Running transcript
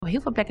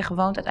heel veel plekken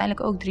gewoond.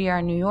 Uiteindelijk ook 3 jaar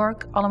in New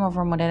York. Allemaal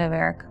voor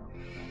modellenwerk.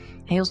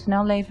 Heel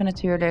snel leven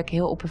natuurlijk,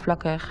 heel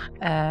oppervlakkig.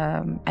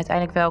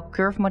 Uiteindelijk wel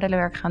curve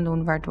modellenwerk gaan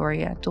doen, waardoor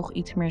je toch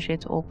iets meer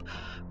zit op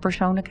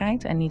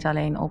persoonlijkheid. En niet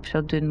alleen op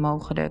zo dun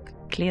mogelijk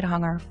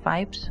klerenhanger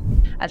vibes.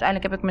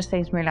 Uiteindelijk heb ik me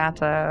steeds meer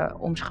laten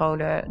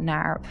omscholen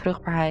naar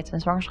vruchtbaarheid en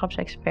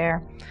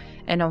zwangerschapsexpert.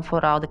 En dan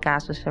vooral de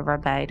casussen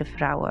waarbij de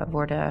vrouwen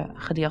worden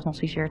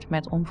gediagnosticeerd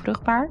met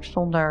onvruchtbaar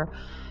zonder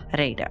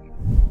reden.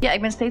 Ja,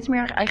 ik ben steeds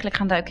meer eigenlijk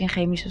gaan duiken in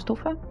chemische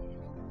stoffen.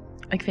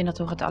 Ik vind dat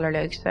toch het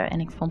allerleukste en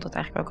ik vond het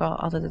eigenlijk ook al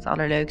altijd het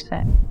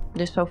allerleukste.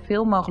 Dus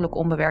zoveel mogelijk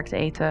onbewerkt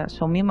eten,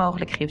 zo min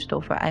mogelijk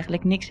gifstoffen,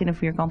 eigenlijk niks in een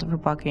vierkante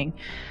verpakking.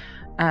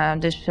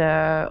 Dus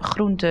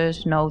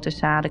groentes, noten,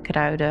 zaden,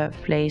 kruiden,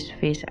 vlees,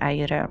 vis,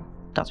 eieren,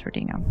 dat soort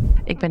dingen.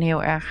 Ik ben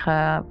heel erg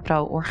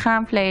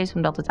pro-orgaanvlees,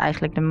 omdat het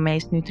eigenlijk de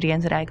meest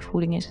nutriëntenrijke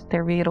voeding is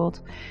ter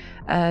wereld.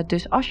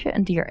 Dus als je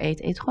een dier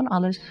eet, eet gewoon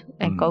alles.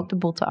 En kook de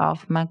botten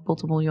af, maak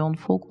bottenbouillon,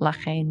 vol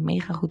collageen,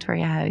 mega goed voor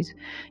je huid.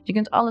 Je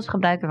kunt alles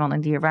gebruiken van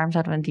een dier. Waarom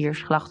zouden we een dier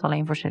slachten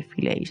alleen voor zijn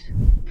filets?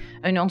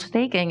 Een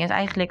ontsteking is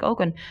eigenlijk ook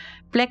een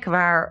plek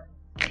waar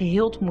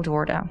geheeld moet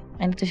worden.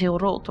 En het is heel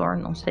rot door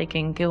een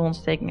ontsteking,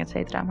 keelontsteking, et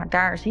cetera. Maar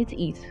daar zit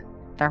iets.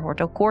 Daar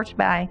hoort ook koorts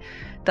bij.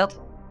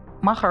 Dat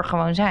mag er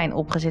gewoon zijn.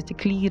 Opgezette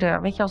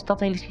klieren. Weet je, als dat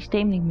hele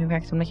systeem niet meer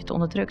werkt omdat je het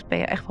onderdrukt, ben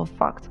je echt wel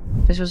fucked.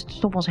 Dus we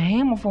stoppen ons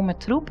helemaal vol met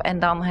troep en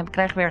dan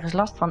krijgen we ergens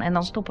last van. En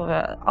dan stoppen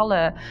we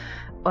alle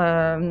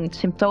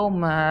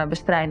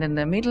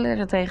symptoombestrijdende middelen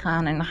er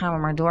tegenaan. En dan gaan we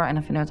maar door. En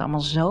dan vinden we het allemaal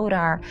zo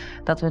raar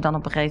dat we dan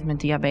op een gegeven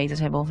moment diabetes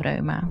hebben of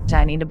reuma. We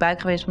zijn in de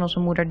buik geweest van onze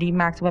moeder. Die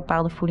maakte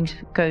bepaalde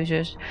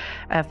voedingskeuzes.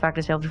 Vaak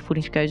dezelfde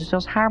voedingskeuzes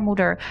als haar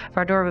moeder.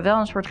 Waardoor we wel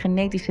een soort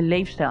genetische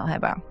leefstijl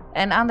hebben.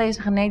 En aan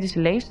deze genetische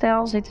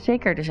leefstijl zitten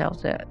zeker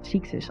dezelfde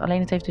ziektes. Alleen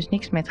het heeft dus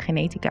niks met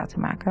genetica te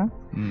maken.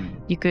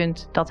 Je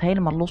kunt dat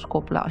helemaal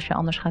loskoppelen als je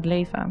anders gaat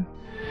leven.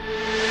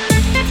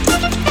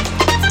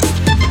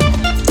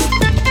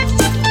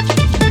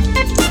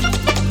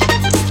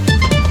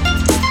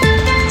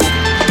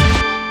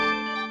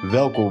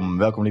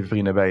 Welkom lieve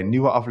vrienden bij een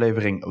nieuwe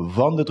aflevering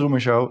van de Trueman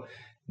Show.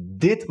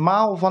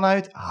 Ditmaal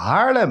vanuit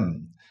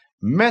Haarlem.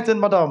 Met een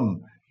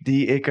madame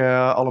die ik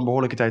al een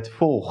behoorlijke tijd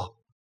volg.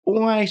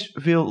 Onwijs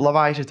veel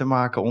lawaai zit te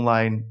maken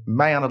online.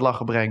 Mij aan het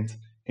lachen brengt.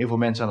 Heel veel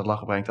mensen aan het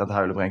lachen brengt, aan het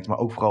huilen brengt. Maar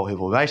ook vooral heel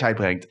veel wijsheid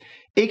brengt.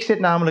 Ik zit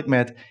namelijk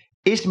met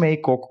Ismee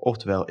Kok,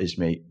 oftewel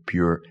Ismee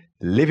Pure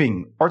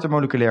Living.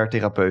 Orthomoleculair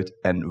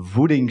therapeut en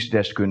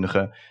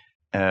voedingsdeskundige.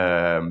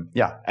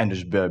 En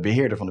dus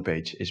beheerder van de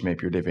page Ismee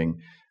Pure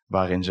Living.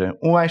 Waarin ze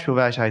onwijs veel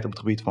wijsheid op het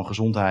gebied van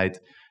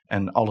gezondheid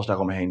en alles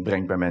daaromheen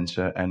brengt bij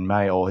mensen. En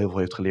mij al heel veel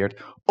heeft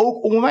geleerd.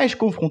 Ook onwijs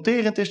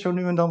confronterend is zo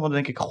nu en dan. Want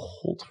dan denk ik,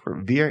 god,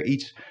 voor weer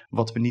iets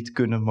wat we niet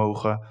kunnen,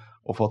 mogen.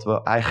 Of wat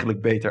we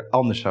eigenlijk beter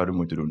anders zouden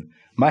moeten doen.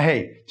 Maar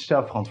hey,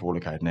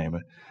 zelfverantwoordelijkheid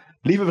nemen.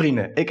 Lieve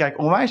vrienden, ik kijk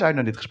onwijs uit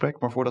naar dit gesprek.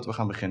 Maar voordat we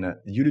gaan beginnen,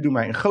 jullie doen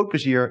mij een groot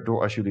plezier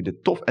door als jullie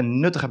dit tof en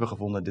nuttig hebben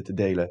gevonden, dit te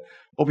delen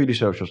op jullie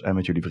socials en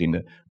met jullie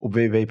vrienden. Op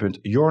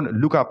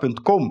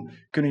www.jornluca.com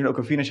kunnen jullie ook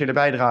een financiële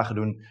bijdrage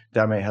doen.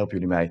 Daarmee helpen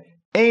jullie mij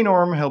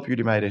enorm. Helpen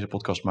jullie mij deze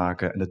podcast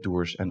maken en de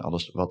tours en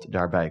alles wat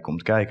daarbij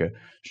komt kijken.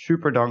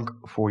 Super dank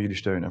voor jullie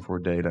steun en voor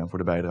het delen en voor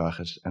de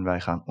bijdrages. En wij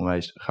gaan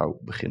onwijs gauw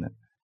beginnen.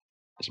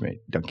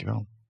 Ismee,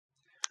 dankjewel.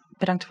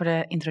 Bedankt voor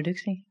de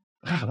introductie.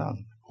 Graag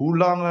gedaan. Hoe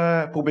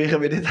lang proberen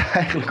we dit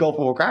eigenlijk al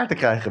voor elkaar te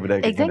krijgen,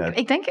 bedenk ik net?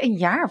 Ik denk een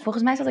jaar.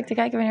 Volgens mij zat ik te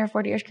kijken wanneer we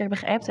voor de eerste keer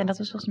hebben geappt. En dat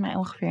was volgens mij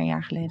ongeveer een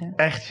jaar geleden.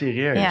 Echt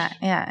serieus?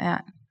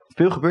 Ja.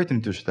 Veel gebeurt in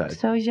de tussentijd.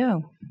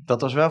 Sowieso.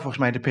 Dat was wel volgens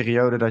mij de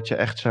periode dat je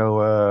echt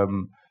zo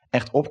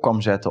echt op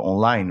kwam zetten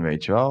online,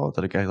 weet je wel?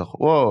 Dat ik echt dacht,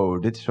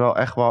 wow, dit is wel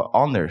echt wel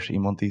anders.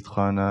 Iemand die het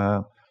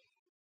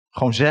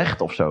gewoon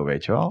zegt of zo,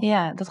 weet je wel?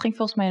 Ja, dat ging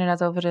volgens mij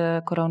inderdaad over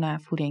de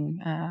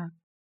coronavoeding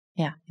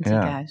in het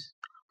ziekenhuis.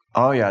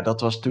 Oh ja,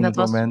 dat was toen het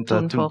moment.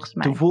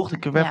 Toen volgde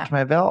ik er volgens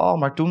mij wel al,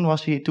 maar toen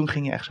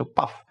ging je echt zo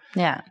paf.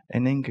 Ja.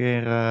 In één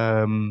keer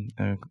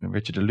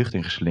werd je de lucht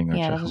ingeslingerd.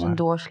 Ja, dat was een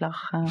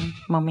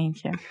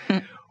doorslagmomentje.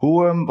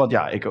 Want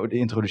ja, ik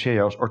introduceer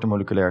jou als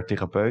orthomoleculair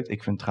therapeut.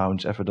 Ik vind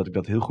trouwens even dat ik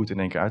dat heel goed in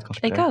één keer uit kan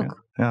spreken. Ik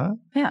ook.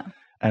 Ja.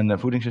 En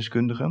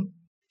voedingsdeskundige.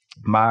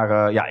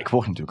 Maar ik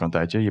volg je natuurlijk al een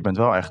tijdje. Je bent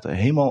wel echt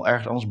helemaal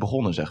ergens anders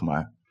begonnen, zeg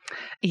maar.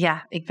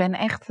 Ja, ik ben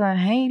echt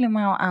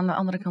helemaal aan de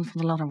andere kant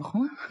van de ladder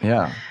begonnen.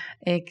 Ja.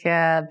 Ik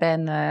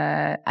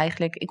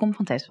ik kom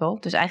van Texel,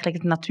 dus eigenlijk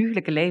het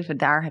natuurlijke leven,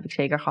 daar heb ik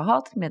zeker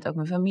gehad. Met ook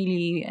mijn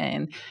familie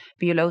en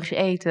biologisch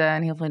eten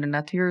en heel veel in de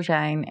natuur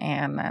zijn.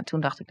 En toen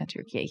dacht ik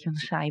natuurlijk, jeetje, wat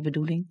een saaie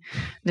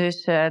bedoeling.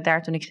 Dus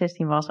daar toen ik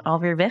 16 was,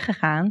 alweer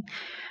weggegaan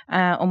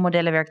om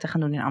modellenwerk te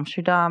gaan doen in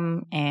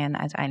Amsterdam. En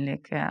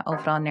uiteindelijk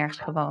overal en nergens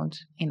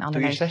gewoond in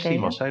allerlei Toen je 16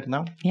 steden. was, zei je het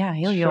nou? Ja,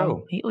 heel Zo.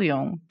 jong. Heel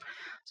jong.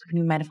 Als ik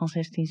nu meiden van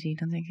 16 zie,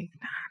 dan denk ik,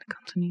 dat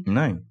kan toch niet.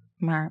 Nee.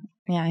 Maar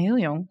ja, heel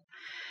jong.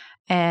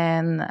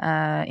 En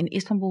in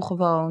Istanbul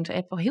gewoond. Ik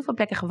heb op heel veel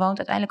plekken gewoond.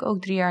 Uiteindelijk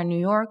ook 3 jaar in New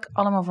York.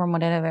 Allemaal voor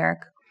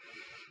modellenwerk.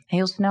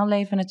 Heel snel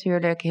leven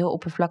natuurlijk. Heel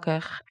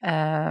oppervlakkig.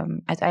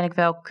 Uiteindelijk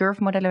wel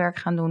curve modellenwerk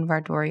gaan doen.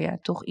 Waardoor je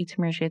toch iets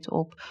meer zit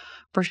op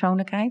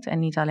persoonlijkheid. En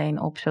niet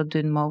alleen op zo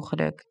dun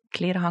mogelijk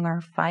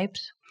klerenhanger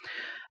vibes.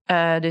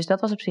 Dus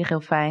dat was op zich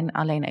heel fijn.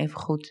 Alleen even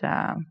goed,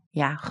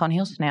 gewoon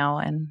heel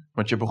snel.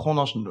 Want je begon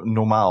als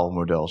normaal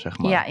model, zeg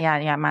maar.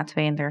 Ja, maat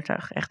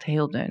 32. Echt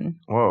heel dun.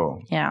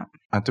 Wow. Ja.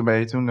 En toen ben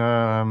je toen...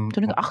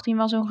 Toen ik 18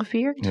 was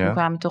ongeveer. Toen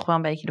kwamen toch wel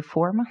een beetje de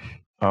vormen.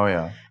 Oh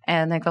ja.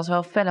 En ik was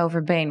wel fel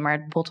over been, maar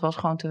het bot was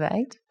gewoon te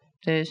wijd.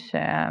 Dus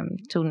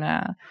toen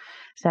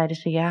zeiden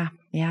ze,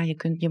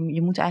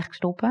 je moet eigenlijk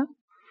stoppen.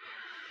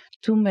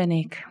 Toen ben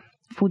ik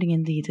voeding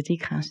en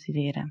diëtetiek gaan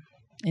studeren.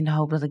 In de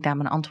hoop dat ik daar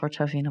mijn antwoord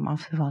zou vinden om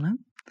af te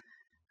vallen.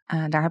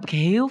 Daar heb ik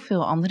heel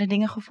veel andere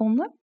dingen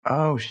gevonden.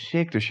 Oh,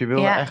 sick. Dus je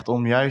wilde echt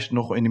om juist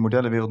nog in die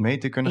modellenwereld mee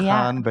te kunnen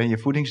gaan. Ben je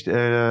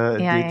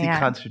voedingsdiëtiek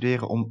gaan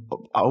studeren om...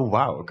 Oh,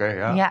 wauw. Oké,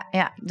 ja.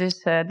 Ja.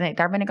 Dus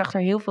daar ben ik achter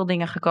heel veel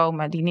dingen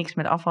gekomen die niks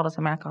met afvallen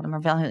te maken hadden.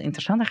 Maar wel heel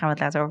interessant. Daar gaan we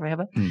het later over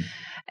hebben.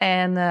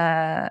 En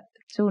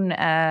toen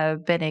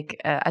ben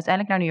ik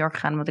uiteindelijk naar New York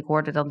gegaan. Want ik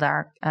hoorde dat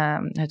daar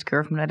het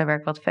curve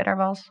modellenwerk wat verder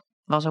was.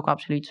 Was ook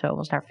absoluut zo.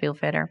 Was daar veel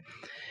verder.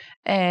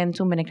 En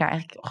toen ben ik daar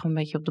eigenlijk gewoon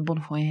een beetje op de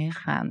Bonnefoy heen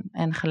gegaan.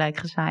 En gelijk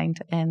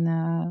gesigned.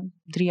 En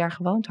 3 jaar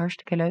gewoond.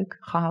 Hartstikke leuk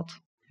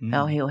gehad.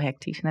 Wel heel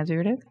hectisch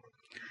natuurlijk.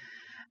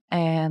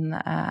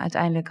 En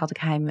uiteindelijk had ik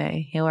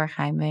heimwee. Heel erg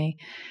heimwee.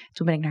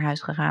 Toen ben ik naar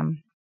huis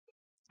gegaan.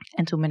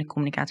 En toen ben ik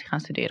communicatie gaan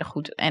studeren.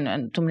 Goed.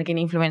 En toen ben ik in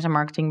influencer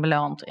marketing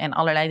beland. En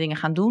allerlei dingen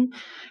gaan doen.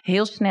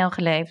 Heel snel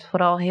geleefd.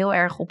 Vooral heel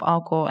erg op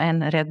alcohol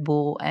en Red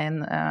Bull.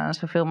 En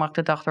zoveel mogelijk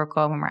de dag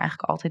doorkomen. Maar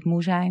eigenlijk altijd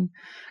moe zijn.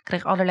 Ik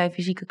kreeg allerlei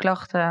fysieke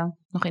klachten.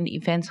 Nog in de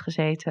events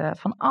gezeten.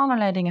 Van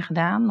allerlei dingen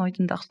gedaan. Nooit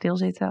een dag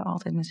stilzitten.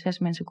 Altijd met 6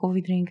 mensen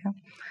koffie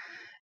drinken.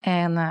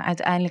 En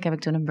uiteindelijk heb ik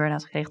toen een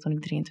burn-out gekregen toen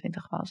ik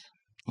 23 was.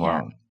 Wauw.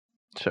 Ja.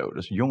 Zo,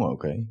 dat is jong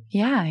ook, hè?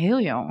 Ja,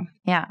 heel jong.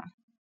 Ja.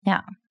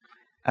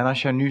 En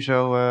als jij nu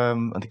zo,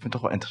 want ik vind het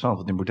toch wel interessant,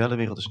 want de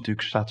modellenwereld is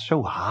natuurlijk, staat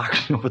zo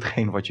haaks op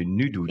hetgeen wat je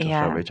nu doet. Of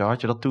zo, weet je.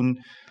 Had je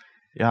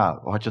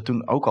dat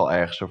toen ook al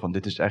ergens zo van,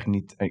 dit is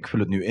eigenlijk niet, ik vul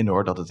het nu in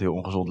hoor, dat het heel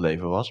ongezond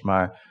leven was,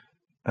 maar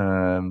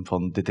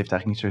van dit heeft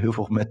eigenlijk niet zo heel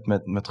veel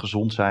met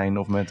gezond zijn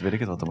of met weet ik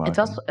het wat te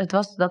maken. Het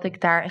was dat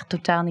ik daar echt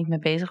totaal niet mee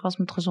bezig was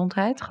met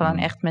gezondheid. Gewoon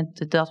echt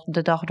met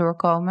de dag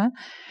doorkomen.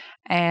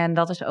 En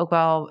dat is ook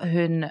wel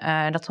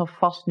dat zal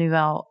vast nu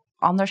wel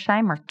anders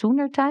zijn, maar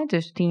toentertijd,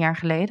 dus 10 jaar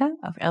geleden,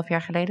 of 11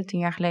 jaar geleden, 10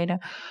 jaar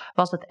geleden,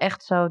 was het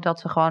echt zo dat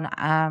ze gewoon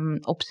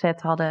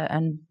opzet hadden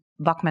een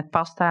bak met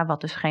pasta,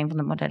 wat dus geen van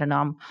de modellen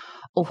nam,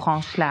 of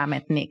gewoon sla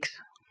met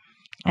niks.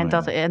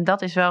 En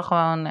dat is wel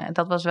gewoon,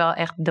 dat was wel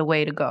echt the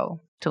way to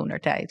go,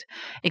 toentertijd.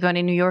 Ik woon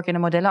in New York in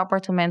een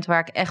modellenappartement waar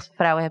ik echt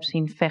vrouwen heb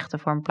zien vechten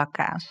voor een plak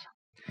kaas.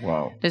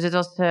 Wow. Dus het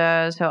was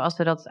zoals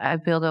ze dat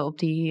uitbeelden op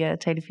die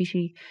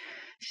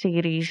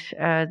televisieseries,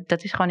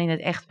 dat is gewoon in het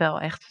echt wel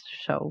echt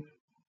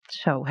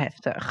zo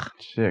heftig.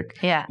 Sick.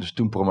 Ja. Dus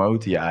toen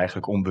promote je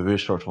eigenlijk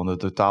onbewust soort van de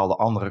totaal de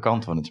andere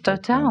kant van het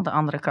spectrum. Totaal de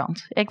andere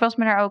kant. Ik was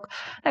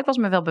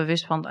me wel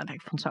bewust van,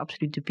 ik vond ze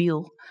absoluut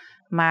debiel.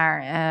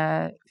 Maar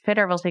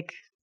verder was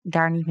ik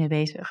daar niet mee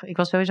bezig. Ik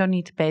was sowieso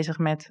niet bezig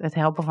met het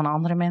helpen van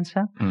andere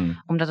mensen.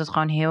 Omdat het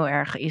gewoon heel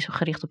erg is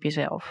gericht op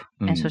jezelf.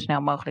 En zo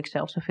snel mogelijk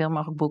zelf zoveel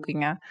mogelijk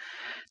boekingen.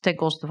 Ten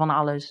koste van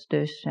alles.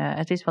 Dus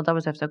het is wat dat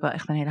betreft ook wel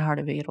echt een hele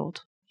harde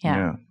wereld.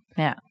 Ja.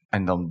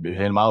 En dan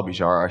helemaal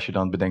bizar als je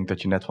dan bedenkt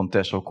dat je net van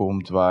Texel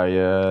komt waar je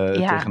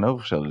het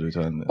tegenovergestelde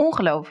doet.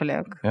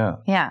 Ongelooflijk.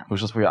 Ja. Hoe is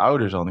dat voor je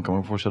ouders dan? Ik kan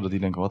me voorstellen dat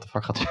die denken, wat de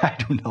fuck gaat zij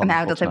doen dan?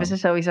 Nou, dat hebben ze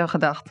sowieso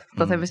gedacht.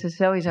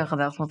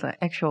 Wat de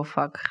actual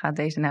fuck gaat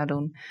deze nou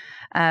doen?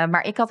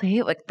 Maar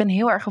ik ben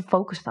heel erg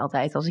gefocust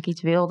altijd. Als ik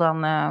iets wil,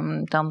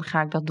 dan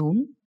ga ik dat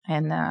doen.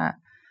 En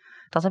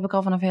dat heb ik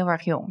al vanaf heel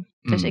erg jong.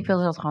 Dus ik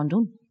wilde dat gewoon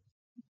doen.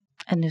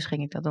 En dus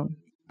ging ik dat doen.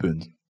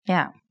 Punt.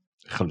 Ja.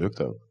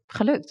 Gelukt ook.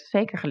 Gelukt,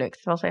 zeker gelukt.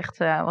 Het was echt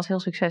was heel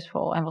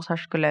succesvol en was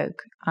hartstikke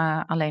leuk.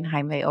 Alleen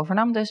heimwee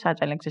overnam dus,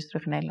 uiteindelijk dus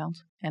terug in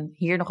Nederland. En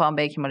hier nog wel een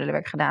beetje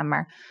modellenwerk gedaan,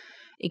 maar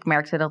ik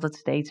merkte dat het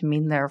steeds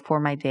minder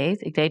voor mij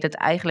deed. Ik deed het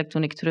eigenlijk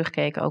toen ik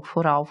terugkeek ook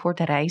vooral voor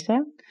te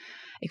reizen.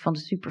 Ik vond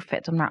het super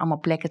vet om naar allemaal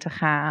plekken te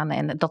gaan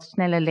en dat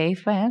snelle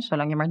leven, hè,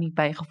 zolang je maar niet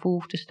bij je gevoel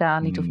hoeft te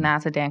staan, niet hoeft na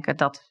te denken,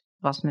 dat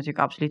was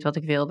natuurlijk absoluut wat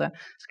ik wilde.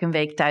 Als ik een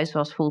week thuis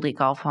was, voelde ik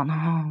al van,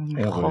 oh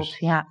mijn god,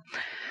 ja.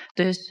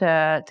 Dus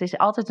het is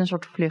altijd een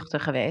soort vluchten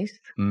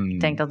geweest. Ik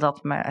denk dat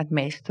dat me het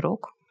meest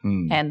trok.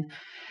 En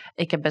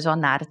ik heb best wel een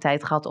nare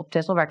tijd gehad op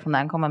Texel, waar ik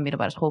vandaan kwam, mijn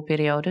middelbare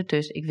schoolperiode.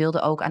 Dus ik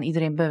wilde ook aan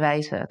iedereen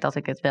bewijzen dat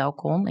ik het wel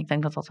kon. Ik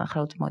denk dat dat een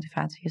grote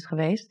motivatie is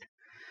geweest.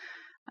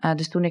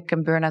 Dus toen ik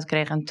een burn-out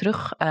kreeg en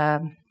terug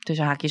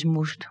tussen haakjes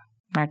moest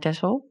naar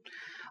Texel,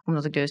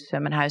 omdat ik dus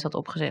mijn huis had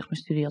opgezegd,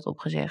 mijn studie had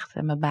opgezegd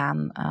en mijn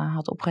baan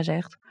had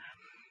opgezegd.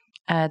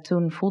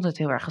 Toen voelde het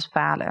heel erg als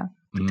falen.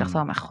 Ik dacht,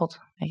 oh mijn god,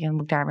 weet je, dan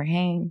moet ik daar weer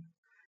heen.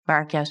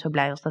 Waar ik juist zo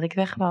blij was dat ik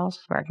weg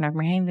was, waar ik nooit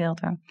meer heen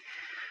wilde.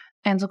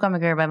 En toen kwam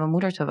ik weer bij mijn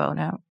moeder te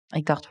wonen.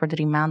 Ik dacht voor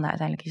 3 maanden,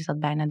 uiteindelijk is dat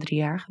bijna 3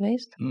 jaar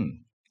geweest.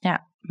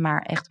 Ja,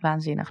 maar echt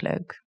waanzinnig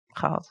leuk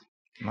gehad.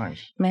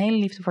 Nice. Mijn hele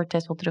liefde voor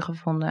Texel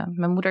teruggevonden.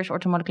 Mijn moeder is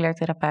orthomoleculair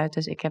therapeut,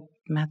 dus ik heb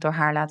me door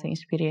haar laten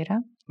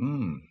inspireren.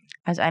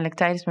 Uiteindelijk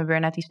tijdens mijn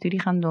burn-out die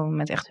studie gaan doen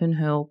met echt hun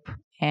hulp.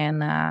 En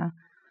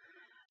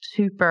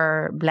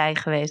super blij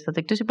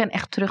geweest. Dus ik ben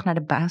echt terug naar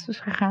de basis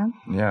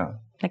gegaan. Ja.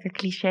 Lekker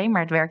cliché,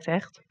 maar het werkt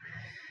echt.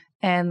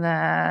 En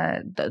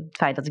het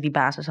feit dat ik die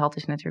basis had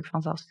is natuurlijk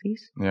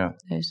fantastisch. Ja.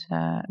 Dus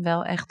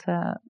wel echt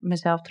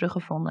mezelf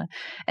teruggevonden.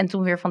 En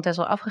toen weer van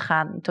Texel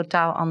afgegaan. Een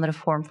totaal andere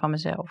vorm van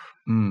mezelf.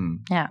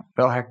 Ja.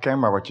 Wel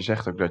herkenbaar wat je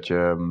zegt ook. Dat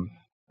je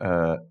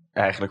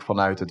eigenlijk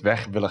vanuit het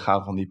weg willen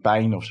gaan van die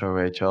pijn of zo,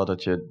 weet je wel.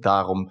 Dat je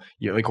daarom...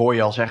 ik hoor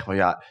je al zeggen van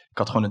ja, ik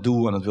had gewoon een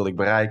doel en dat wilde ik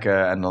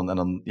bereiken. En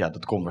dan ja,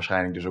 dat komt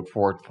waarschijnlijk dus ook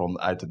voort van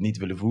uit het niet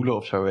willen voelen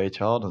of zo, weet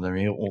je wel. Dan heb je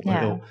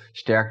heel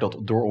sterk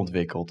dat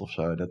doorontwikkeld of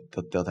zo.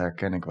 Dat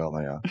herken ik wel,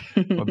 nou ja.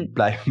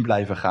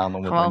 Blijven gaan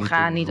om het gewoon niet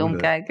gaan, te niet voelen.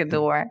 omkijken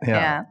door.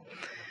 Ja.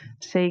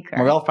 Zeker.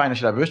 Maar wel fijn als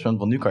je daar bewust bent,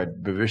 want nu kan je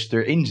het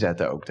bewuster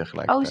inzetten ook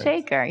tegelijkertijd. Oh,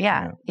 zeker,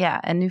 ja.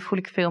 En nu voel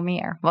ik veel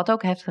meer, wat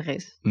ook heftig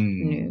is.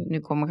 Nu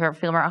kom ik er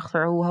veel meer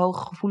achter hoe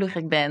hooggevoelig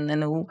ik ben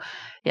en hoe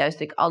juist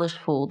ik alles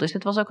voel. Dus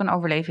het was ook een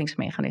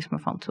overlevingsmechanisme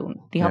van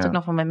toen. Die had ik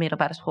nog van mijn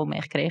middelbare school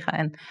meegekregen.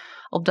 En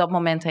op dat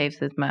moment heeft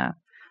het me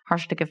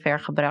hartstikke ver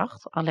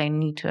gebracht. Alleen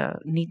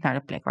niet naar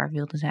de plek waar ik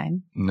wilde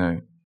zijn.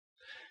 Nee.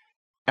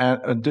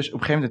 En dus op een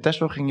gegeven moment in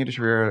Tesla ging je dus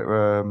weer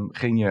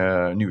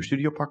een nieuwe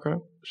studio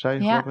pakken, zei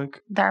je, geloof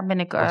ik? Daar ben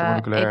ik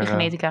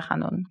epigenetica gaan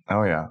doen.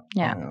 Oh ja.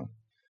 Ja. Oh, ja.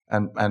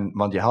 En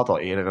want je had al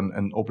eerder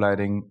een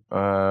opleiding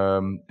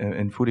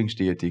in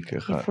voedingsdiëtiek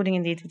gedaan. Voeding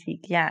en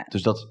diëtetiek, ja.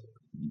 Dus dat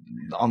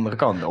de andere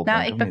kant op.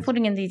 Nou, ik ben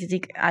voeding en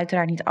diëtetiek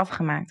uiteraard niet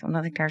afgemaakt,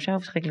 omdat ik daar zo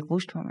verschrikkelijk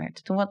woest van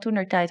werd. Toen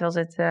der tijd was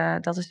het,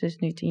 dat is dus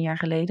nu 10 jaar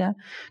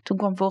geleden. Toen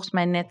kwam volgens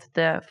mij net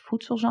de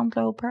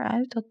Voedselzandloper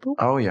uit, dat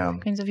boek. Oh ja. Ik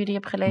weet niet of jullie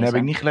hebben gelezen. Nee,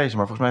 heb ik niet gelezen,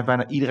 maar volgens mij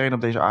bijna iedereen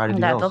op deze aarde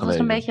die wel dat gelezen.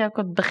 was een beetje ook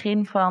het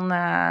begin van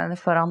de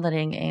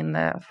verandering in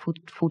de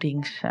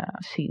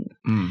voedingsscene.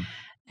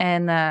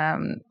 En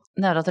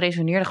dat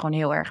resoneerde gewoon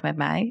heel erg met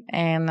mij.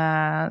 En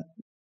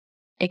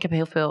ik heb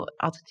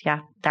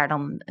altijd daar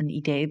dan een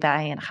idee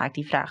bij. En dan ga ik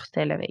die vraag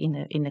stellen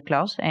in de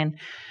klas. En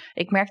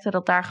ik merkte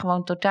dat daar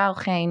gewoon totaal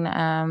geen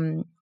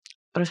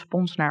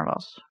respons naar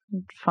was.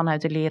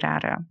 Vanuit de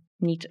leraren.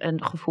 Niet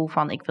een gevoel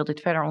van ik wil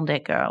dit verder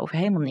ontdekken of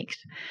helemaal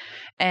niks.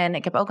 En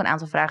ik heb ook een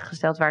aantal vragen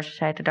gesteld waar ze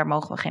zeiden daar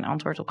mogen we geen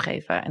antwoord op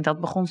geven. En dat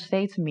begon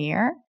steeds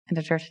meer. En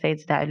dat werd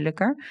steeds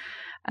duidelijker.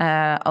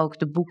 Ook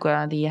de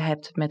boeken die je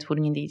hebt met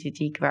voeding en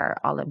diëtetiek, waar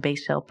alle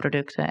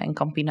B-celproducten en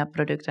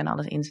Campina-producten en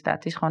alles in staat.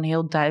 Het is gewoon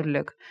heel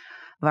duidelijk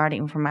waar de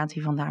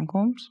informatie vandaan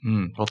komt.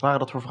 Wat waren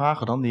dat voor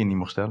vragen dan die je niet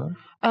mocht stellen?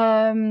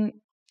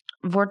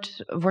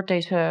 Wordt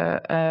deze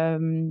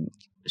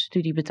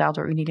studie betaald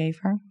door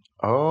Unilever?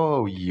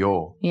 Oh,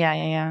 joh.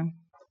 Ja.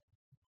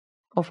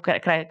 Of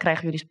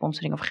krijgen jullie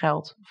sponsoring of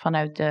geld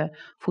vanuit de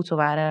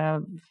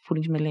voedselwaren,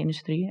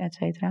 voedingsmiddelenindustrie, et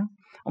cetera?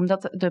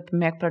 Omdat de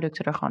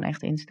merkproducten er gewoon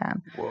echt in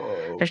staan.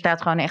 Wow. Er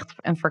staat gewoon echt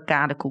een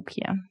verkade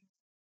koekje.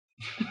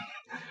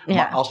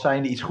 Maar als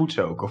zijnde iets goeds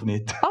ook, of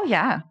niet? Oh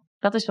ja,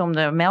 dat is om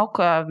de melk.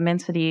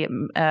 Mensen die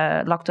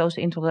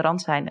lactose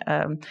intolerant zijn,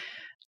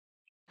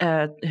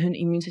 hun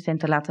immuunsysteem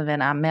te laten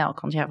wennen aan melk.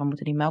 Want ja, we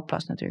moeten die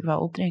melkplas natuurlijk wel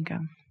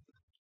opdrinken.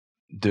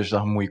 Dus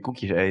dan moet je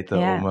koekjes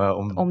eten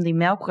om die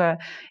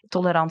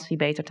melktolerantie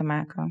beter te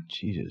maken.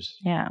 Jezus.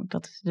 Ja,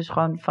 dat is dus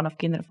gewoon vanaf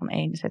kinderen van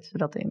 1 zetten ze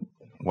dat in.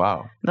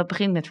 Wauw. Dat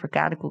begint met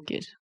verkade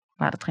koekjes.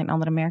 Maar dat geen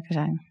andere merken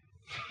zijn.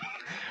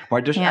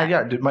 Maar, dus,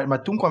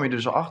 maar toen kwam je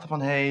dus al achter van,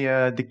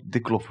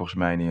 dit klopt volgens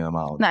mij niet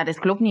helemaal. Nou, dit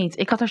klopt niet.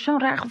 Ik had er zo'n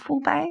raar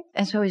gevoel bij.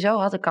 En sowieso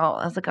had ik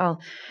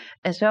al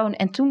zo'n...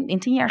 En toen, in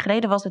 10 jaar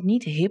geleden was het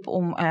niet hip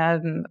om...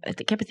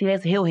 ik heb het idee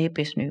dat het heel hip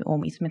is nu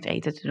om iets met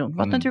eten te doen.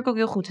 Wat natuurlijk ook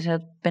heel goed is.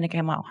 Daar ben ik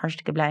helemaal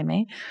hartstikke blij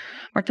mee.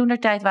 Maar toen der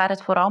tijd waren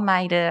het vooral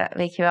meiden,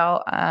 weet je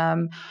wel...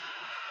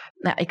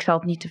 ik zal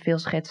het niet te veel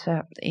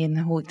schetsen in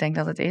hoe ik denk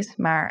dat het is.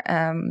 Maar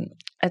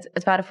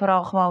het waren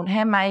vooral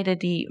gewoon meiden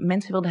die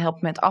mensen wilden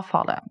helpen met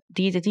afvallen.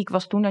 Diëtetiek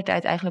was toen der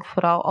tijd eigenlijk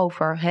vooral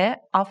over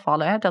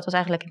afvallen. Dat was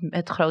eigenlijk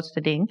het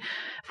grootste ding.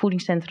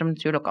 Voedingscentrum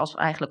natuurlijk als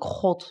eigenlijk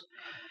God.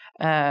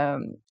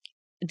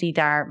 Die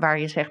daar waar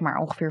je zeg maar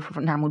ongeveer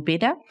naar moet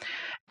bidden.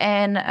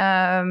 En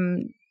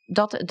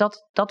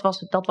dat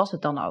was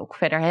het dan ook.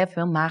 Verder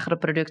veel magere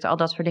producten, al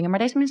dat soort dingen. Maar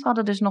deze mensen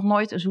hadden dus nog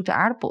nooit een zoete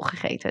aardappel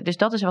gegeten. Dus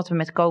dat is wat we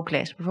met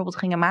kookles bijvoorbeeld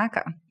gingen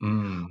maken.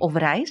 Of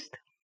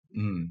rijst.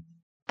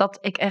 Dat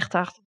ik echt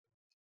dacht...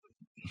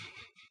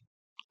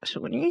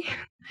 Sorry.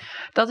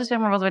 Dat is zeg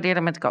maar wat we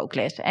leerden met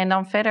kookles. En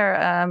dan verder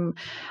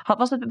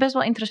was het best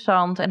wel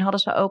interessant. En hadden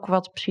ze ook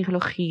wat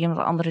psychologie en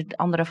wat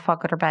andere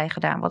vakken erbij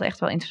gedaan. Wat echt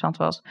wel interessant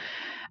was.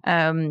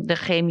 De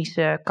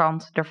chemische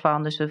kant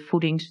daarvan. Dus de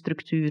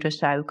voedingsstructuren,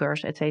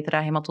 suikers, et cetera.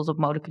 Helemaal tot op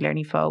moleculair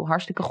niveau.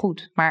 Hartstikke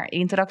goed. Maar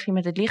interactie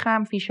met het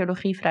lichaam,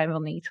 fysiologie vrijwel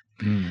niet.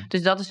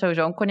 Dus dat is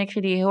sowieso een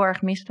connectie die je heel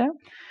erg miste.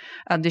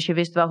 Dus je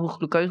wist wel hoe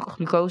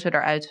glucose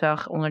eruit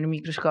zag onder de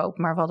microscoop.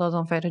 Maar wat dat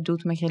dan verder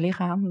doet met je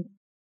lichaam...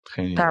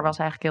 Daar was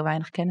eigenlijk heel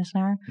weinig kennis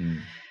naar.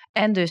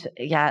 En dus,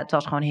 het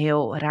was gewoon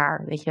heel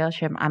raar. Weet je, als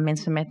je aan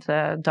mensen met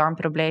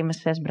darmproblemen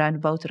 6 bruine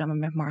boterhammen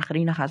met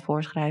margarine gaat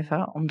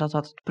voorschrijven, omdat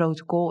dat het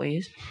protocol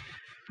is,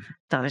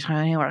 dat is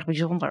gewoon heel erg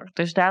bijzonder.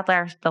 Dus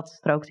dat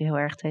strookte heel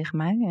erg tegen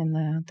mij.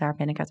 En daar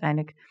ben ik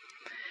uiteindelijk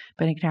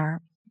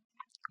naar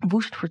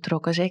woest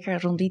vertrokken.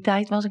 Zeker rond die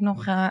tijd was ik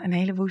nog een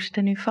hele woest.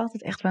 En nu valt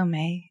het echt wel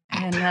mee.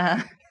 En,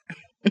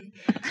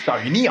 dat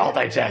zou je niet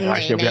altijd zeggen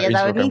als je op jouw dat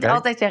zou ik Instagram niet kijkt.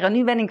 altijd zeggen.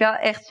 Nu ben ik wel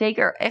echt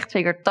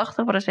zeker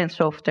 80%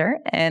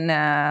 softer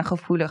en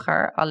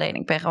gevoeliger. Alleen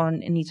ik ben gewoon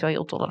niet zo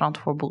heel tolerant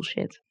voor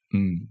bullshit.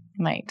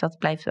 Nee, dat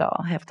blijft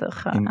wel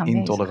heftig aanwezig.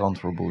 Intolerant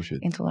voor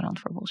bullshit. Intolerant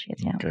voor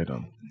bullshit, ja. Oké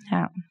dan.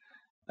 Ja.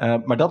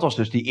 Maar dat was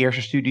dus die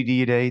eerste studie die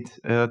je deed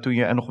toen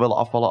je nog wilde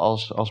afvallen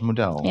als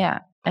model.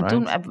 Ja, en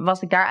toen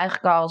was ik daar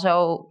eigenlijk al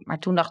zo... Maar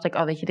toen dacht ik,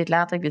 weet je, dit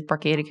laat ik, dit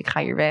parkeer ik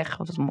ga hier weg.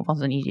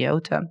 Wat een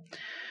idiote.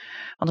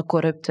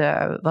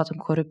 Wat een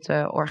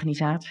corrupte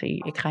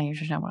organisatie. Ik ga hier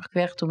zo snel mogelijk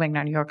weg. Toen ben ik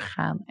naar New York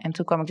gegaan. En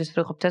toen kwam ik dus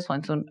terug op Texel.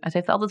 En het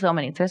heeft altijd wel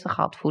mijn interesse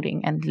gehad,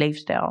 voeding en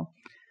leefstijl.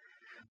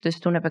 Dus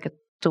toen heb ik het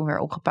weer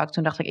opgepakt.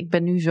 Toen dacht ik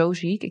ben nu zo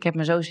ziek. Ik heb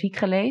me zo ziek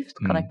geleefd.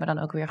 Kan ik me dan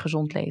ook weer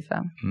gezond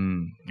leven?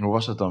 Hoe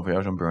was het dan voor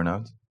jou, zo'n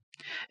burn-out?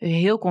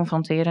 Heel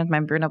confronterend.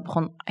 Mijn burn-out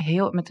begon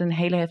met een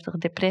hele heftige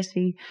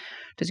depressie.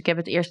 Dus ik heb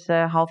het eerste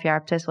half jaar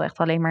op Texel echt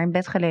alleen maar in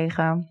bed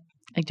gelegen.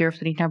 Ik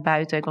durfde niet naar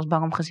buiten. Ik was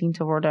bang om gezien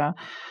te worden.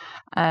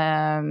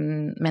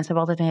 Mensen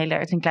hebben altijd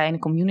het is een kleine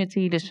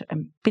community, dus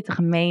een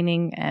pittige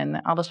mening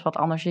en alles wat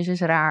anders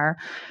is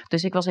raar.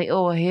 Dus ik was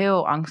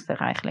heel angstig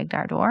eigenlijk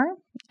daardoor.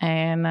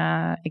 En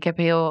ik heb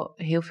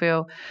heel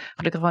veel,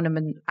 gelukkig woonden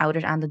mijn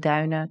ouders aan de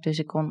duinen, dus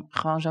ik kon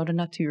gewoon zo de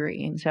natuur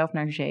in, zelf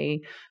naar de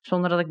zee,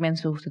 zonder dat ik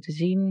mensen hoefde te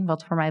zien,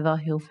 wat voor mij wel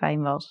heel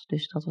fijn was.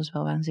 Dus dat was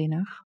wel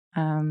waanzinnig.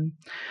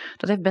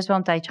 Dat heeft best wel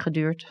een tijdje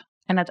geduurd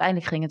en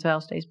uiteindelijk ging het wel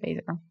steeds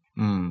beter.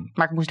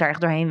 Maar ik moest daar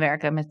echt doorheen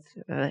werken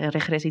met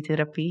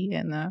regressietherapie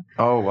en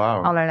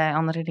allerlei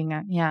andere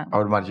dingen. Ja.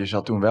 Maar je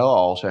zat toen wel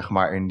al, zeg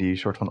maar, in die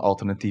soort van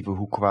alternatieve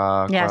hoek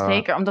qua... Ja,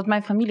 zeker. Omdat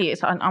mijn familie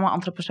is allemaal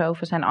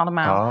antroposofen, zijn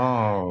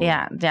allemaal...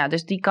 Ja,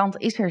 dus die kant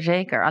is er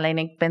zeker. Alleen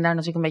ik ben daar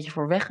natuurlijk een beetje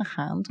voor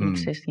weggegaan toen ik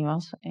 16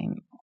 was.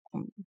 En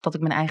dat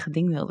ik mijn eigen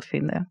ding wilde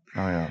vinden.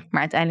 Maar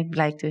uiteindelijk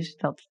blijkt dus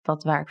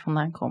dat waar ik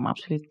vandaan kom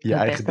absoluut je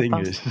eigen ding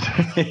past.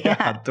 is.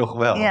 Ja, toch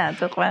wel. Ja,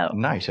 toch wel.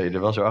 Nice, dat je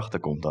er wel zo achter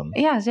komt dan.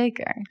 Ja,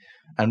 zeker.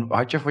 En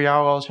had je voor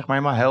jou al, zeg maar,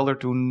 helemaal helder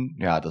toen...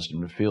 Ja, dat is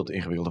een veel te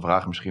ingewikkelde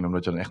vraag misschien,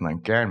 omdat je dan echt naar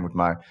een kern moet.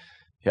 Maar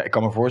ja, ik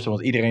kan me voorstellen,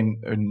 want iedereen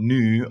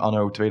nu,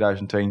 anno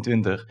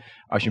 2022...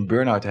 Als je een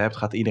burn-out hebt,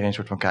 gaat iedereen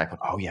soort van kijken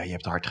van... Oh ja, je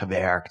hebt hard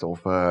gewerkt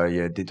of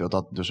je dit of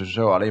dat. Dus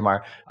zo alleen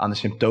maar aan de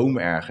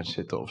symptomen ergens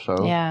zitten of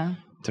zo. Ja.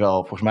 Terwijl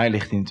volgens mij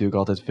ligt die natuurlijk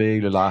altijd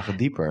vele lagen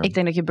dieper. Ik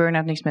denk dat je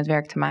burn-out niks met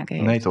werk te maken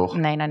heeft. Nee, toch?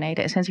 Nee.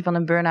 De essentie van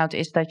een burn-out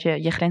is dat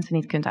je je grenzen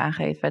niet kunt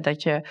aangeven.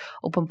 Dat je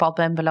op een pad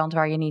bent beland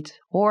waar je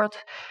niet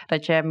hoort.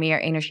 Dat je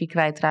meer energie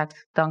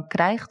kwijtraakt dan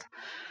krijgt.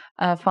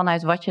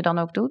 Vanuit wat je dan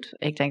ook doet.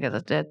 Ik denk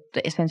dat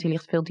de essentie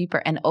ligt veel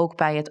dieper. En ook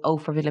bij het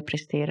over willen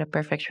presteren.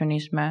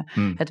 Perfectionisme.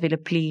 Het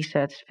willen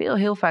pleasen. Het is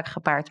heel vaak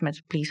gepaard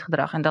met please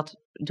gedrag. En dat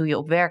doe je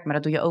op werk. Maar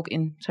dat doe je ook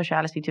in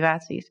sociale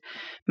situaties.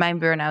 Mijn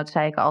burn-out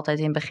zei ik altijd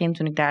in het begin.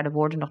 Toen ik daar de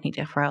woorden nog niet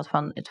echt voor had.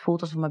 Van het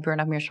voelt alsof mijn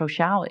burn-out meer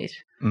sociaal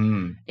is.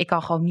 Ik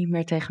kan gewoon niet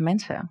meer tegen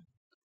mensen.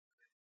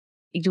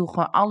 Ik doe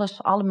gewoon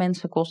alles. Alle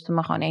mensen kosten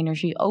me gewoon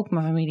energie. Ook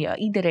mijn familie.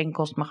 Iedereen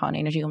kost me gewoon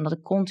energie. Omdat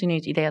ik continu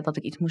het idee had dat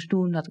ik iets moest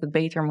doen. Dat ik het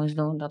beter moest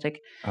doen. Dat ik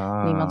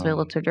niemand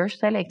wilde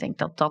teleurstellen. Ik denk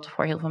dat dat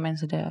voor heel veel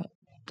mensen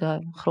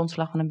de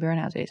grondslag van een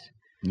burn-out is.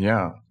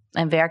 Ja.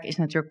 En werk is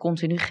natuurlijk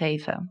continu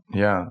geven.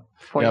 Ja.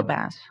 Voor je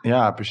baas.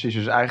 Ja, precies.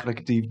 Dus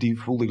eigenlijk, die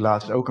voelde ik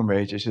laatst ook een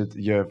beetje.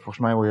 Volgens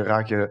mij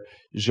raak je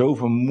zo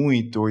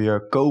vermoeid door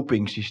je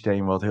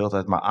copingsysteem. Wat de hele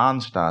tijd maar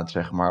aanstaat,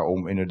 zeg maar.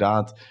 Om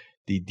inderdaad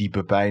die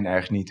diepe pijn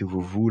ergens niet te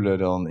hoeven voelen.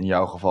 Dan in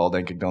jouw geval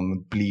denk ik dan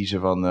het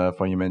pleasen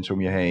van je mensen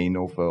om je heen.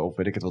 Of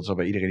weet ik het, wat zal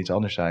bij iedereen iets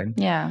anders zijn.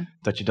 Ja.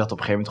 Dat je dat op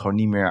een gegeven moment gewoon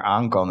niet meer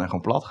aan kan en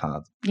gewoon plat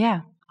gaat.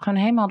 Ja, gewoon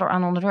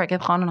helemaal onderdoor. Ik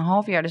heb gewoon een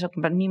half jaar dus ook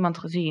met niemand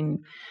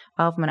gezien.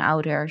 Behalve mijn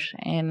ouders.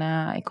 En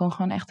ik kon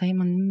gewoon echt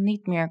helemaal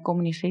niet meer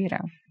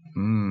communiceren.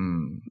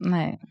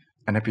 Nee.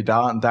 En heb je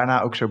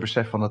daarna ook zo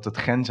besef van dat het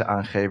grenzen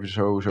aangeven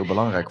zo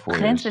belangrijk voor je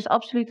is? Grenzen is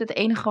absoluut het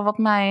enige wat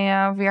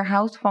mij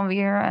weerhoudt van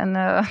weer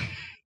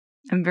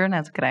een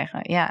burn-out te krijgen.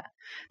 Ja,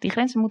 die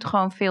grenzen moeten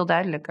gewoon veel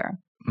duidelijker.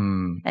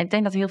 En ik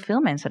denk dat heel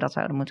veel mensen dat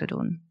zouden moeten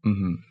doen.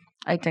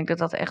 Ik denk dat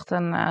dat echt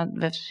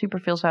we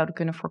superveel zouden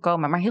kunnen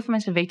voorkomen. Maar heel veel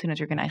mensen weten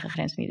natuurlijk hun eigen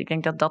grens niet. Ik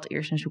denk dat dat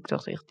eerst een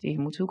zoektocht is die je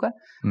moet zoeken.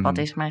 Wat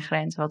is mijn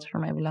grens? Wat is voor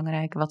mij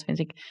belangrijk? Wat vind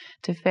ik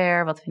te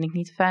ver? Wat vind ik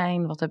niet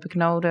fijn? Wat heb ik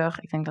nodig?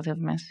 Ik denk dat heel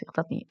veel mensen zich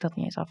dat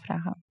niet eens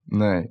afvragen.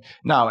 Nee.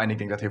 Nou, en ik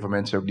denk dat heel veel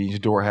mensen ook niet eens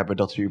doorhebben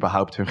dat ze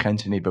überhaupt hun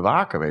grenzen niet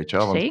bewaken, weet je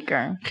wel. Want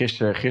zeker.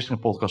 Gisteren een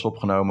podcast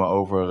opgenomen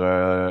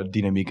over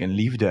dynamiek en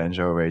liefde en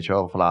zo, weet je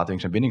wel.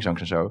 Verlatings- en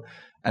bindingsangst en zo.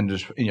 En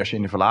dus als je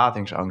in de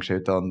verlatingsangst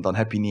zit, dan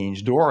heb je niet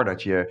eens door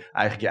dat je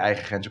eigenlijk je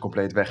eigen grenzen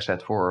compleet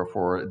wegzet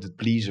voor het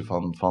pleasen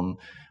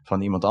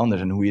van iemand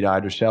anders. En hoe je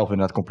daar dus zelf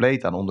inderdaad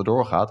compleet aan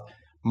onderdoor gaat.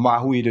 Maar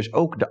hoe je dus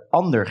ook de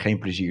ander geen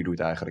plezier doet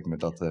eigenlijk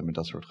met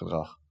dat soort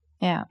gedrag.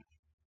 Ja,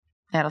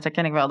 dat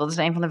herken ik wel. Dat is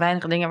een van de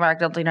weinige dingen waar ik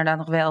dat inderdaad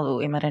nog wel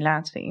doe in mijn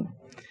relatie.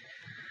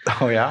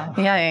 Oh ja?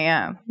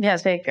 Ja,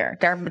 zeker.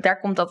 Daar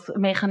komt dat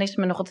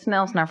mechanisme nog het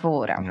snelst naar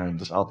voren. Ja,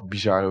 dat is altijd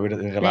bizar hoe je dat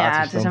in relaties...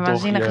 Ja, het is een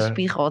waanzinnige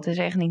spiegel. Het is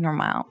echt niet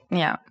normaal.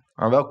 Ja.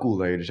 Maar wel cool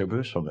dat je er zo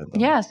bewust van bent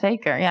dan. Ja,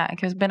 zeker. Ja,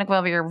 ik ben ook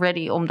wel weer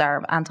ready om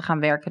daar aan te gaan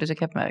werken. Dus ik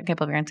heb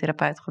alweer een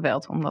therapeut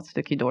gebeld om dat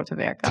stukje door te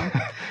werken.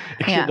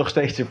 Ik zit nog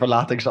steeds in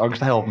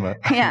verlatingsangst, help me.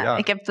 Ja.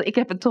 Ik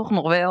heb het toch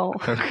nog wel.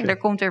 Okay. Er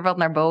komt weer wat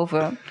naar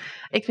boven.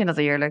 Ik vind dat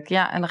heerlijk.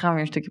 Ja, en dan gaan we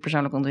weer een stukje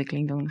persoonlijke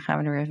ontwikkeling doen. Dan gaan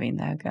we er weer even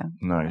induiken.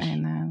 Nice.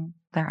 En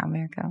daaraan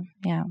werken,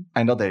 ja.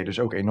 En dat deed je dus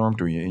ook enorm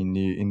toen je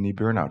in die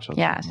burn-out zat.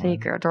 Ja,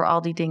 zeker. Door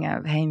al die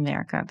dingen heen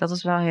werken. Dat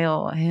is wel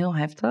heel, heel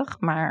heftig.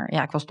 Maar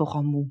ja, ik was toch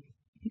al moe.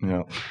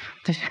 Ja.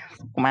 Dus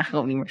het kon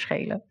eigenlijk ook niet meer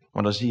schelen.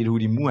 Maar dan zie je hoe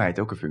die moeheid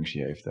ook een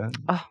functie heeft, hè?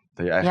 Oh,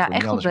 dat je eigenlijk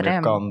niet alles meer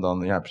rem. kan dan...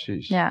 Ja,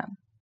 precies. Ja,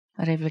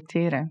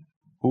 reflecteren.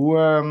 Hoe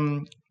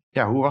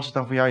was het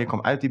dan voor jou? Je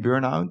kwam uit die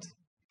burn-out.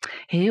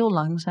 Heel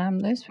langzaam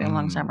dus. Veel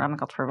langzamer dan ik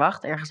had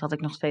verwacht. Ergens had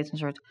ik nog steeds een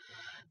soort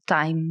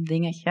time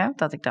dingetje.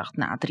 Dat ik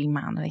dacht, 3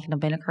 maanden, weet je, dan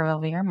ben ik er wel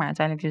weer. Maar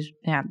uiteindelijk dus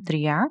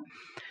 3 jaar.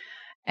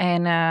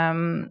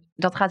 En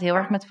dat gaat heel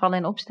erg met vallen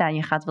en opstaan.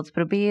 Je gaat wat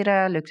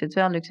proberen. Lukt het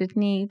wel, lukt het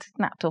niet?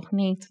 Nou, toch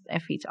niet.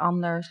 Even iets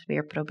anders,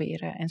 weer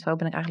proberen. En zo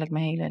ben ik eigenlijk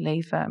mijn hele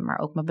leven, maar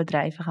ook mijn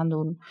bedrijven gaan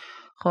doen.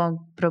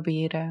 Gewoon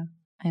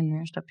proberen en weer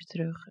een stapje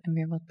terug en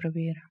weer wat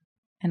proberen.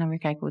 En dan weer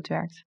kijken hoe het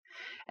werkt.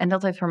 En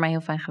dat heeft voor mij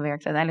heel fijn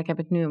gewerkt. Uiteindelijk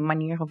heb ik nu een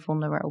manier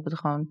gevonden waarop het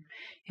gewoon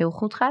heel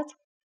goed gaat.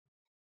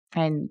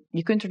 En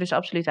je kunt er dus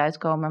absoluut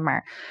uitkomen.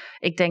 Maar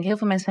ik denk heel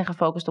veel mensen zijn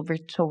gefocust op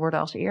weer zo worden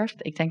als eerst.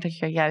 Ik denk dat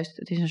je juist,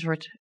 het is een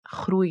soort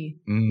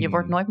groei. Je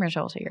wordt nooit meer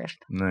zoals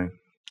eerst. Nee.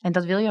 En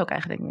dat wil je ook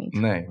eigenlijk niet.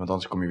 Nee, want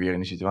anders kom je weer in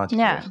die situatie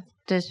terecht.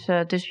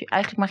 terecht. Dus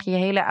eigenlijk mag je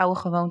hele oude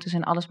gewoontes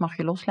en alles mag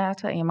je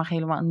loslaten. En je mag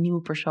helemaal een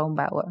nieuwe persoon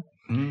bouwen.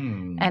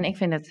 En ik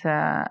vind het,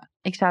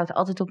 ik zou het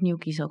altijd opnieuw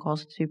kiezen, ook al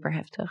was het super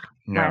heftig.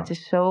 Ja. Maar het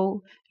is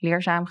zo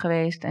leerzaam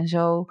geweest en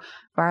zo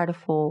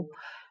waardevol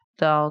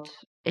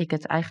dat ik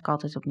het eigenlijk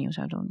altijd opnieuw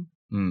zou doen.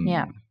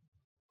 Ja.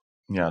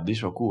 Ja, die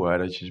is wel cool, hè?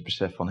 Dat je dus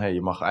beseft van,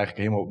 je mag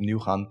eigenlijk helemaal opnieuw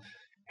gaan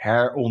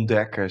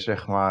herontdekken,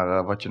 zeg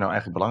maar, wat je nou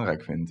eigenlijk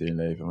belangrijk vindt in je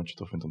leven, wat je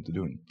tof vindt om te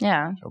doen.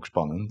 Ja. Dat is ook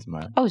spannend,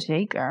 maar... Oh,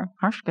 zeker.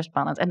 Hartstikke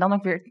spannend. En dan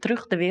ook weer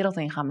terug de wereld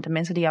ingaan met de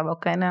mensen die jou wel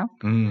kennen,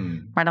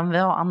 maar dan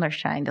wel anders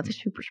zijn. Dat is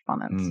super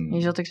spannend.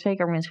 Je zult ook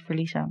zeker mensen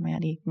verliezen, maar ja,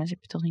 die mensen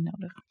heb je toch niet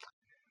nodig.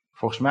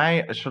 Volgens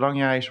mij, zolang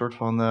jij een soort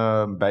van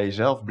bij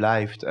jezelf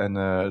blijft en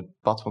het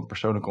pad van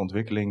persoonlijke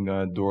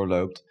ontwikkeling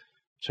doorloopt,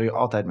 zul je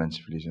altijd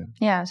mensen verliezen.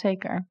 Ja,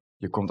 zeker.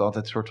 Je komt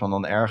altijd een soort van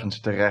dan ergens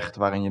terecht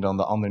waarin je dan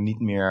de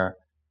ander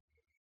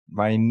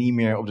waar je niet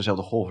meer op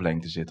dezelfde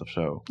golflengte zit of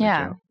zo.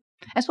 Ja.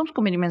 En soms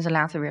kom je die mensen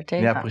later weer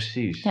tegen. Ja,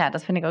 precies. Ja,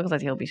 dat vind ik ook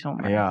altijd heel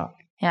bijzonder.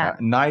 Ja,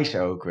 nice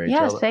ook, weet je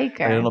wel. Ja,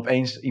 zeker. En dan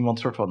opeens iemand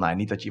soort van,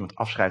 niet dat je iemand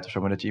afschrijft of zo,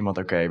 maar dat je iemand,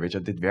 oké, weet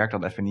je, dit werkt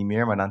dan even niet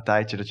meer, maar na een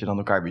tijdje dat je dan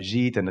elkaar weer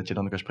ziet en dat je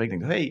dan elkaar spreekt en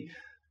denkt, hey,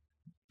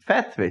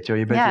 vet, weet je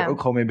wel, je bent hier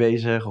ook gewoon mee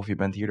bezig of je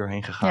bent hier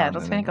doorheen gegaan. Ja,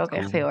 dat vind ik ook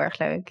echt heel erg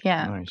leuk,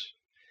 ja. Nice.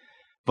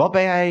 Wat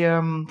ben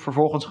jij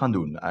vervolgens gaan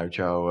doen uit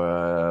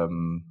jouw...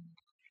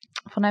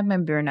 Vanuit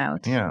mijn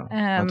burn-out. Ja, want op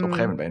een gegeven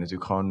moment ben je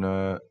natuurlijk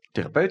gewoon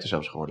therapeute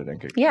zelfs geworden,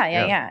 denk ik.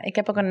 Ja. Ik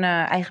heb ook een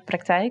eigen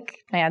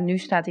praktijk. Nou ja, nu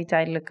staat die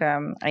tijdelijk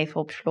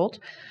even op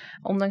slot.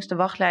 Ondanks de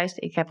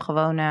wachtlijst, ik heb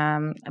gewoon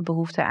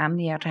behoefte aan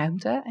meer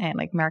ruimte. En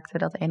ik merkte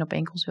dat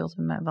 1-op-1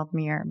 consulten me wat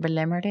meer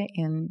belemmerde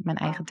in mijn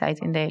eigen tijd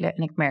indelen.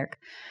 En ik merk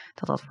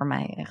dat dat voor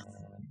mij echt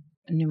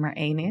nummer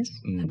 1 is.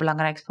 Het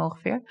belangrijkste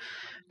ongeveer.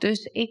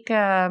 Dus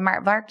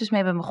maar waar ik dus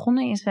mee ben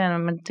begonnen is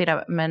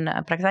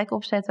mijn praktijk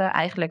opzetten.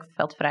 Eigenlijk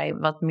veldvrij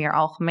wat meer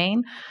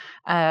algemeen.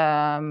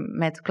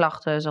 Met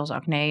klachten zoals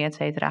acne, et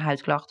cetera,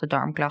 huidklachten,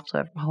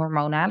 darmklachten,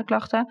 hormonale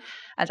klachten.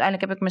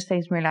 Uiteindelijk heb ik me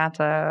steeds meer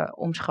laten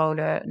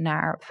omscholen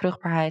naar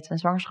vruchtbaarheid en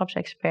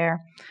zwangerschapsexpert.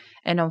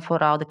 En dan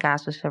vooral de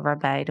casussen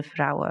waarbij de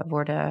vrouwen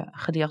worden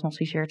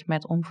gediagnosticeerd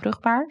met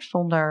onvruchtbaar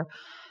zonder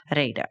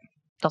reden.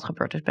 Dat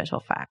gebeurt dus best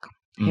wel vaak.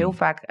 Heel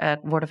vaak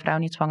worden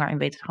vrouwen niet zwanger en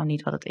weten gewoon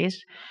niet wat het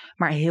is.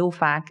 Maar heel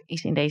vaak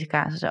is in deze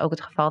casussen ook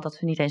het geval dat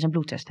ze niet eens een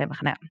bloedtest hebben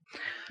gedaan.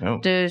 Oh.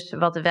 Dus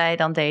wat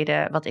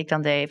ik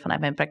dan deed vanuit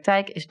mijn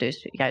praktijk, is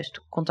dus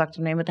juist contact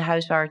opnemen met de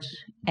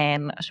huisarts.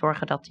 En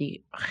zorgen dat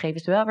die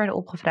gegevens wel werden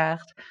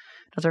opgevraagd.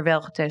 Dat er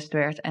wel getest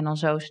werd. En dan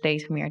zo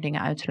steeds meer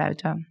dingen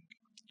uitsluiten.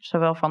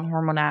 Zowel van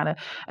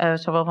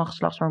zowel van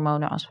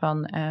geslachtshormonen als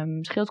van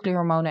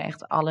schildklierhormonen,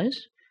 echt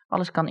alles.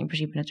 Alles kan in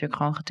principe natuurlijk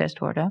gewoon getest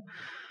worden.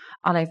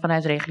 Alleen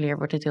vanuit regulier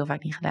wordt dit heel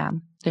vaak niet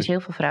gedaan. Dus heel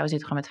veel vrouwen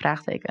zitten gewoon met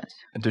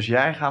vraagtekens. Dus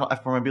jij gaat,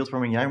 even voor mijn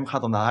beeldvorming, jij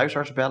gaat dan de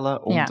huisarts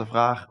bellen om te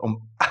vragen,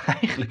 om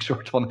eigenlijk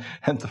soort van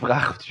hem te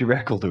vragen of hij zijn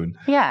werk wil doen.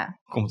 Ja.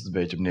 Komt het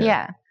een beetje op neer.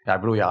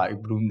 Ja.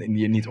 Ik bedoel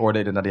niet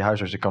oordelen naar die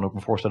huisarts. Ik kan ook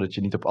me voorstellen dat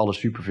je niet op alles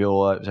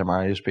superveel,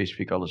 heel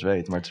specifiek alles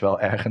weet. Maar het is wel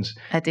ergens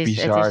bizar dat het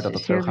zo gaat. Het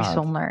is zeer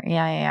bijzonder.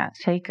 Ja,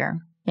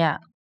 zeker.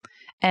 Ja.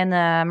 En,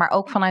 maar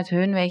ook vanuit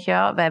hun, weet je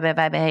wel, wij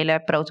hebben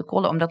hele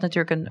protocollen. Omdat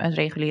natuurlijk een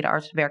reguliere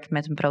arts werkt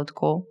met een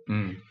protocol.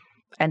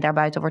 En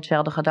daarbuiten wordt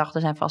zelden gedacht,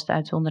 er zijn vaste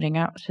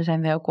uitzonderingen. Ze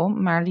zijn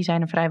welkom, maar die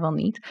zijn er vrijwel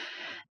niet.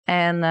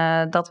 En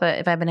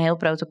wij hebben een heel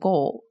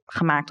protocol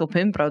gemaakt op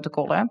hun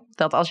protocollen.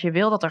 Dat als je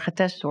wil dat er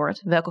getest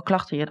wordt, welke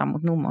klachten je dan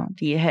moet noemen.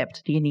 Die je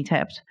hebt, die je niet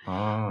hebt.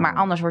 Oh. Maar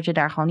anders word je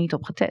daar gewoon niet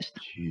op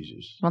getest.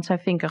 Jezus. Want zij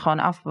vinken gewoon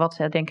af wat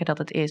ze denken dat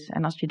het is.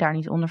 En als je daar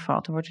niet onder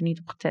valt, dan wordt er niet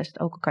op getest.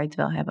 Ook al kan je het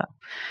wel hebben.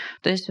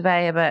 Dus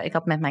ik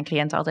had met mijn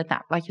cliënten altijd,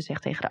 nou, wat je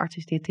zegt tegen de arts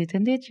is dit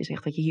en dit. Je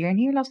zegt dat je hier en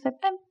hier last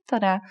hebt. En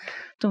tada.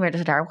 Toen werden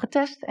ze daarop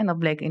getest. En dat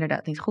bleek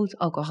inderdaad niet goed.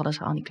 Ook al hadden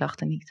ze al die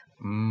klachten niet.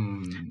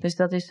 Dus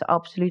dat is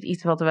absoluut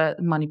iets wat we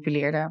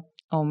manipuleerden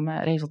om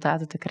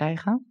resultaten te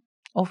krijgen.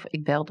 Of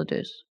ik belde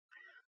dus.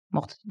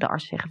 Mocht de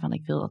arts zeggen van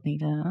ik wil dat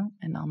niet.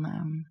 En dan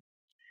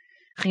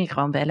ging ik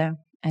gewoon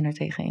bellen en er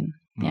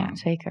tegenin. Ja,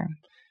 zeker.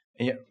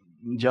 En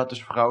je had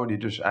dus vrouwen die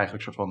dus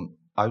eigenlijk soort van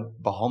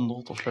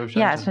uitbehandeld of zo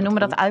zijn? Ja, ze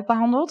noemen dat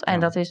uitbehandeld. En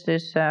dat is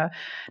dus,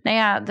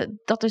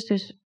 dat is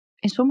dus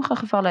in sommige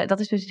gevallen, dat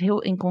is dus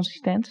heel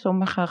inconsistent. In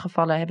sommige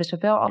gevallen hebben ze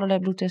wel allerlei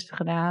bloedtesten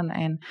gedaan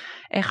en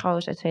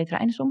echo's, et cetera.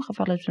 En in sommige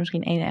gevallen hebben ze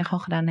misschien één echo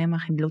gedaan en helemaal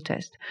geen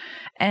bloedtest.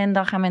 En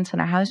dan gaan mensen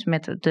naar huis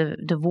met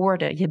de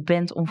woorden, je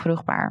bent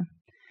onvruchtbaar.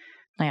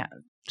 Nou ja,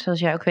 zoals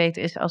jij ook weet,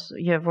 is als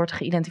je wordt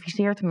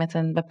geïdentificeerd met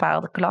een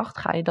bepaalde klacht,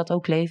 ga je dat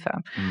ook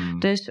leven.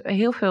 Dus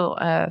heel veel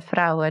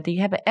vrouwen, die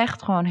hebben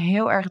echt gewoon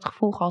heel erg het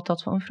gevoel gehad dat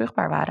ze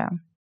onvruchtbaar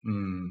waren.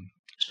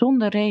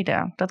 Zonder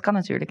reden. Dat kan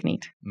natuurlijk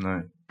niet.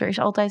 Nee. Er is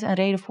altijd een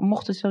reden voor.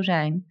 Mocht het zo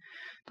zijn,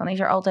 dan is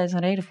er altijd een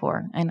reden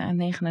voor.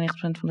 En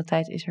 99% van de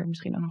tijd is er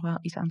misschien ook nog wel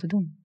iets aan te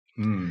doen.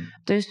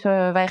 Dus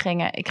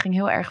ik ging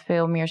heel erg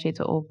veel meer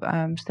zitten op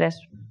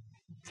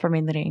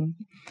stressvermindering,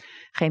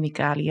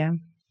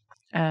 chemicaliën,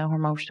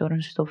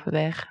 hormoonverstorende stoffen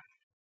weg.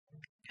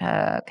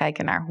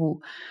 Kijken naar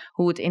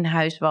hoe het in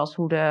huis was,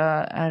 hoe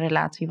de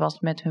relatie was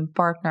met hun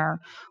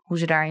partner, hoe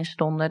ze daarin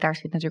stonden. Daar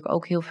zit natuurlijk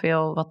ook heel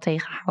veel wat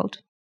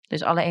tegenhoudt.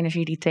 Dus alle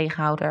energie die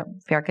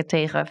tegenhouden, werken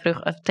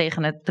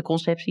tegen de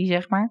conceptie,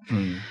 zeg maar.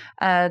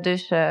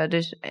 Dus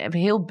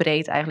heel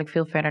breed eigenlijk,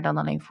 veel verder dan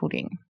alleen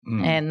voeding.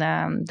 En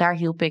daar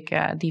hielp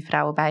ik die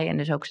vrouwen bij en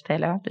dus ook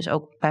stellen. Dus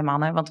ook bij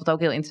mannen. Want wat ook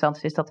heel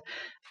interessant is dat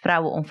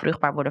vrouwen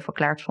onvruchtbaar worden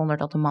verklaard zonder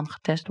dat de man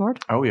getest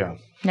wordt. Oh ja.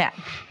 Ja.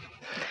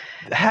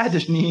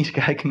 Dus niet eens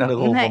kijken naar de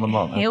rol van de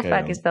man. Heel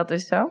vaak is dat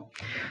dus zo.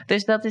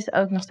 Dus dat is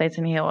ook nog steeds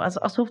een heel...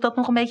 Alsof dat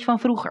nog een beetje van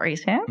vroeger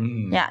is, hè?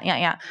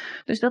 Ja.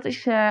 Dus dat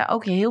is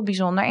ook heel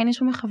bijzonder. En in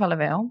sommige gevallen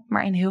wel.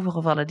 Maar in heel veel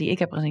gevallen die ik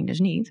heb gezien dus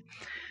niet.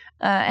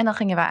 En dan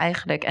gingen we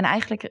eigenlijk... En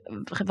eigenlijk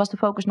was de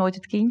focus nooit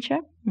het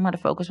kindje. Maar de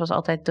focus was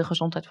altijd de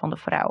gezondheid van de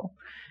vrouw.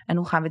 En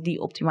hoe gaan we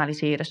die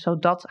optimaliseren?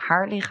 Zodat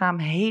haar lichaam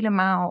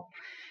helemaal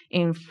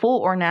in vol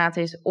ornaat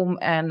is om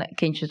een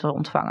kindje te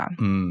ontvangen.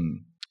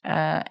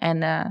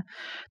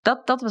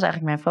 Dat was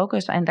eigenlijk mijn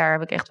focus. En daar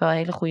heb ik echt wel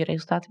hele goede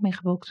resultaten mee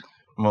geboekt.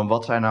 Maar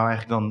wat zijn nou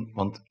eigenlijk dan...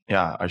 Want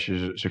ja, als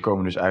ze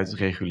komen dus uit het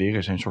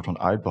reguleren, zijn een soort van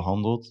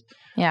uitbehandeld.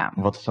 Ja.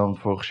 Wat is dan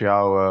volgens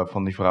jou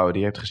van die vrouwen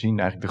die je hebt gezien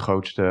eigenlijk de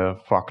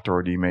grootste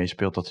factor die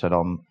meespeelt dat zij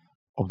dan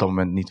op dat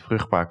moment niet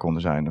vruchtbaar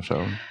konden zijn of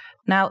zo?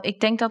 Nou, ik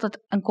denk dat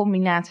het een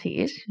combinatie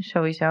is,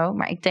 sowieso.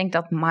 Maar ik denk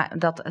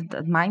dat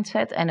het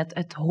mindset en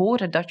het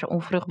horen dat je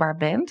onvruchtbaar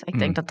bent... Ik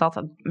denk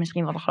dat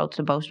misschien wel de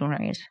grootste boosdoener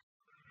is.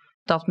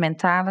 Dat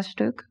mentale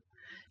stuk.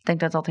 Ik denk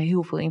dat dat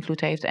heel veel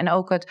invloed heeft. En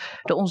ook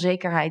de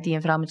onzekerheid die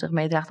een vrouw met zich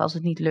meedraagt als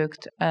het niet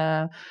lukt.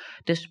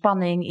 De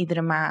spanning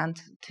iedere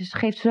maand. Het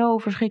geeft zo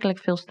verschrikkelijk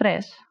veel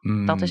stress.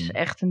 Dat is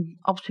echt een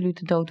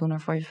absolute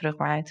dooddoener voor je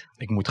vruchtbaarheid.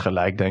 Ik moet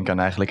gelijk denken aan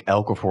eigenlijk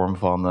elke vorm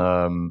van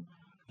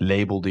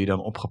label die je dan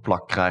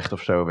opgeplakt krijgt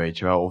of zo, weet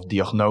je wel. Of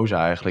diagnose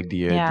eigenlijk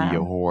die je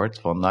hoort.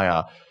 Van nou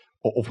ja,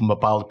 of een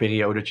bepaalde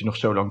periode dat je nog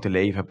zo lang te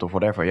leven hebt of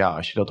whatever. Ja,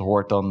 als je dat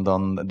hoort,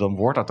 dan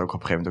wordt dat ook op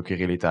een gegeven moment ook je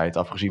realiteit.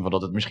 Afgezien van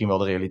dat het misschien wel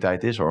de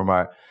realiteit is hoor.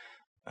 Maar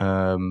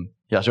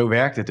zo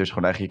werkt het dus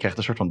gewoon eigenlijk. Je krijgt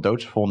een soort van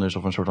doodsvonnis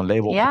of een soort van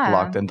label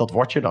opgeplakt. En dat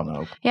word je dan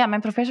ook. Ja,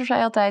 mijn professor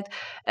zei altijd,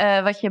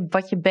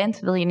 wat je bent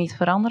wil je niet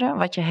veranderen.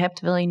 Wat je hebt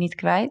wil je niet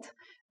kwijt.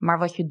 Maar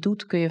wat je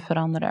doet kun je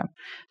veranderen.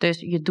 Dus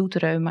je doet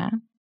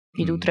reuma.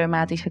 Je doet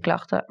reumatische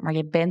klachten, maar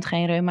je bent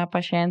geen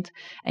reuma-patiënt.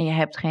 En je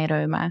hebt geen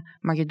reuma,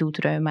 maar je doet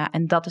reuma.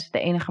 En dat is de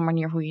enige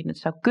manier hoe je het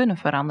zou kunnen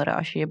veranderen.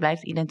 Als je je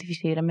blijft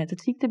identificeren met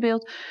het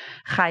ziektebeeld,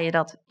 ga je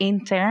dat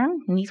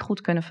intern niet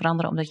goed kunnen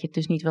veranderen, omdat je het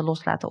dus niet wil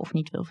loslaten of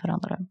niet wil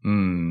veranderen.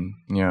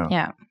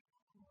 Ja,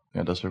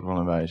 dat is ook wel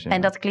een wijze. Ja.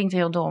 En dat klinkt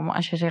heel dom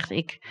als je zegt,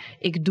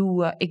 ik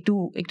doe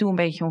een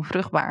beetje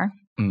onvruchtbaar.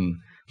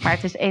 Maar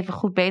het is even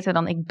goed beter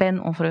dan ik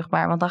ben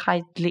onvruchtbaar. Want dan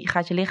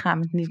gaat je lichaam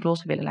het niet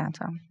los willen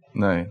laten.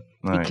 Nee.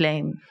 Die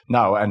claim.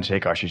 Nou, en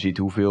zeker als je ziet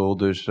hoeveel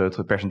dus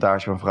het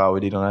percentage van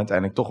vrouwen die dan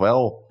uiteindelijk toch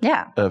wel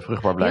vruchtbaar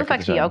blijken te zijn. Heel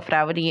vaak zie je ook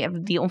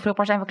vrouwen die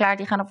onvruchtbaar zijn verklaard,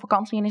 die gaan op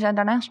vakantie en die zijn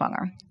daarna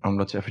zwanger.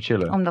 Omdat ze even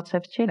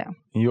chillen?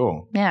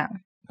 Joh.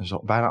 Ja. Dat is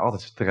bijna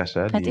altijd stress,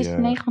 hè? Het is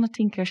 9 van de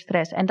 10 keer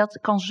stress. En dat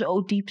kan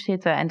zo diep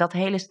zitten. En dat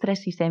hele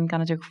stresssysteem kan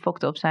natuurlijk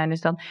fucked up zijn.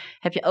 Dus dan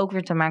heb je ook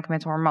weer te maken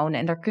met hormonen.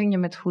 En daar kun je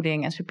met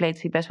voeding en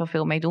suppletie best wel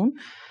veel mee doen.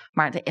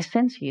 Maar de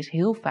essentie is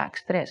heel vaak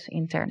stress.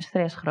 Interne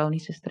stress,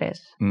 chronische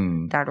stress.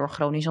 Daardoor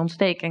chronische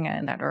ontstekingen.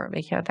 En daardoor,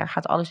 weet je, daar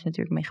gaat alles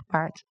natuurlijk mee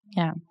gepaard.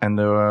 Ja. En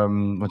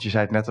want je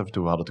zei het net af en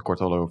toe, we hadden het er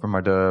kort al over.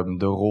 Maar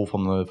de rol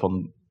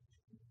van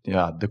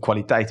de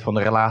kwaliteit van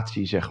de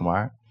relatie, zeg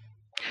maar.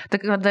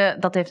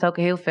 Dat heeft ook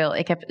heel veel.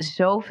 Ik heb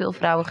zoveel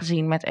vrouwen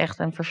gezien met echt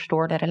een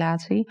verstoorde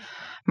relatie.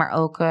 Maar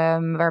ook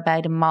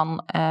waarbij de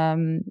man,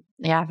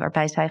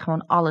 waarbij zij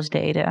gewoon alles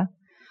deden.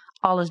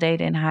 Alles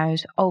deden in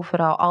huis,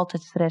 overal,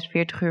 altijd stress,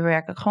 40 uur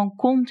werken. Gewoon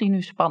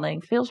continu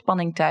spanning, veel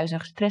spanning thuis. Een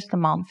gestreste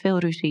man, veel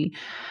ruzie.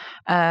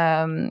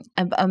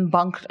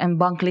 Een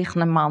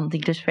bankliggende man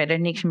die dus verder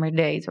niks meer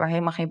deed. Waar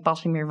helemaal geen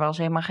passie meer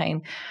was,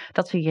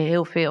 dat zie je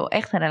heel veel.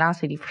 Echt een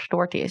relatie die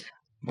verstoord is.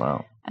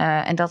 Wow.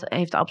 En dat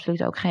heeft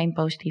absoluut ook geen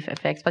positief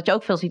effect. Wat je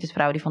ook veel ziet is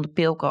vrouwen die van de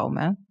pil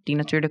komen. Die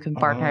natuurlijk hun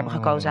partner hebben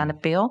gekozen aan de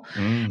pil.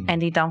 En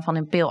die dan van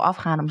hun pil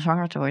afgaan om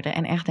zwanger te worden.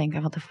 En echt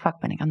denken, wat de fuck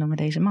ben ik aan het doen met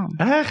deze man?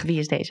 Echt? Wie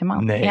is deze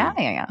man? Nee.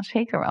 Ja,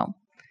 zeker wel.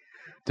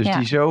 Dus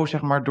die zo,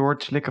 zeg maar, door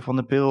het slikken van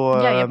de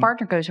pil... Ja, je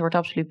partnerkeuze wordt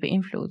absoluut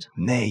beïnvloed.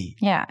 Nee.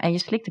 Ja, en je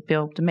slikt de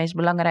pil op in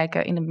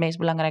de meest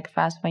belangrijke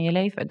fase van je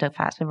leven. De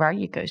fase waar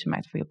je keuze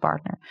maakt voor je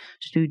partner.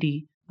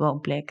 Studie,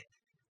 woonplek,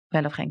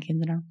 wel of geen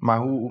kinderen. Maar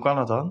hoe kan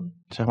dat dan?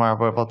 Zeg maar,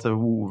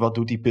 wat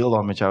doet die pil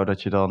dan met jou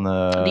dat je dan...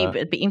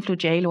 Het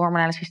beïnvloedt je hele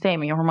hormonale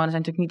systeem. En je hormonen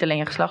zijn natuurlijk niet alleen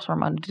je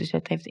geslachtshormonen. Dus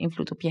het heeft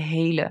invloed op je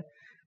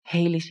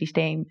hele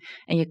systeem.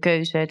 En je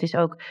keuze. Het is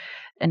ook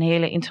een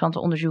hele interessante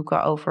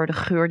onderzoeken over de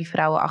geur die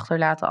vrouwen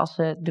achterlaten als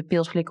ze de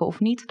pil slikken of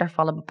niet. Daar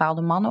vallen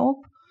bepaalde mannen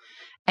op.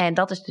 En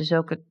dat is dus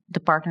ook de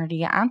partner die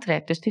je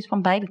aantrekt. Dus het is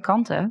van beide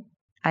kanten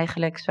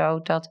eigenlijk zo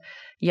dat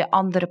je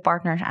andere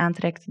partners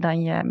aantrekt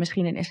dan je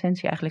misschien in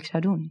essentie eigenlijk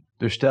zou doen.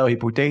 Dus stel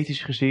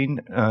hypothetisch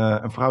gezien,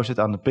 een vrouw zit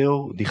aan de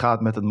pil, die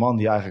gaat met een man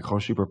die eigenlijk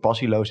gewoon super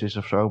passieloos is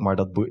of zo, maar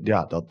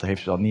dat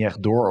heeft ze dan niet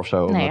echt door of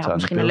zo. Nee, je had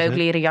misschien een leuk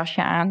leren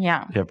jasje aan,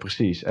 ja. Ja,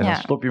 precies. En dan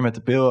stop je met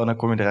de pil en dan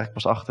kom je er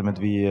eigenlijk pas achter met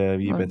wie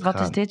je bent gegaan.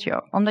 Wat is dit,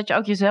 joh? Omdat je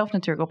ook jezelf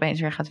natuurlijk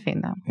opeens weer gaat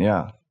vinden.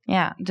 Ja.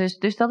 Ja,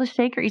 dus dat is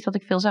zeker iets wat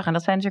ik veel zag. En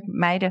dat zijn natuurlijk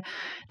meiden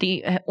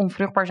die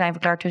onvruchtbaar zijn,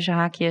 verklaard tussen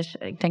haakjes.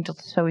 Ik denk dat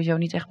het sowieso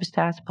niet echt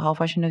bestaat,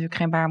 behalve als je natuurlijk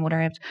geen baarmoeder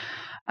hebt.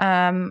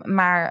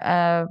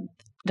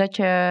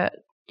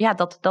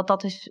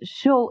 Dat is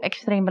zo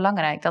extreem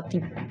belangrijk.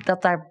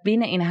 Dat daar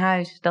binnen in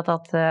huis dat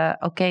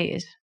oké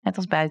is. Net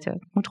als buiten.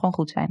 Het moet gewoon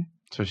goed zijn.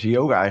 Zo zie je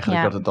ook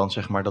eigenlijk dat het dan,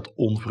 zeg maar, dat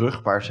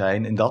onvruchtbaar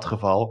zijn in dat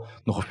geval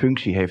nog een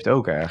functie heeft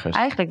ook ergens.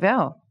 Eigenlijk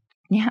wel.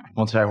 Ja.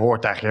 Want zij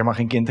hoort eigenlijk helemaal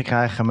geen kind te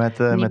krijgen met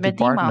die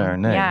partner.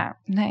 Nee. Ja,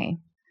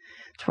 nee.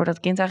 Het voor dat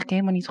kind eigenlijk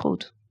helemaal niet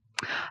goed.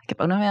 Ik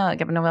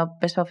heb nog wel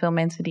best wel veel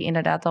mensen die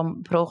inderdaad dan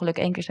per ongeluk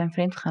 1 keer zijn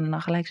vreemd gegaan en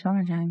dan gelijk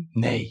zwanger zijn.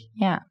 Nee.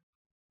 Ja.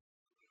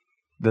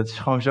 Dat is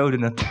gewoon zo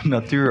de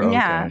natuur ook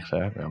ergens. Hè?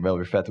 Ja, wel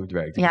weer vet hoe het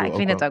werkt. Ik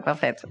vind het ook wel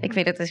vet. Ik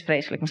vind het is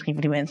vreselijk misschien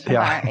voor die mensen.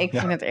 Ja, maar ik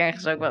vind het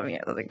ergens ook wel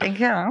weer dat ik denk,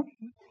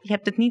 je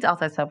hebt het niet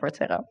altijd zo voor het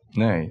zeggen.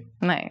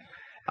 Nee.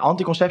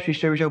 Anticonceptie is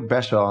sowieso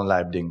best wel een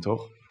lijp ding,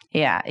 toch?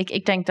 Ja,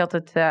 ik denk dat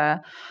het...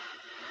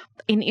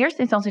 in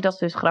eerste instantie, dat is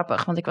dus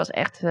grappig. Want ik was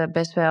echt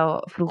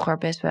vroeger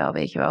best wel,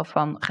 weet je wel,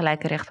 van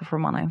gelijke rechten voor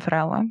mannen en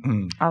vrouwen.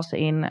 Als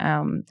in,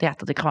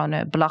 dat ik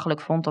gewoon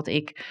belachelijk vond dat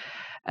ik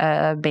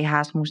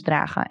BH's moest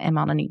dragen en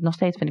mannen niet. Nog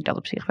steeds vind ik dat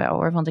op zich wel,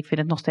 hoor. Want ik vind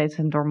het nog steeds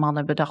een door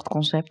mannen bedacht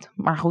concept.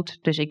 Maar goed,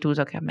 dus ik doe het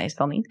ook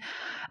meestal niet.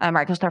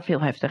 Maar ik was daar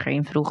veel heftiger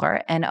in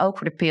vroeger. En ook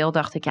voor de pil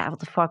dacht ik, what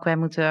the fuck, wij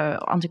moeten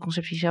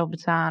anticonceptie zelf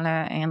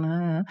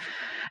betalen.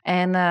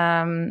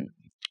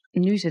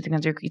 Nu zit ik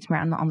natuurlijk iets meer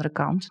aan de andere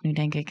kant. Nu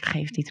denk ik,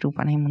 geef die troep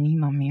aan helemaal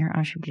niemand meer,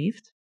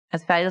 alsjeblieft.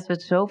 Het feit dat we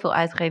het zoveel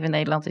uitgeven in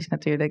Nederland is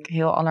natuurlijk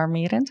heel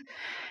alarmerend.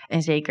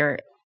 En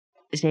zeker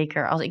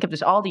als... Ik heb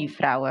dus al die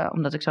vrouwen,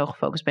 omdat ik zo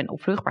gefocust ben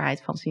op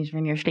vruchtbaarheid, van sinds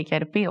wanneer slik jij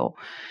de pil?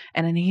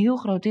 En een heel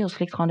groot deel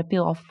slikt gewoon de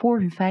pil al voor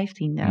hun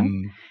 15e.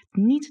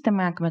 Niets te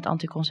maken met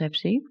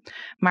anticonceptie,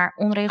 maar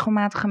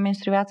onregelmatige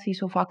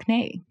menstruaties of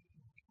acne.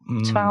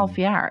 12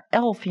 jaar,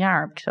 11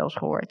 jaar heb ik zelfs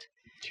gehoord.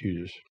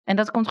 Jezus. En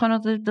dat komt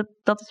gewoon,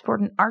 dat is voor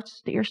een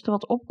arts het eerste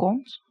wat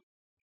opkomt.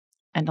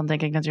 En dan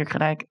denk ik natuurlijk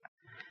gelijk,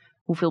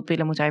 hoeveel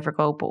pillen moet hij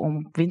verkopen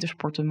om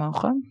wintersport te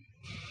mogen?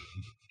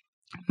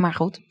 Maar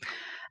goed,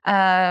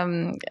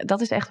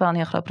 dat is echt wel een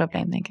heel groot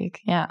probleem, denk ik.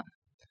 Ja.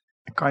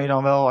 Kan je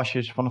dan wel, als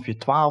je vanaf je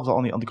 12e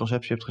aan die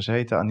anticonceptie hebt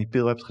gezeten, aan die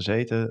pil hebt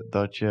gezeten,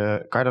 kan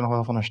je daar nog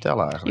wel van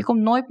herstellen eigenlijk? Je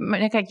komt nooit,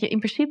 kijk, in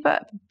principe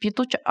heb je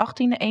tot je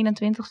 18e,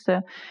 21ste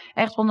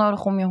echt wel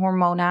nodig om je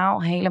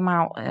hormonaal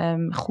helemaal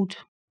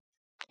goed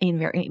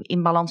weer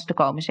in balans te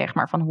komen, zeg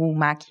maar. Van hoe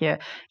maak je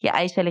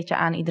eicelletje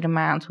aan iedere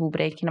maand? Hoe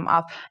breek je hem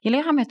af? Je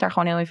lichaam heeft daar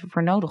gewoon heel even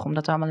voor nodig om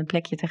dat allemaal een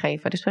plekje te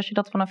geven. Dus als je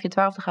dat vanaf je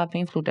 12e gaat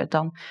beïnvloeden,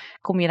 dan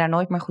kom je daar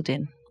nooit meer goed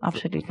in.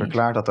 Absoluut niet.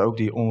 Verklaart dat ook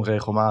die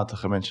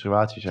onregelmatige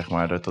menstruatie, zeg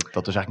maar? Dat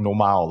is eigenlijk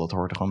normaal, dat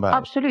hoort er gewoon bij.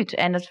 Absoluut.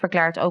 En dat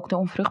verklaart ook de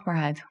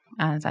onvruchtbaarheid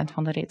aan het eind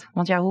van de rit.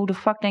 Want hoe de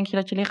fuck denk je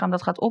dat je lichaam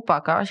dat gaat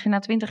oppakken als je na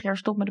 20 jaar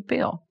stopt met de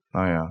pil?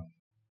 Nou ja.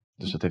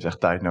 Dus dat heeft echt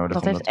tijd nodig.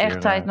 Dat heeft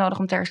echt tijd nodig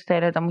om te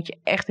herstellen. Dan moet je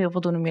echt heel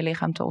veel doen om je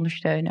lichaam te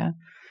ondersteunen.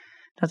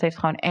 Dat heeft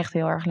gewoon echt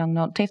heel erg lang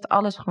nodig. Het heeft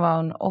alles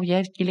gewoon...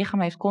 je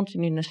lichaam heeft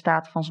continu in een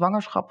staat van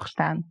zwangerschap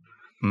gestaan.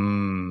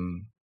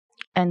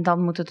 En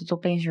dan moet het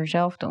opeens weer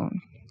zelf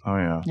doen. Oh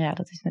ja. Ja,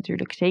 dat is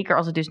natuurlijk... Zeker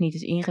als het dus niet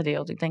is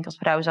ingedeeld. Ik denk als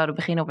vrouwen zouden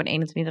beginnen op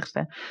een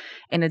 21ste...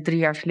 en het 3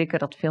 jaar slikken,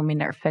 dat veel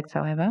minder effect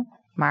zou hebben.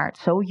 Maar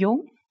zo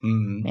jong...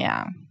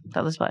 Ja,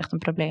 dat is wel echt een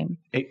probleem.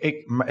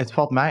 Maar het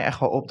valt mij echt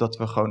wel op dat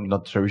we gewoon...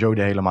 dat sowieso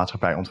de hele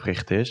maatschappij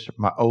ontwricht is.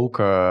 Maar ook,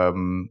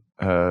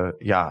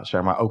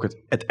 zeg maar, ook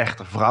het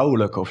echte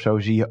vrouwelijke of zo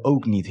zie je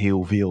ook niet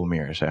heel veel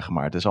meer, zeg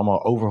maar. Het is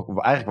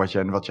allemaal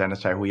eigenlijk wat jij net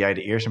zei, hoe jij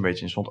er eerst een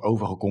beetje in stond,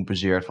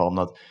 overgecompenseerd van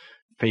dat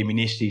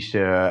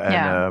feministische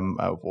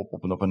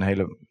op een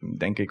hele,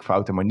 denk ik,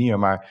 foute manier.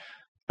 Maar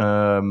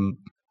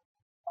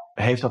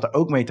heeft dat er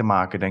ook mee te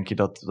maken, denk je,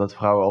 dat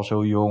vrouwen al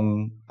zo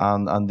jong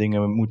aan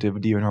dingen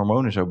moeten die hun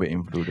hormonen zo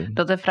beïnvloeden?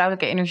 Dat de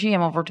vrouwelijke energie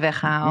helemaal wordt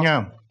weggehaald. Ja.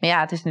 Maar ja,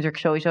 het is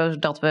natuurlijk sowieso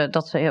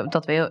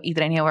dat we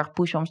iedereen heel erg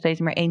pushen om steeds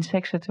meer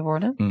eensekser te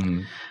worden.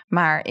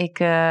 Maar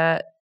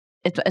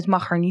het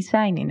mag er niet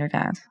zijn,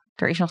 inderdaad.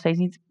 Er is nog steeds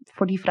niet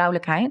voor die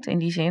vrouwelijkheid in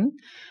die zin.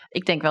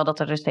 Ik denk wel dat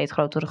er een steeds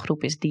grotere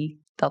groep is die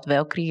dat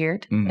wel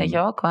creëert. Weet je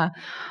wel, qua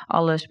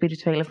alle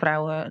spirituele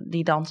vrouwen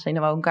die dansen in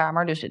de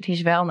woonkamer. Dus het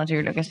is wel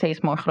natuurlijk een steeds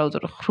meer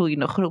grotere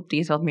groeiende groep die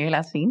het wat meer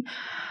laat zien.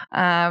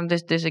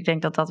 Dus ik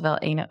denk dat dat wel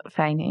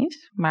fijn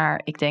is.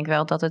 Maar ik denk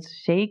wel dat het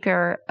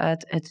zeker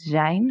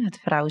het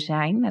vrouw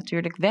zijn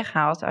natuurlijk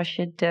weghaalt als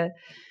je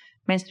de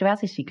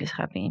menstruatiecyclus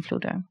gaat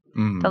beïnvloeden.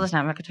 Dat is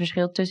namelijk het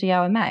verschil tussen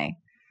jou en mij.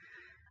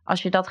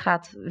 Als je dat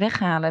gaat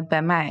weghalen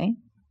bij mij,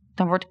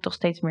 dan word ik toch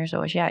steeds meer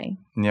zoals jij.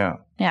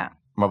 Ja.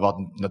 Maar wat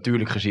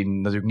natuurlijk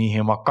gezien natuurlijk niet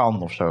helemaal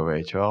kan of zo,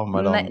 weet je wel.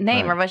 Maar dan,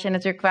 nee, maar wat je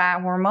natuurlijk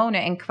qua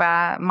hormonen en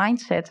qua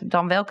mindset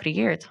dan wel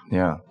creëert.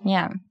 Ja.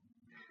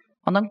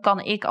 Want dan kan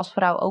ik als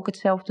vrouw ook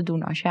hetzelfde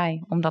doen als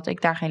jij, omdat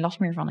ik daar geen last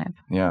meer van heb.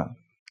 Ja.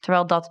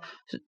 Terwijl dat,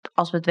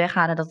 als we het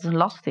weghalen, dat het een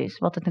last is,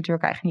 wat het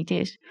natuurlijk eigenlijk niet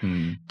is.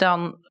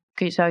 Dan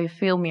zou je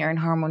veel meer in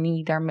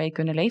harmonie daarmee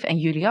kunnen leven. En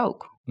jullie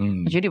ook.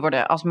 Want jullie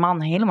worden als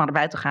man helemaal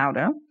erbuiten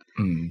gehouden.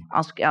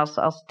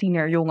 Als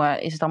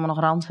tienerjongen is het allemaal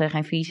nog ranzig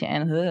en vies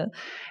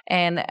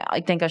en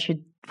ik denk als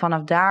je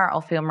vanaf daar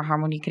al veel meer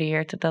harmonie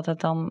creëert, dat het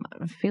dan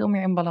veel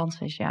meer in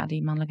balans is,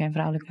 die mannelijke en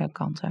vrouwelijke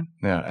kanten.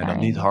 Ja, en dan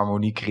niet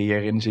harmonie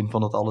creëren in de zin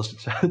van dat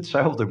alles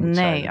hetzelfde moet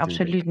zijn. Nee,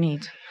 absoluut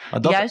niet.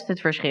 Juist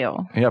het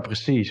verschil. Ja,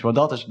 precies. Want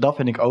dat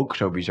vind ik ook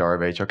zo bizar,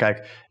 weet je wel.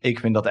 Kijk, ik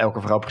vind dat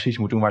elke vrouw precies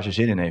moet doen waar ze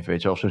zin in heeft,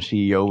 weet je wel. Of ze een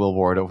CEO wil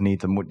worden of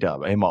niet, dan moet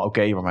helemaal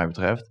oké wat mij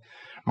betreft.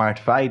 Maar het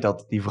feit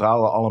dat die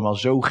vrouwen allemaal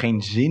zo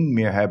geen zin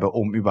meer hebben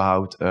om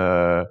überhaupt,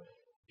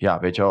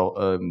 weet je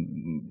wel,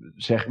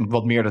 zeg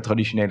wat meer de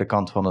traditionele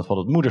kant van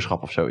het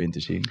moederschap of zo in te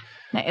zien.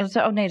 Nee,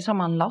 dat is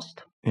allemaal een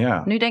last.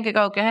 Ja. Nu denk ik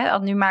ook,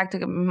 nu maakt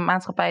de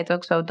maatschappij het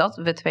ook zo dat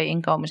we 2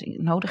 inkomens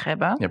nodig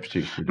hebben. Ja,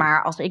 precies.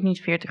 Maar als ik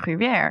niet 40 uur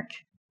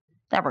werk,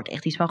 daar wordt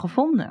echt iets van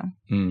gevonden.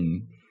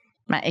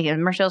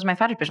 Maar zelfs mijn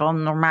vader is best wel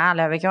een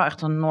normale, weet je wel,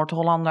 echt een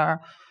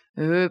Noord-Hollander.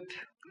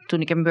 Hup.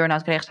 Toen ik een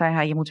burn-out kreeg, zei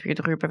hij, je moet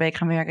 40 uur per week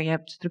gaan werken. Je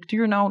hebt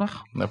structuur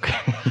nodig. Oké.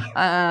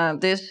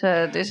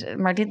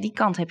 Maar die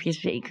kant heb je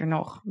zeker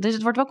nog. Dus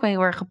het wordt ook wel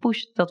heel erg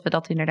gepusht dat we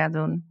dat inderdaad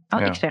doen.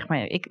 Ik zeg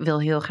maar, ik wil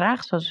heel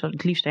graag zo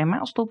het liefst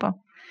helemaal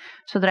stoppen.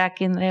 Zodra ik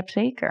kinderen heb,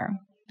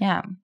 zeker.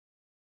 Ja.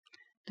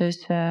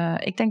 Dus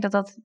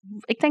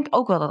ik denk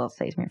ook wel dat dat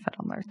steeds meer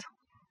verandert.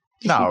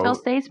 Je ziet wel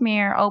steeds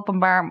meer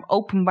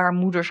openbaar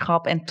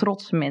moederschap en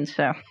trots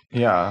mensen.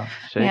 Ja,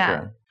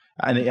 zeker.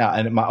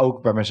 Maar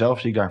ook bij mezelf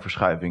zie ik daar een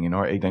verschuiving in,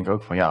 hoor. Ik denk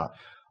ook van,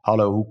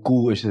 hallo, hoe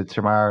cool is het,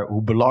 zeg maar,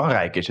 hoe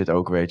belangrijk is het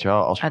ook, weet je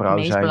wel, als vrouw zijn.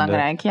 Het meest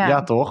belangrijk, ja.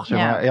 Ja, toch? Zeg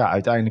maar,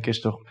 uiteindelijk is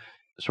het toch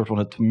een soort van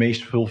het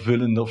meest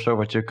vervullende of zo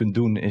wat je kunt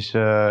doen, is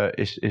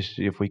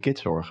voor je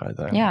kids zorgen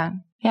uiteindelijk.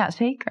 Ja,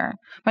 zeker.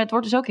 Maar het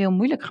wordt dus ook heel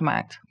moeilijk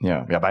gemaakt.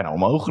 Ja, bijna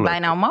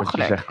onmogelijk. Wat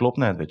je zegt klopt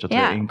net, weet je,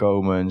 2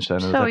 inkomens en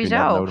dat heb je net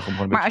nodig om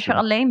gewoon maar als je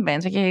alleen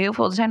bent,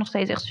 er zijn nog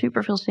steeds echt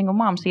superveel single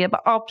moms, die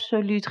hebben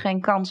absoluut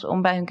geen kans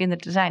om bij hun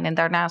kinderen te zijn. En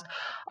daarnaast,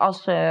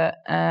 als ze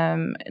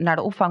naar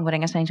de opvang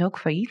brengen, zijn ze ook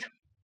failliet.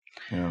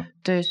 Ja.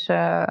 Dus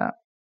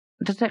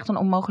dat is echt een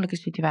onmogelijke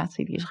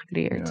situatie die is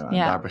gecreëerd. Ja, en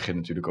daar begint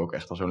natuurlijk ook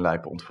echt al zo'n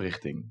lijpe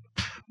ontwrichting.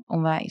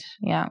 Onwijs,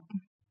 ja.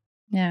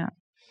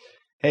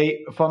 Hey,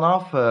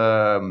 vanaf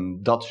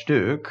dat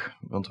stuk,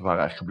 want we waren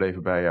eigenlijk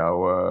gebleven bij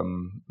jou,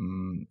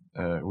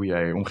 hoe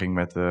jij omging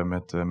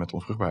met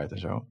onvruchtbaarheid en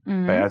zo. Ben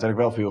je uiteindelijk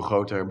wel veel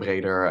groter,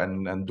 breder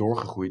en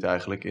doorgegroeid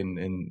eigenlijk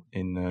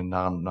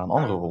naar een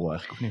andere rol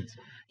eigenlijk, of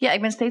niet? Ja,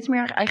 ik ben steeds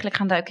meer eigenlijk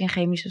gaan duiken in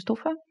chemische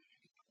stoffen.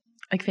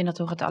 Ik vind dat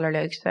toch het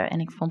allerleukste. En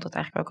ik vond dat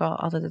eigenlijk ook al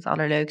altijd het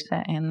allerleukste.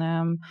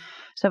 En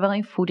zowel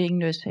in voeding,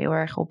 dus heel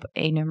erg op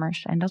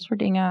E-nummers en dat soort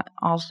dingen,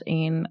 als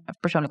in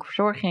persoonlijke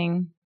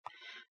verzorging,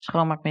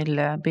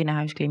 schoonmaakmiddelen,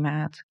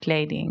 binnenhuisklimaat,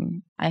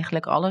 kleding.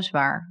 Eigenlijk alles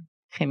waar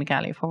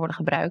chemicaliën voor worden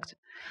gebruikt.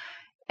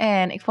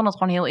 En ik vond het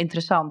gewoon heel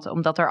interessant.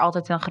 Omdat er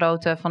altijd een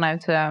grote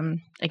vanuit,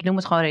 ik noem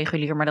het gewoon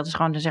regulier, maar dat is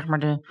gewoon zeg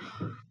maar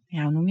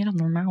hoe noem je dat,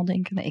 normaal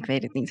denken? Nee, ik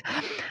weet het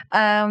niet.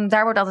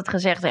 Daar wordt altijd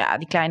gezegd,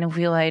 die kleine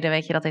hoeveelheden,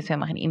 weet je, dat heeft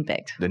helemaal geen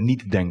impact. De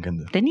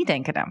niet-denkende. De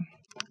niet-denkende.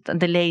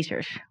 De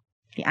lezers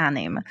die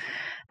aannemen.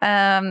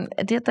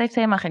 Dit heeft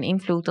helemaal geen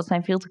invloed. Dat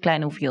zijn veel te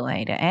kleine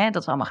hoeveelheden. Hè?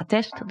 Dat is allemaal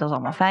getest. Dat is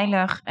allemaal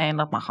veilig. En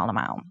dat mag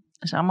allemaal.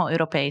 Dat is allemaal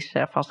Europees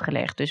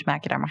vastgelegd. Dus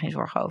maak je daar maar geen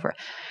zorgen over.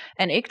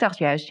 En ik dacht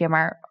juist,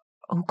 maar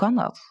hoe kan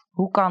dat?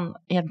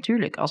 Ja,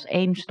 natuurlijk, als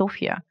 1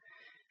 stofje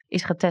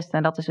is getest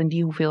en dat is in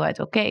die hoeveelheid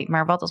oké.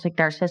 Maar wat als ik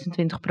daar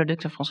 26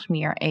 producten van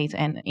smeer, eet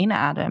en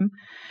inadem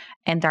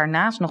en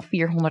daarnaast nog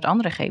 400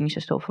 andere chemische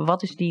stoffen?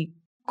 Wat is die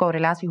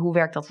correlatie? Hoe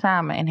werkt dat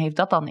samen en heeft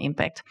dat dan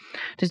impact?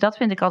 Dus dat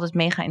vind ik altijd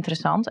mega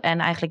interessant. En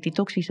eigenlijk die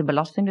toxische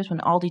belasting, dus van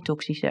al die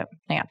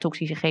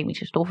toxische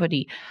chemische stoffen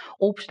die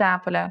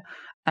opstapelen.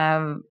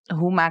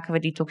 Hoe maken we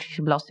die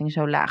toxische belasting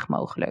zo laag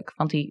mogelijk?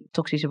 Want die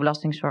toxische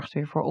belasting zorgt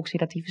weer voor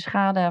oxidatieve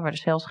schade, waardoor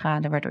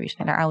celschade, waardoor je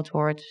sneller oud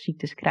wordt,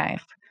 ziektes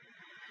krijgt.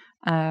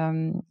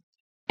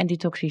 En die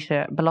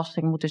toxische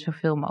belasting moet dus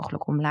zoveel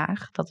mogelijk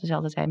omlaag. Dat is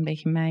altijd een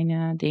beetje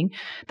mijn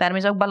ding. Daarom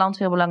is ook balans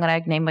heel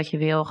belangrijk. Neem wat je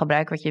wil,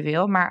 gebruik wat je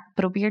wil. Maar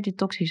probeer die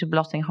toxische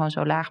belasting gewoon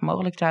zo laag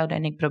mogelijk te houden.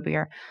 En ik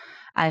probeer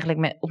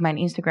eigenlijk op mijn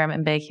Instagram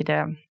een beetje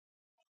de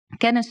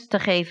kennis te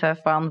geven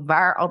van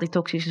waar al die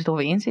toxische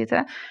stoffen in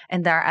zitten.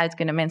 En daaruit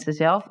kunnen mensen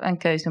zelf een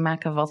keuze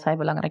maken wat zij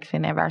belangrijk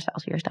vinden en waar ze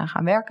als eerste aan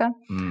gaan werken.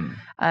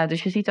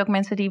 Dus je ziet ook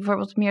mensen die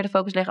bijvoorbeeld meer de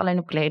focus leggen alleen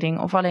op kleding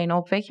of alleen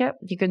op,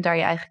 je kunt daar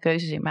je eigen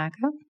keuzes in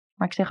maken.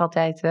 Maar ik zeg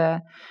altijd,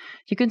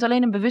 je kunt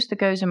alleen een bewuste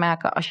keuze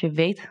maken als je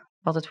weet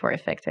wat het voor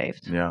effect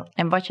heeft. Ja.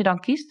 En wat je dan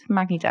kiest,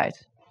 maakt niet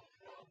uit.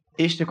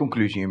 Is de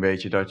conclusie een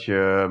beetje dat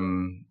je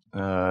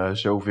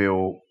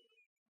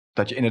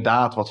dat je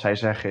inderdaad, wat zij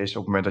zeggen is, op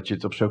het moment dat je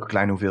het op zulke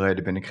kleine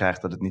hoeveelheden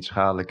binnenkrijgt, dat het niet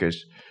schadelijk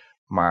is.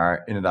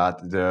 Maar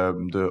inderdaad,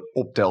 de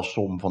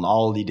optelsom van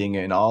al die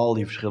dingen en al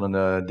die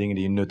verschillende dingen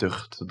die je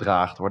nuttig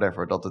draagt,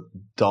 whatever, dat het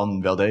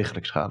dan wel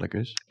degelijk schadelijk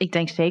is? Ik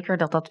denk zeker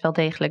dat dat wel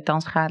degelijk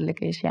dan schadelijk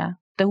is, ja.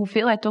 De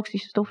hoeveelheid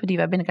toxische stoffen die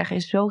wij binnenkrijgen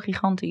is zo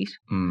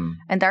gigantisch.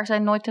 En daar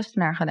zijn nooit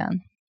testen naar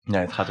gedaan.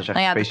 Nee, het gaat dus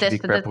echt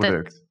specifiek per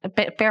product.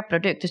 Per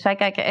product. Dus zij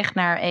kijken echt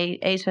naar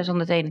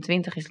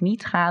E621 is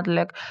niet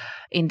schadelijk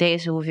in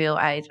deze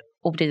hoeveelheid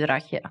op dit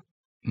ratje.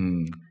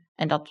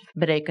 En dat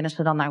berekenen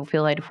ze dan naar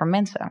hoeveelheden voor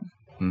mensen.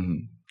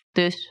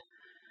 Dus,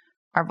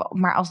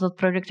 maar als dat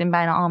product in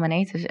bijna al mijn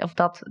eten zit, of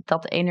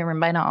dat E-nummer in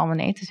bijna al mijn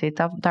eten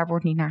zit, daar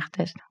wordt niet naar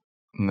getest.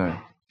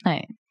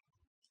 Nee.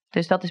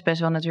 Dus dat is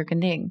best wel natuurlijk een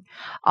ding.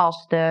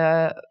 Als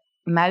de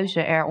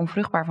muizen er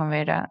onvruchtbaar van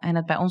werden en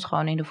het bij ons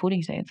gewoon in de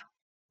voeding zit.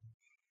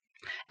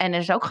 En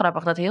het is ook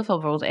grappig dat heel veel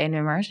bijvoorbeeld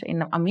E-nummers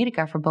in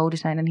Amerika verboden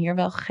zijn en hier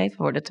wel gegeven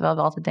worden. Terwijl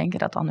we altijd denken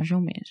dat het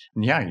andersom is.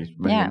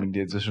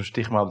 Dit is zo'n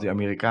stigma op die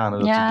Amerikanen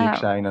dat ze dik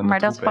zijn. En maar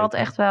dat valt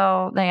echt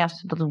wel. Nou ja,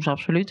 dat doen ze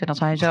absoluut en dat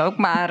zijn ze ook.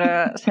 Maar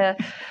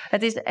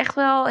het is echt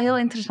wel heel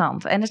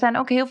interessant. En er zijn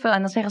ook heel veel. En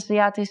dan zeggen ze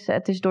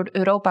het is door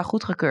Europa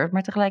goedgekeurd.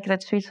 Maar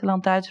tegelijkertijd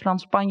Zwitserland,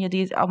 Duitsland, Spanje,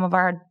 die het allemaal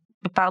waar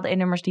bepaalde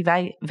E-nummers die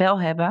wij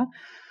wel hebben,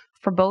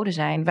 verboden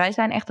zijn. Wij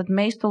zijn echt het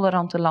meest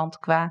tolerante land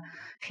qua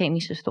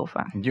chemische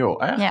stoffen.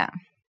 Joh, echt? Ja.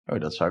 Oh,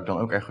 dat zou ik dan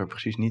ook echt weer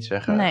precies niet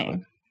zeggen. Nee.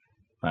 Eigenlijk.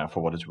 Nou ja,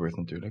 for what it's worth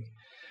natuurlijk.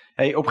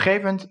 Hey, op een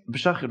gegeven moment,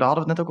 daar hadden we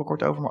het net ook al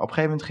kort over, maar op een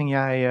gegeven moment ging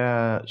jij,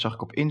 zag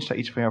ik op Insta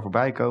iets van jou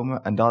voorbij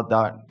komen. En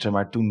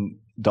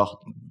toen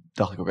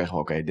dacht ik ook echt wel,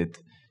 oké,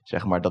 dit,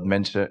 zeg maar, dat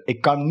mensen,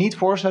 ik kan me niet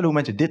voorstellen hoe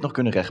mensen dit nog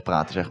kunnen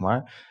rechtpraten, zeg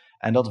maar.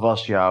 En dat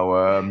was jouw,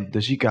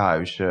 de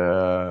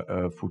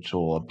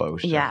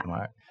ziekenhuisvoedselpost, zeg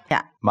maar.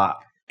 Ja.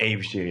 Maar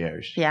even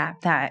serieus. Ja,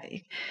 nou,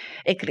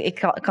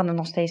 ik kan het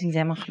nog steeds niet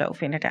helemaal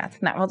geloven, inderdaad.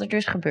 Nou, wat er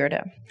dus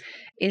gebeurde,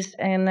 is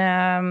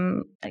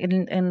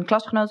een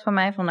klasgenoot van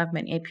mij vanuit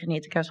mijn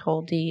epigenetica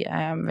school, die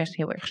was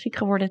heel erg ziek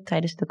geworden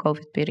tijdens de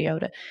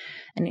COVID-periode.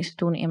 En is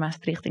toen in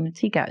Maastricht in het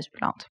ziekenhuis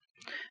beland.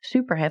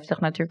 Super heftig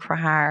natuurlijk voor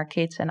haar,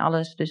 kids en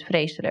alles, dus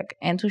vreselijk.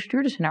 En toen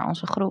stuurde ze naar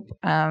onze groep,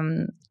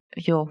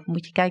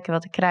 moet je kijken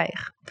wat ik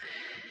krijg.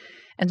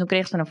 En toen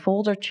kreeg ze een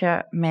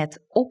foldertje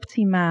met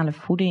optimale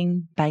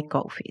voeding bij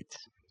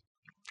COVID.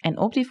 En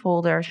op die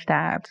folder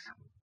staat,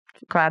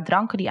 qua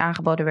dranken die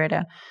aangeboden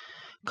werden,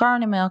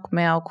 karnemelk,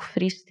 melk,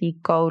 fristie,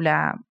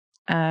 cola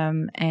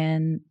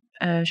en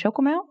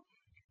chocomel.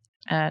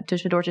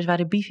 Tussendoortjes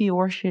waren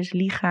biviorsjes,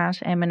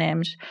 liga's,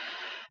 M&M's,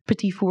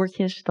 petit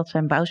voertjes, dat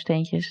zijn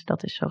bouwsteentjes.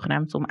 Dat is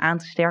zogenaamd om aan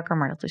te sterken,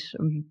 maar dat is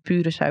een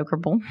pure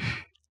suikerbom.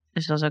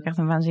 Dus dat is ook echt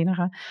een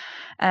waanzinnige.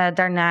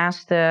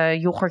 Daarnaast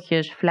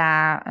yoghurtjes,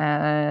 vla,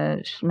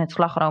 met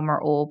slagroom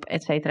erop,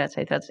 et cetera, et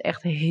cetera. Het is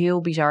echt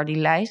heel bizar, die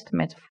lijst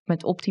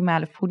met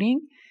optimale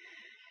voeding.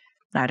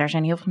 Nou, daar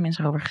zijn heel veel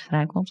mensen over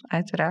gestruikeld,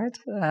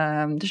 uiteraard.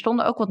 Er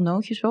stonden ook wat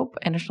nootjes op.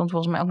 En er stond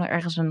volgens mij ook nog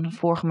ergens een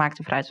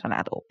voorgemaakte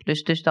fruitsalade op.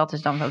 Dus dat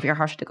is dan wel weer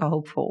hartstikke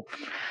hoopvol.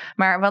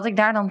 Maar wat ik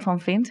daar dan van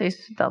vind,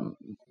 is dan,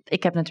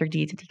 ik heb natuurlijk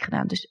diëtetiek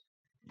gedaan, dus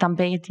dan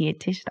ben je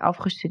diëtist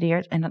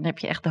afgestudeerd en dan heb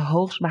je echt de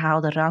hoogst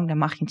behaalde rang. Dan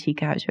mag je in het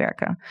ziekenhuis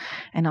werken.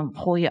 En dan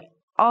gooi je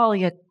al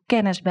je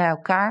kennis bij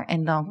elkaar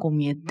en dan kom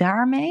je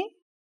daarmee.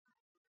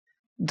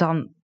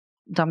 Dan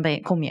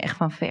kom je echt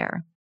van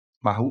ver.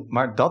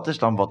 Maar dat is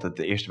dan het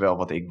eerste wel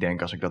wat ik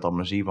denk als ik dat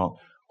allemaal zie. Van,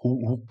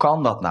 hoe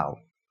kan dat nou?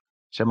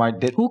 Zeg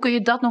maar, Hoe kun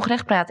je dat nog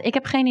rechtpraten? Ik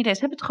heb geen idee. Ze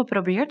hebben het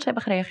geprobeerd. Ze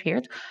hebben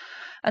gereageerd.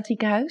 Het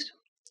ziekenhuis.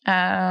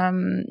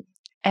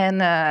 En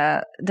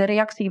de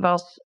reactie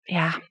was,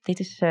 dit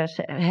is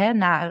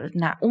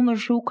na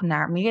onderzoek,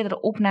 naar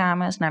meerdere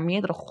opnames, naar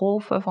meerdere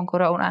golven van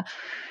corona,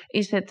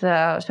 is het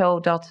zo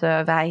dat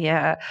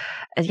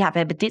we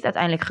hebben dit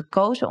uiteindelijk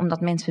gekozen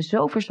omdat mensen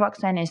zo verzwakt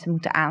zijn en ze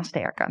moeten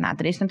aansterken. Nou,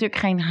 er is natuurlijk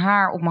geen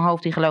haar op mijn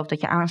hoofd die gelooft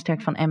dat je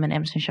aansterkt van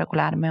M&M's en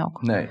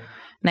chocolademelk.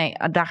 Nee,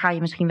 daar ga je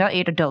misschien wel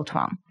eerder dood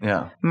van.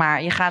 Ja.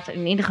 Maar je gaat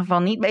in ieder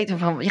geval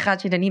je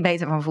gaat je er niet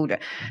beter van voeden.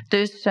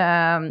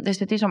 Dus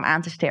het is om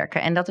aan te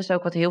sterken. En dat is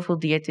ook wat heel veel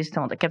diëtisten,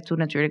 want ik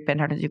ben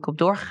daar natuurlijk op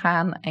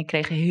doorgegaan. En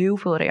kreeg heel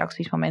veel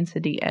reacties van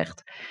mensen die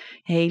echt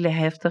hele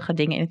heftige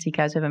dingen in het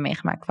ziekenhuis hebben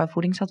meegemaakt qua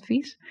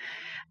voedingsadvies.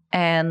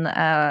 En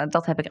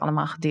dat heb ik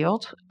allemaal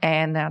gedeeld.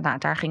 En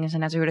daar gingen ze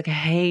natuurlijk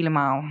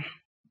helemaal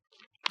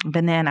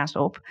bananas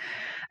op.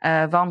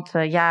 Want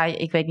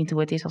ik weet niet hoe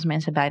het is als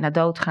mensen bijna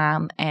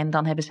doodgaan. En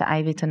dan hebben ze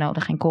eiwitten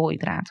nodig en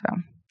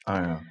koolhydraten. Oh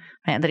ja.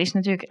 Maar er is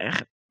natuurlijk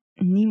echt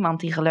niemand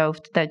die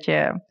gelooft dat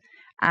je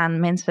aan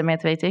mensen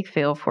met, weet ik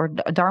veel, voor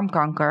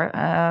darmkanker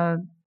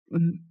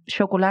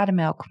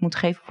chocolademelk moet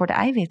geven voor de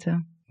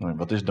eiwitten. Nee,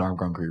 wat is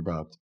darmkanker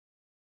überhaupt?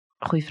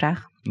 Goeie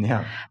vraag.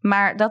 Ja.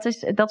 Maar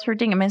dat soort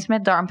dingen. Mensen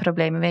met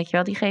darmproblemen, weet je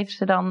wel, die geven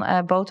ze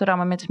dan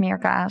boterhammen met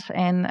smeerkaas.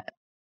 En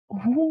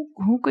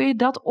hoe kun je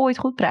dat ooit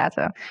goed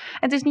praten?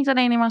 Het is niet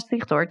alleen in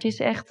Maastricht hoor. Het is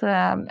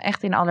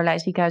echt in allerlei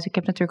ziekenhuizen. Ik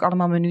heb natuurlijk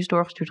allemaal menus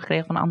doorgestuurd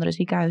gekregen van andere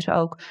ziekenhuizen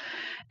ook.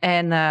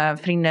 En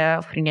vrienden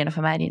of vriendinnen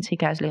van mij die in het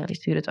ziekenhuis liggen, die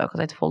sturen het ook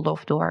altijd vol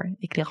lof door.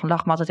 Ik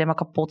lach me altijd helemaal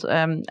kapot.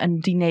 Een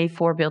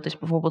dinervoorbeeld is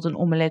bijvoorbeeld een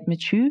omelet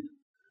met jus.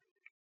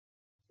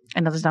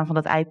 En dat is dan van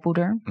dat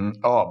eipoeder.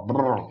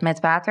 Met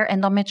water en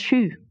dan met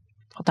jus.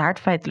 Wat daar het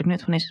feitelijk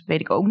nut van is, weet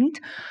ik ook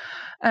niet.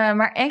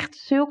 Maar echt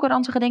zulke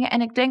ranzige dingen.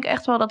 En ik denk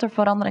echt wel dat er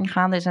verandering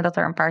gaande is en dat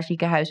er een paar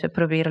ziekenhuizen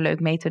proberen leuk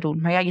mee te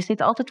doen. Maar je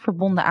zit altijd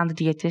verbonden aan de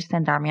diëtist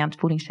en daarmee aan het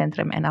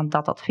voedingscentrum en aan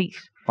dat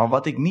advies. Maar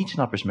wat ik niet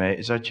snap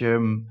is dat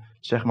je,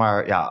 zeg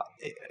maar,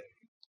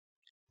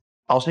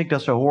 als ik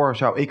dat zo hoor,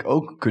 zou ik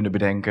ook kunnen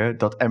bedenken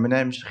dat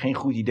M&M's geen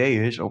goed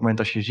idee is op het moment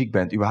als je ziek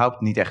bent.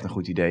 Überhaupt niet echt een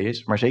goed idee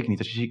is, maar zeker niet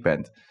als je ziek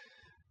bent.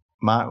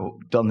 Maar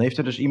dan heeft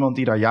er dus iemand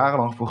die daar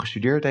jarenlang voor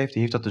gestudeerd heeft,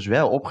 die heeft dat dus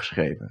wel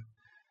opgeschreven.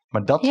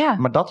 Maar dat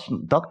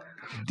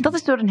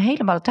is door een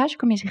hele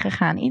ballotagecommissie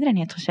gegaan. Iedereen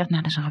heeft gezegd,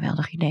 dat is een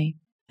geweldig idee.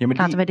 Ja,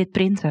 laten we dit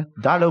printen.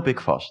 Daar loop ik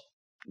vast.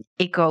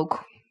 Ik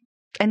ook.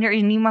 En er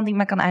is niemand die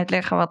me kan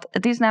uitleggen wat.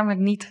 Het is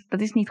namelijk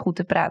dat is niet goed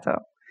te praten.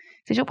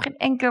 Het is op geen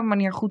enkele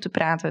manier goed te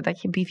praten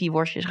dat je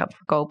bifi-worstjes gaat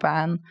verkopen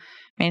aan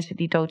mensen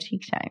die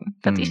doodziek zijn.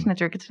 Dat is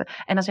natuurlijk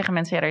het. En dan zeggen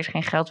mensen, er is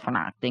geen geld voor.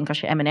 Nou, ik denk als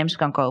je M&M's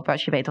kan kopen,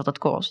 als je weet wat het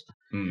kost,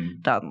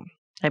 dan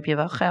heb je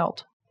wel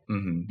geld.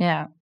 Mm-hmm.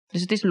 Ja.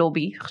 Dus het is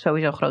lobby,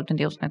 sowieso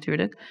grotendeels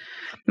natuurlijk.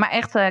 Maar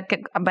echt,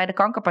 bij de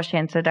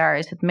kankerpatiënten, daar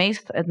is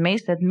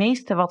het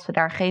meeste wat ze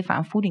daar geven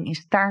aan voeding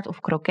is taart of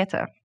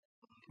kroketten.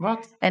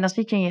 Wat? En dan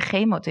zit je in je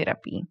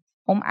chemotherapie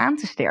om aan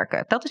te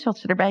sterken. Dat is wat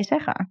ze erbij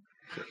zeggen.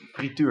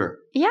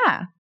 Frituur.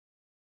 Ja,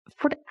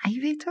 voor de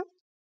eiwitten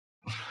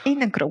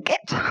in een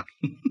kroket.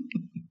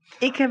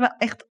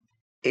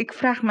 Ik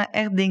vraag me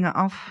echt dingen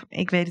af.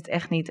 Ik weet het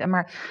echt niet.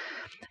 Maar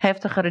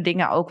heftigere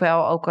dingen ook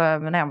wel. Ook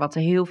wat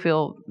heel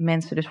veel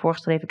mensen dus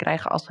voorgeschreven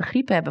krijgen als ze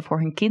griep hebben voor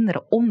hun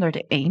kinderen onder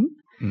de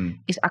 1,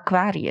 is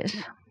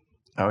Aquarius.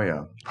 Oh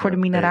ja. Voor de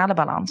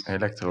mineralenbalans.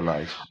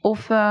 Electrolytes.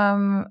 Of,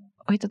 hoe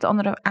heet het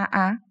andere?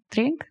 AA,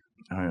 drink.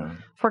 Oh ja.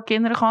 Voor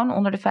kinderen gewoon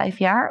onder de 5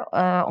 jaar.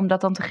 Om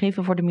dat dan te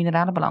geven voor de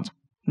mineralenbalans.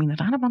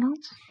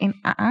 Mineralenbalans? In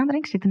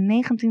AA-drink zitten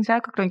 19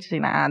 suikerklontjes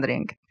in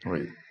AA-drink.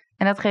 Oei.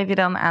 En dat geef je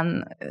dan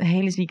aan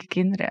hele zieke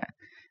kinderen.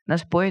 Dan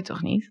spoor je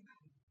toch niet?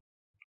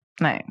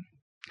 Nee.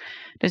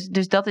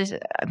 Dus dat is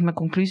mijn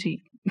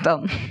conclusie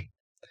dan.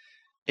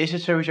 Is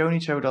het sowieso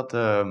niet zo dat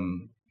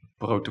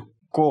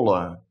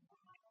protocollen,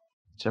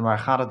 zeg maar,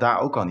 gaat het daar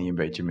ook al niet een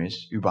beetje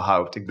mis,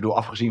 überhaupt? Ik bedoel,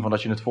 afgezien van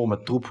dat je het vol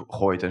met troep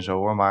gooit en zo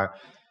hoor,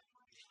 maar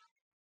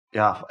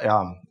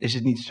is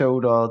het niet zo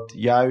dat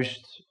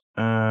juist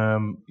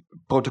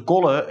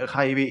protocollen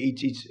ga je weer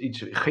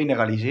iets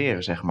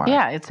generaliseren, zeg maar?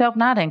 Ja, het zelf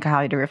nadenken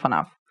haal je er weer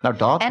vanaf. Nou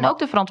dat. En ook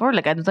de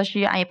verantwoordelijkheid, want als je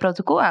je aan je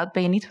protocol houdt,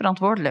 ben je niet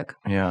verantwoordelijk.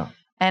 Ja.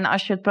 En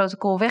als je het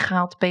protocol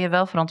weghaalt, ben je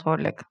wel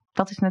verantwoordelijk.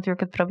 Dat is natuurlijk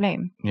het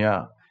probleem.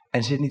 Ja,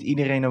 en zit niet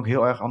iedereen ook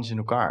heel erg anders in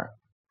elkaar?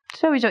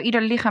 Sowieso,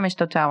 ieder lichaam is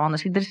totaal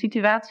anders. Iedere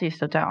situatie is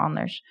totaal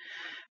anders.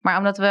 Maar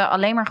omdat we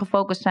alleen maar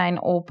gefocust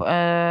zijn op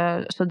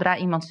zodra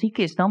iemand ziek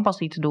is, dan pas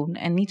iets doen.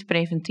 En niet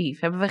preventief.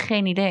 Hebben we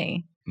geen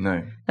idee.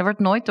 Nee. Er wordt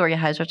nooit door je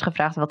huisarts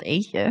gevraagd, wat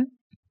eet je?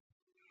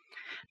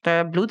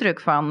 De bloeddruk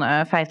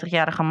van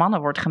 50-jarige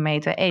mannen wordt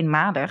gemeten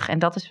eenmalig. En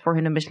dat is voor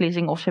hun een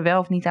beslissing of ze wel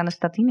of niet aan de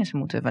statines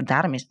moeten. Want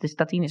daarom is de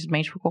statine het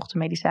meest verkochte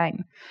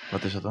medicijn.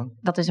 Wat is dat dan?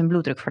 Dat is een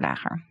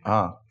bloeddrukverlager.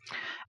 Ah.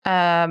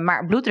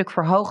 Maar bloeddruk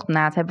verhoogt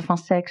na het hebben van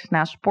seks,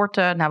 na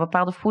sporten, na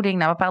bepaalde voeding,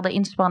 na bepaalde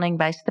inspanning,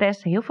 bij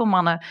stress. Heel veel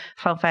mannen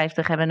van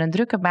 50 hebben een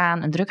drukke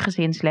baan, een druk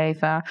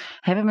gezinsleven,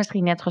 hebben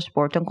misschien net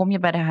gesport. Dan kom je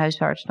bij de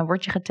huisarts, dan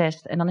word je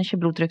getest en dan is je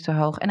bloeddruk te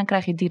hoog en dan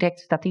krijg je direct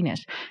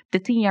statines. De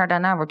 10 jaar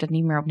daarna wordt het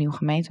niet meer opnieuw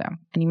gemeten.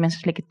 En die mensen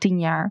slikken 10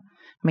 jaar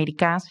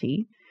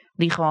medicatie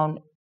die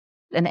gewoon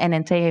een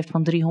NNT heeft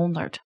van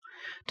 300.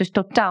 Dus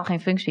totaal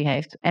geen functie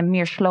heeft. En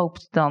meer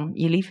sloopt dan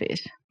je lief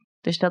is.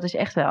 Dus dat is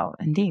echt wel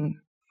een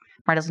ding.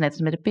 Maar dat is net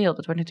als met de pil.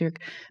 Dat wordt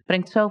natuurlijk,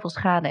 brengt zoveel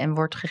schade en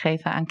wordt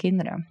gegeven aan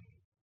kinderen.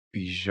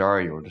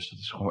 Bizar, joh. Dus dat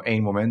is gewoon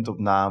 1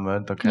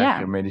 momentopname. Dan krijg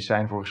je een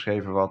medicijn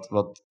voorgeschreven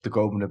wat de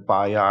komende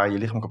paar jaar je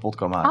lichaam kapot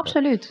kan maken.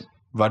 Absoluut.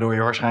 Waardoor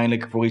je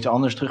waarschijnlijk voor iets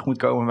anders terug moet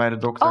komen bij de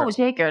dokter. Oh,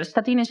 zeker.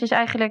 Statines is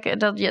eigenlijk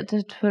dat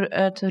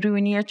het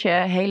ruïneert je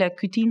hele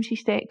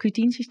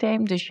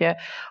Q10-systeem. Dus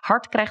je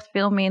hart krijgt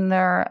veel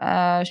minder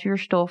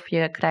zuurstof.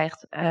 Je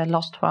krijgt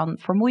last van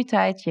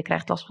vermoeidheid. Je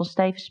krijgt last van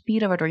stijve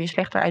spieren, waardoor je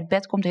slechter uit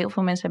bed komt. Heel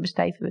veel mensen hebben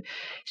stijve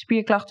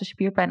spierklachten,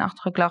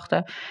 spierpijnachtige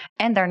klachten.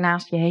 En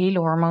daarnaast je hele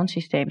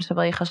hormoonsysteem.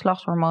 Zowel je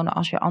geslachtshormonen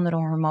als je andere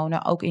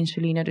hormonen. Ook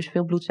insuline, dus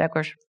veel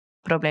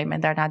bloedsuikersproblemen en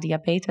daarna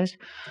diabetes.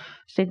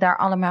 Zit daar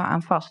allemaal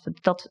aan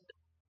vast. Dat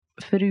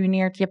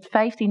verruineert. Je hebt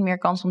 15 meer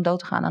kans om dood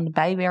te gaan aan de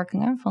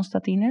bijwerkingen van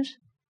statines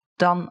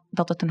dan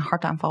dat het een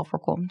hartaanval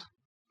voorkomt.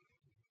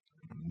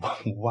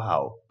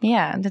 Wauw.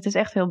 Ja, dat is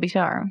echt heel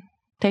bizar.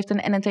 Het heeft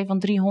een NNT van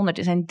 300.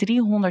 Er zijn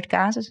 300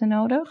 casussen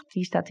nodig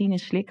die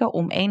statines slikken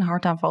om 1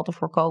 hartaanval te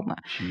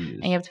voorkomen. Jeez.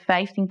 En je hebt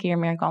 15 keer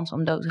meer kans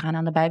om dood te gaan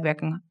aan de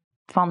bijwerkingen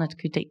van het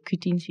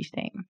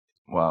Q10-systeem.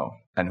 Wauw.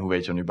 En hoe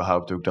weet je dan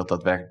überhaupt ook dat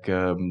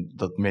daadwerkelijk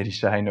dat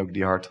medicijn ook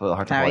die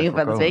hartaanval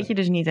Nou, dat weet je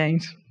dus niet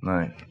eens.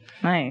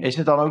 Nee. Is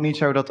het dan ook niet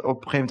zo dat op een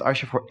gegeven moment als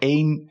je voor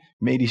 1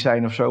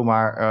 medicijn of zo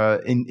maar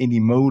in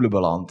die molen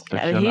belandt?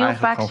 Dat je dan heel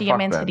vaak zie je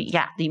mensen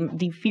bent?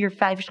 die 4,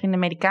 5 verschillende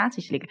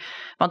medicaties slikken.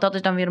 Want dat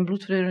is dan weer een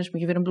bloedverdunner, dus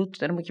moet je weer een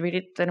bloed, en dan moet je weer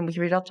dit, en dan moet je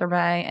weer dat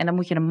erbij. En dan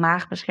moet je een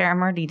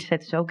maagbeschermer, die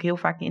zetten ze ook heel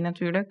vaak in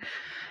natuurlijk.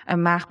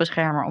 Een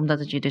maagbeschermer, omdat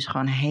het je dus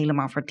gewoon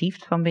helemaal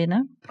vertieft van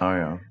binnen. Oh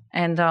ja.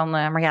 En dan,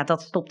 maar ja,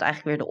 dat stopt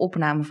eigenlijk weer de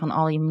opname van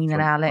al je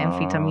mineralen en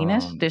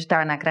vitamines. Dus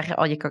daarna krijg je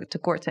al je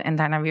tekorten en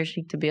daarna weer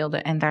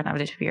ziektebeelden en daarna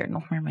dus weer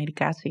nog meer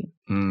medicatie.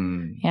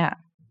 Ja.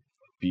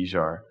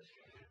 Bizar.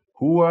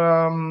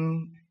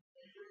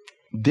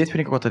 Dit vind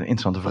ik ook wat een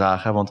interessante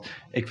vraag, hè? Want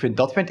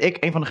dat vind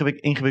ik een van de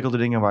ingewikkelde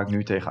dingen waar ik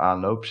nu tegenaan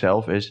loop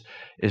zelf,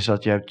 is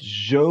dat je hebt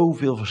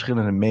zoveel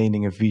verschillende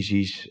meningen,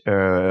 visies,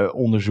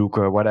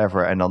 onderzoeken,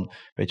 whatever. En dan,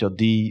 weet je wel,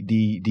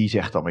 die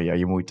zegt dan weer, ja,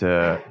 je moet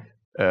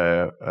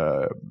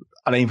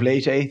alleen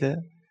vlees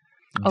eten.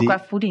 Ook qua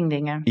voeding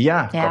dingen.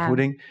 Ja, qua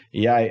voeding.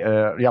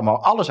 Ja, maar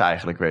alles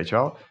eigenlijk, weet je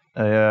wel.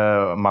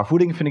 Maar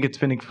voeding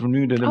vind ik voor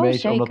nu de meeste,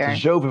 zeker. omdat er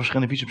zoveel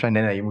verschillende visies op zijn.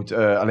 Nee, je moet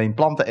alleen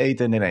planten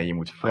eten. Nee, je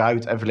moet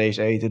fruit en vlees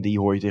eten. Die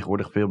hoor je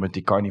tegenwoordig veel met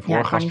die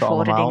carnivore gasten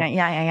allemaal. Dingen.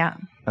 Ja.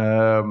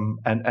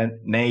 En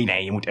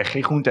nee, je moet echt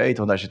geen groente eten,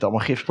 want daar zit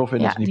allemaal gifstoffen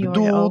in. Ja, dat is niet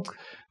die bedoeld.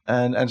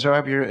 En zo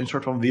heb je een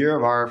soort van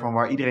weerwar van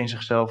waar iedereen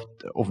zichzelf,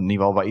 of in ieder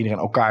geval waar iedereen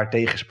elkaar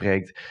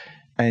tegenspreekt.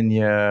 En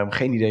je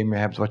geen idee meer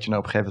hebt wat je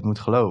nou op een gegeven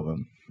moment moet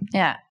geloven.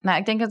 Ja, nou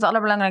ik denk dat het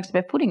allerbelangrijkste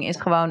bij voeding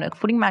is gewoon,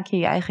 voeding maak je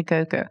in je eigen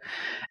keuken.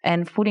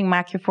 En voeding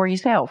maak je voor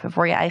jezelf en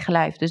voor je eigen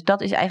lijf. Dus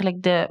dat is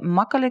eigenlijk de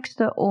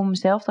makkelijkste om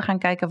zelf te gaan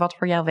kijken wat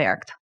voor jou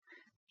werkt.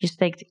 Je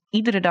steekt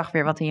iedere dag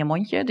weer wat in je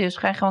mondje. Dus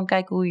ga gewoon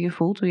kijken hoe je je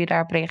voelt, hoe je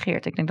daarop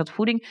reageert. Ik denk dat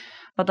voeding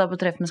wat dat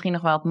betreft misschien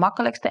nog wel het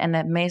makkelijkste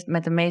en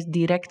met de meest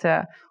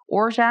directe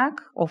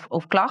oorzaak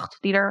of klacht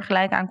die er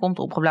gelijk aan komt.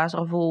 Opgeblazen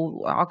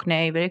gevoel,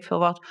 acne, weet ik veel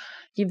wat.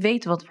 Je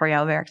weet wat voor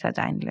jou werkt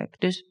uiteindelijk.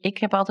 Dus ik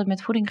heb altijd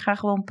met voeding, ga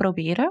gewoon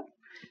proberen.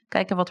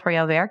 Kijken wat voor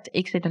jou werkt.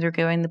 Ik zit natuurlijk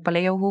heel in de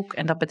paleo-hoek.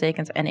 En dat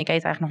betekent, en ik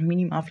eet eigenlijk nog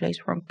minimaal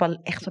vlees voor een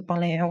echte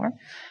paleo hoor.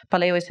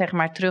 Paleo is zeg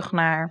maar terug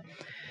naar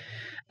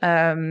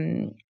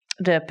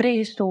de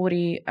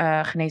prehistorie.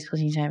 Genetisch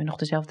gezien zijn we nog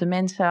dezelfde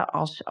mensen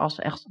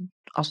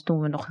als toen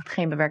we nog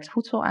geen bewerkt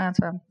voedsel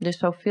aten. Dus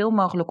zoveel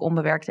mogelijk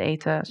onbewerkt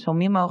eten. Zo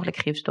min mogelijk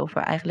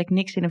gifstoffen. Eigenlijk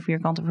niks in een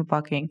vierkante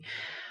verpakking.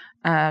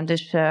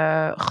 Dus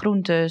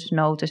groentes,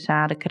 noten,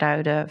 zaden,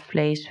 kruiden,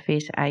 vlees,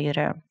 vis,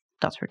 eieren,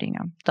 dat soort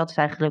dingen. Dat is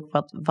eigenlijk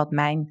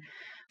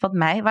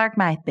waar ik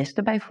mij het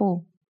beste bij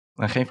voel.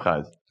 En geen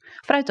fruit?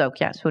 Fruit ook,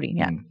 ja, sorry.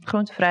 Ja.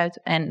 Groente,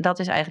 fruit. En dat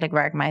is eigenlijk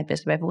waar ik mij het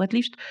beste bij voel. Het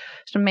liefst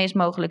zo meest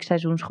mogelijk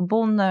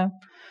seizoensgebonden.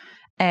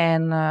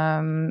 En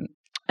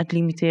het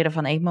limiteren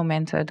van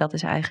eetmomenten, dat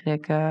is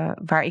eigenlijk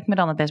waar ik me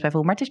dan het best bij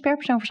voel. Maar het is per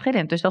persoon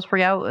verschillend. Dus als voor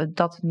jou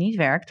dat niet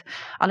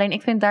werkt. Alleen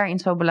ik vind daarin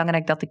zo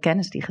belangrijk dat de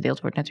kennis die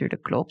gedeeld wordt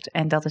natuurlijk klopt.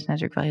 En dat is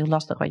natuurlijk wel heel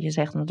lastig wat je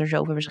zegt. Omdat er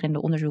zoveel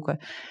verschillende onderzoeken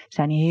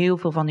zijn. Heel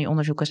veel van die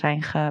onderzoeken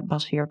zijn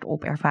gebaseerd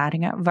op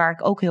ervaringen. Waar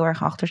ik ook heel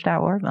erg achter sta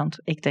hoor. Want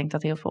ik denk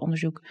dat heel veel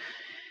onderzoek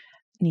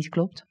niet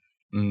klopt.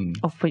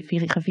 Of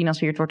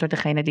gefinancierd wordt door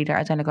degene die er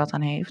uiteindelijk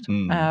wat aan heeft.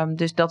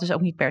 Dus dat is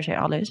ook niet per se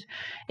alles.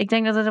 Ik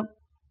denk dat het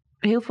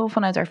heel veel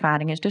vanuit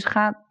ervaring is. Dus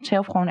ga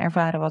zelf gewoon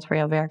ervaren wat voor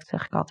jou werkt,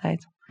 zeg ik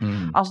altijd.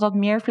 Als dat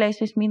meer vlees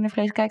is, minder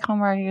vlees, kijk gewoon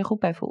waar je je goed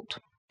bij voelt.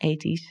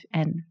 Ethisch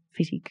en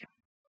fysiek.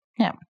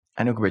 Ja.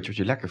 En ook een beetje wat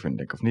je lekker vindt,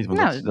 denk ik, of niet? Want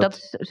nou, dat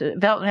is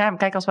wel... Ja,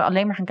 kijk, als we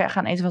alleen maar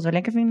gaan eten wat we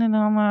lekker vinden,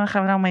 dan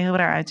gaan we er allemaal heel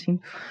raar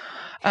uitzien.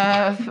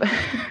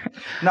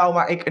 Nou,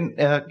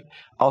 maar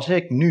als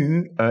ik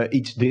nu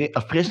iets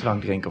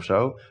frisdrank drink of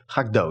zo,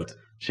 ga ik dood.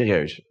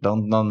 Serieus.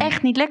 Dan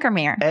Echt niet lekker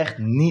meer. Echt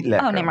niet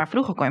lekker. Oh nee, maar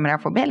vroeger kon je me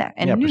daarvoor bellen.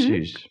 En ja, nu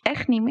precies.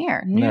 echt niet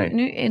meer.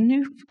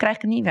 Nu krijg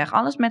ik het niet weg.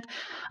 Alles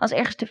als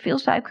ergens te veel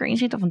suiker in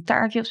zit of een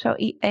taartje of zo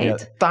eet. Ja,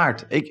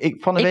 taart.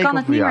 Ik van de week kan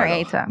het niet meer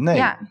eten. Nee.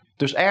 Ja.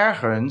 Dus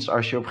ergens,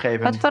 als je op een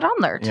gegeven moment... Het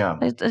verandert. Ja.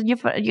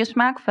 Je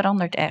smaak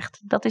verandert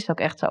echt. Dat is ook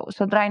echt zo.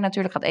 Zodra je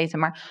natuurlijk gaat eten.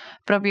 Maar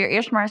probeer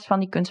eerst maar eens van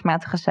die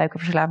kunstmatige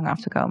suikerverslaving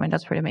af te komen. En dat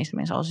is voor de meeste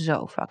mensen al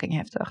zo fucking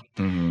heftig.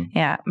 Mm-hmm.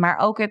 Ja, maar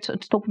ook het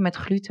stoppen met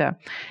gluten.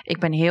 Ik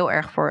ben heel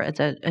erg voor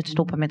het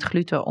stoppen met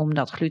gluten.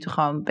 Omdat gluten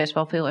gewoon best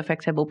wel veel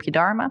effect hebben op je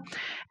darmen.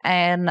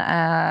 En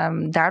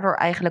daardoor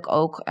eigenlijk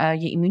ook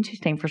je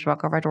immuunsysteem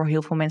verzwakken. Waardoor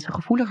heel veel mensen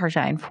gevoeliger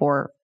zijn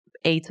voor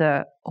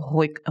eten,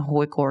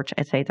 hooikoorts,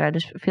 et cetera.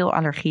 Dus veel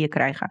allergieën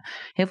krijgen.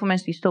 Heel veel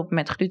mensen die stoppen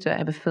met gluten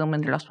hebben veel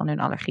minder last van hun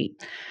allergie.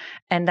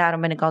 En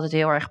daarom ben ik altijd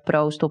heel erg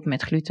pro stoppen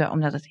met gluten,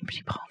 omdat het in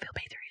principe gewoon veel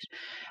beter is.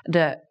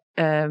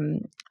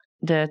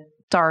 De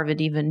tarwe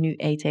die we nu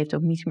eten heeft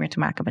ook niets meer te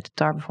maken met de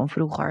tarwe van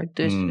vroeger.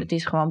 Dus het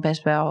is gewoon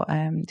best wel,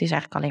 het is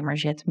eigenlijk alleen maar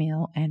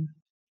zetmeel en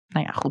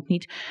nou ja, goed,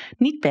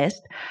 niet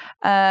best.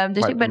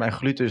 Dus mijn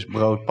gluten is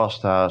brood,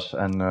 pasta's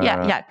en...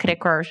 Ja,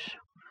 crackers.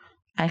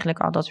 Eigenlijk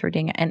al dat soort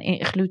dingen.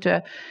 En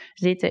gluten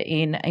zitten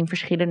in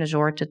verschillende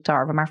soorten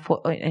tarwe. Maar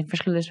in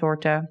verschillende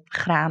soorten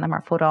granen.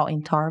 Maar vooral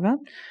in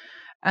tarwe.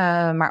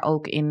 Maar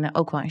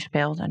ook wel in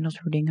spelden en dat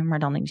soort dingen. Maar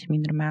dan in iets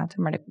mindere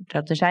mate. Maar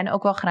er zijn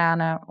ook wel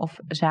granen of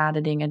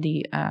zaden dingen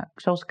die...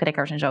 zoals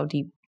crackers en zo,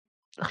 die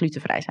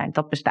glutenvrij zijn.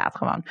 Dat bestaat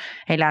gewoon.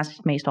 Helaas is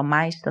het meestal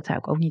mais. Dat zou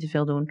ik ook niet te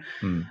veel doen.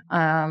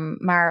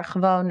 Maar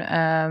gewoon...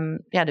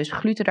 dus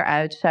gluten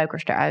eruit,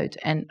 suikers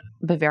eruit. En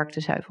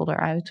bewerkte zuivel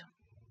eruit.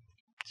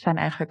 Het zijn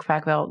eigenlijk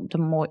vaak wel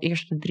de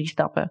eerste 3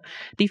 stappen.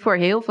 Die voor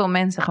heel veel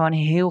mensen gewoon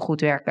heel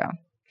goed werken.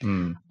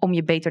 Om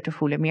je beter te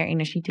voelen. Meer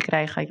energie te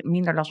krijgen.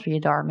 Minder last van je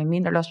darmen.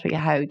 Minder last van je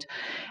huid.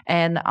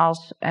 En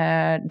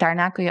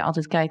daarna kun je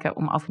altijd kijken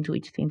om af en toe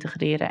iets te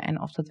integreren.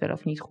 En of dat wel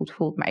of niet goed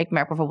voelt. Maar ik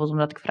merk bijvoorbeeld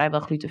omdat ik vrijwel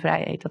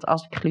glutenvrij eet. Dat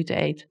als ik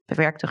gluten eet.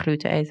 Bewerkte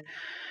gluten eet.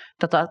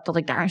 Dat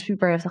ik daar een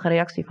super heftige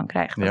reactie van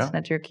krijg. Dat is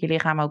natuurlijk je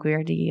lichaam ook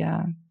weer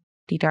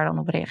die daar dan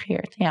op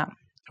reageert. Ja.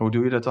 Hoe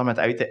doe je dat dan met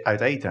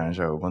uit eten en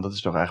zo? Want dat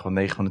is toch eigenlijk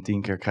wel 9 van de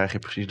 10 keer krijg je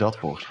precies dat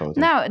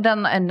voorgeschoten. Nou,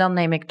 dan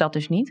neem ik dat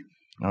dus niet.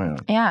 Oh ja.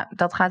 Ja,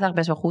 dat gaat eigenlijk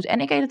best wel goed. En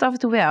ik eet het af en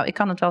toe wel. Ik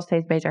kan het wel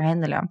steeds beter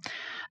handelen.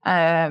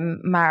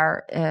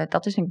 Maar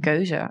dat is een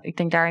keuze. Ik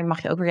denk daarin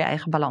mag je ook weer je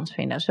eigen balans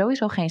vinden.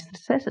 Sowieso geen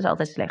stress. Stress is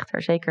altijd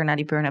slechter. Zeker na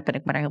die burn-out ben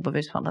ik me daar heel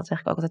bewust van. Dat zeg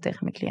ik ook altijd tegen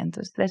mijn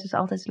cliënten. Stress is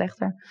altijd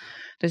slechter.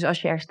 Dus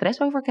als je er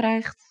stress over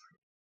krijgt...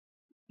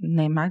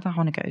 Nee, maak dan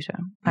gewoon een keuze.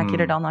 Maak je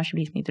er dan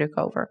alsjeblieft niet druk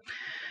over.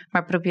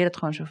 Maar probeer het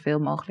gewoon zoveel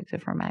mogelijk te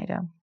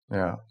vermijden.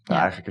 Ja.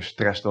 Eigenlijk is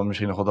stress dan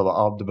misschien nog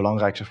wel de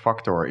belangrijkste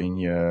factor in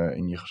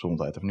je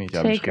gezondheid, of niet?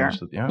 Ja, zeker. Is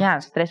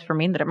dat, stress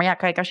verminderen. Maar ja,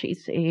 kijk, als je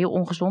iets heel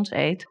ongezonds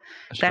eet,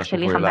 krijgt je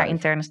lichaam daar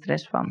interne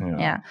stress van.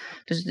 Ja.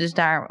 Dus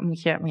daar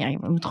moet je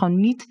moet gewoon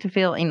niet te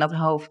veel in dat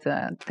hoofd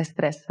de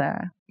stress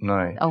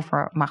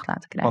over mag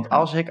laten krijgen.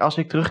 Want als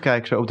ik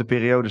terugkijk zo op de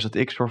periodes dat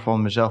ik soort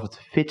van mezelf het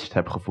fitst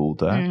heb gevoeld,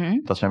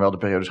 dat zijn wel de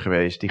periodes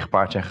geweest die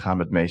gepaard zijn gegaan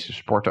met de meeste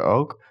sporten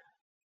ook.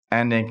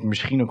 En denk ik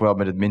misschien ook wel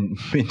met het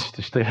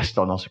minste stress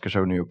dan als ik er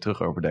zo nu ook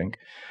terug over denk.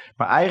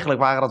 Maar eigenlijk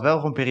waren dat wel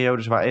gewoon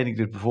periodes waarin ik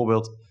dus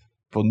bijvoorbeeld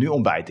nu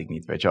ontbijt ik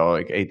niet, weet je wel.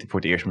 Ik eet voor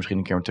het eerst misschien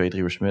een keer om 2-3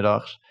 uur 's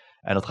middags.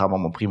 En dat gaat me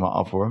allemaal prima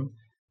af hoor.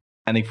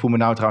 En ik voel me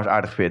nou trouwens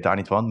aardig fit, daar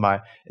niet van.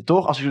 Maar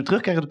toch, als ik zo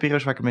terugkijk op de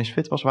periodes waar ik het meest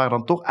fit was, waren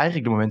dan toch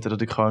eigenlijk de momenten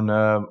dat ik gewoon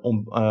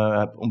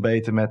heb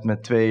ontbeten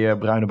met 2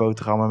 bruine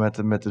boterhammen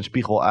met een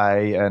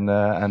spiegelei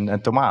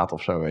en tomaat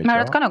of zo, weet je wel. Maar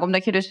dat kan ook,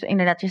 omdat je dus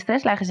inderdaad je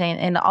stresslijgen zijn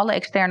en alle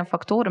externe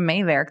factoren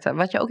meewerkten.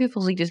 Wat je ook heel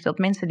veel ziet is dat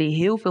mensen die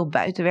heel veel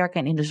buiten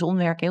werken en in de zon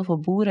werken, heel veel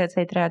boeren, et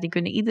cetera, die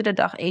kunnen iedere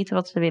dag eten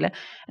wat ze willen. En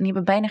die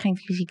hebben bijna geen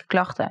fysieke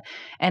klachten.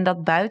 En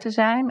dat buiten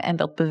zijn en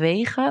dat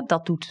bewegen,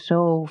 dat doet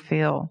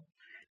zoveel.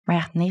 Maar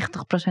ja,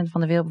 90%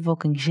 van de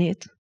wereldbevolking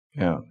zit.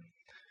 Ja.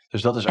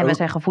 Dus dat is en we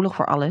zijn gevoelig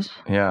voor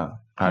alles.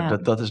 Ja,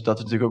 dat is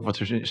natuurlijk ook wat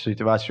zo'n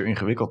situatie zo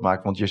ingewikkeld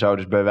maakt. Want je zou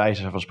dus bij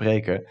wijze van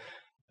spreken...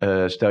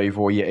 stel je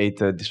voor, je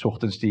eet 's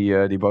ochtends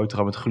die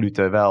boterham met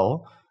gluten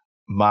wel.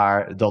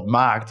 Maar dat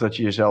maakt dat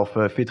je jezelf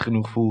fit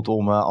genoeg voelt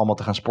om allemaal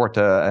te gaan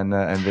sporten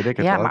en weet ik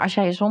het Ja, wat. maar als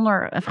jij je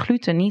zonder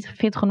gluten niet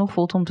fit genoeg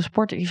voelt om te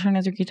sporten... is er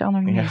natuurlijk iets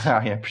anders mis.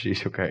 Ja,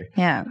 precies, oké.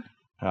 Ja.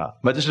 Ja,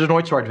 maar het is dus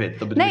nooit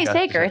zwart-wit. Nee,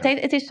 zeker.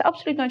 Het is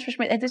absoluut nooit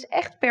versmid. Het is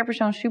echt per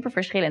persoon super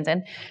verschillend.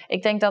 En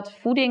ik denk dat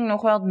voeding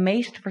nog wel het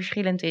meest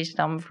verschillend is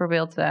dan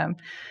bijvoorbeeld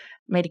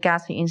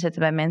medicatie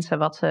inzetten bij mensen.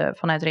 Wat ze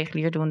vanuit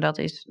regulier doen, dat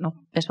heeft nog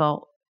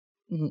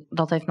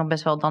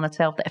best wel dan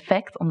hetzelfde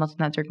effect. Omdat het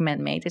natuurlijk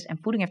man-made is. En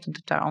voeding heeft een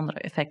totaal andere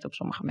effect op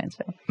sommige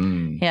mensen.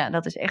 Ja,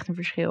 dat is echt een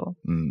verschil.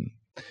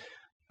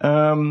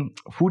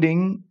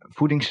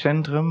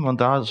 Voedingscentrum, want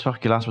daar zag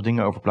ik je laatst wat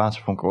dingen over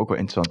plaatsen, vond ik ook wel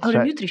interessant. Oh,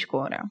 de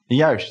Nutri-score.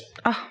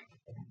 Juist.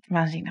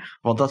 Waanzinnig.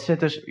 Want dat zit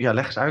dus,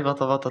 leg eens uit wat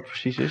dat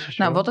precies is.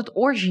 Nou, wat het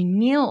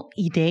origineel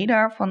idee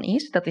daarvan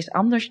is, dat is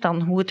anders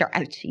dan hoe het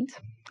eruit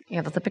ziet.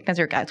 Ja, dat heb ik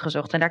natuurlijk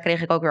uitgezocht. En daar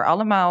kreeg ik ook weer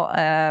allemaal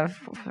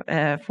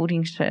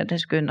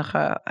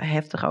voedingsdeskundigen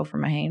heftig over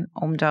me heen.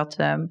 Omdat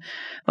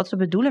wat ze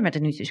bedoelen met de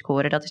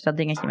Nutri-score, dat is dat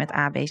dingetje met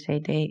A, B,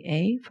 C, D,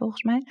 E,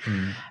 volgens mij.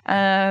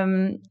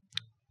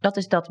 Dat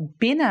is dat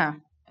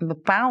binnen een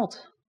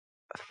bepaald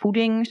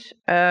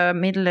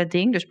voedingsmiddelen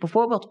ding, dus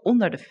bijvoorbeeld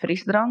onder de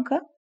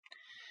frisdranken,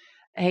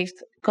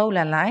 heeft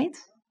Cola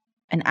Light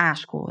een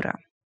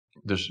A-score.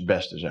 Dus het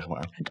beste, zeg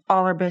maar. Het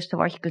allerbeste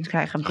wat je kunt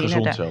krijgen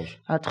binnen zelfs.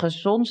 Het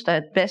gezondste,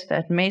 het beste,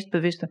 het meest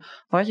bewuste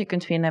wat je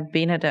kunt vinden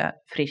binnen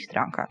de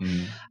frisdranken.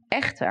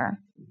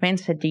 Echter,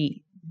 mensen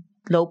die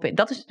lopen,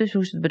 dat is dus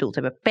hoe ze het bedoeld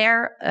hebben,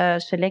 per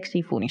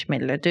selectie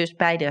voedingsmiddelen. Dus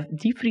bij de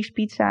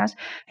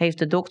diepvriespizza's heeft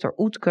de dokter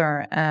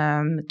Oetker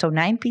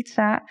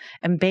tonijnpizza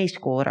een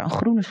B-score, een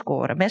groene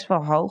score. Best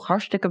wel hoog,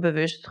 hartstikke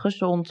bewust,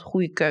 gezond,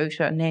 goede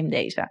keuze, neem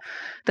deze.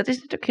 Dat is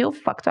natuurlijk heel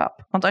fucked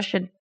up. Want als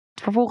je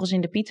vervolgens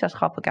in de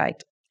pizzaschappen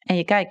kijkt en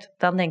je kijkt,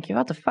 dan denk je,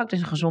 wat de fuck, dit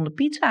is een gezonde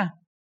pizza.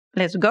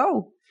 Let's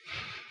go.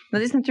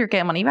 Dat is natuurlijk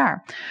helemaal niet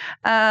waar.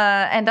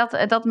 En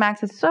dat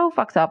maakt het zo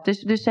fucked up. Dus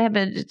ze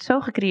hebben het zo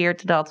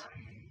gecreëerd dat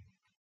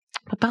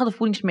bepaalde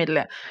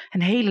voedingsmiddelen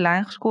een hele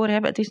lage score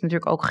hebben. Het is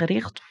natuurlijk ook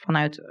gericht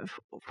vanuit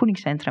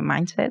voedingscentrum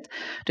mindset.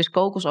 Dus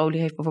kokosolie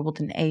heeft bijvoorbeeld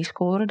een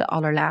E-score, de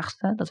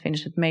allerlaagste. Dat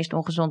vinden ze het meest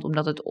ongezond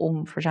omdat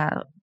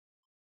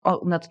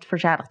het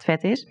verzadigd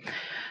vet is.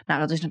 Nou,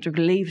 dat is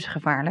natuurlijk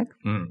levensgevaarlijk.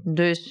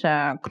 Dus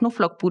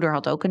knoflookpoeder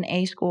had ook een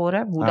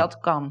E-score. Hoe dat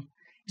kan,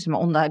 is me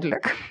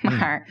onduidelijk.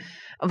 Maar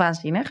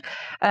waanzinnig.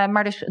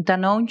 Maar dus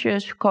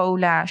Danoontjes,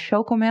 cola,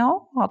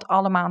 chocomel had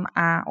allemaal een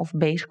A of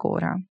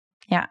B-score.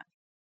 Ja.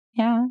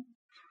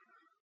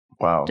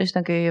 Wow. Dus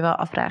dan kun je je wel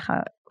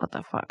afvragen wat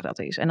de fuck dat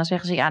is. En dan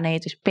zeggen ze, ja nee,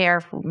 het is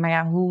per voet. Maar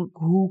ja,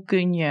 hoe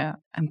kun je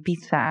een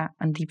pizza,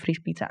 een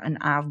diepvriespizza,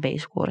 een A of B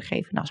score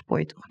geven? Nou, spoor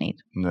je toch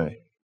niet?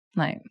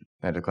 Nee.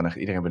 Dat kan echt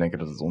iedereen bedenken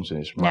dat het onzin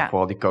is. Maar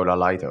vooral die Cola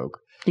Light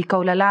ook. Die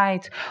Cola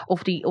Light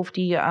of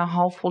die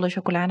halfvolle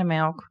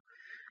chocolademelk.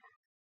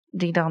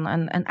 Die dan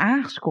een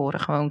A-score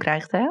gewoon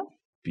krijgt, hè?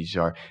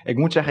 Bizar. Ik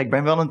moet zeggen, ik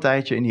ben wel een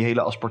tijdje in die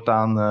hele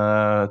aspartaan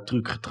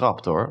truc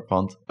getrapt, hoor.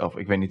 Want, of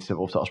ik weet niet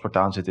of de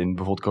aspartaan zit in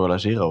bijvoorbeeld Cola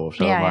Zero of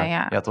zo.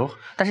 Ja,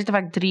 toch? Daar zitten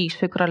vaak 3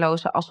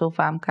 sucralose,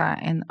 acylfamca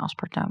en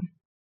aspartaam.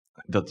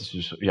 Dat is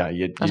dus,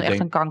 dat is echt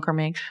een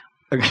kankermix.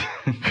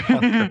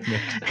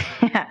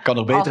 Kan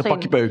nog beter een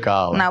pakje peuken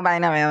halen. Nou,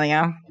 bijna wel,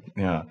 ja.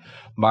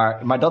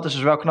 Maar dat is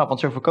dus wel knap, want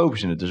zo verkopen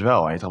ze het dus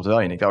wel. En je trapt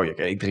wel in en denkt,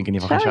 ik drink in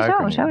ieder geval geen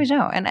suiker.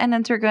 Sowieso. En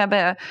natuurlijk,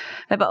 we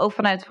hebben ook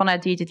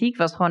vanuit diëtetiek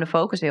was gewoon de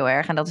focus heel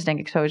erg. En dat is denk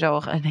ik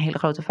sowieso een hele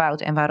grote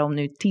fout. En waarom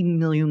nu 10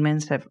 miljoen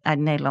mensen uit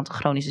Nederland een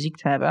chronische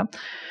ziekte hebben.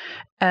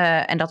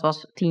 En dat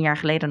was 10 jaar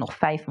geleden nog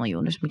 5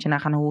 miljoen. Dus moet je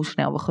nagaan hoe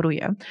snel we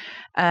groeien.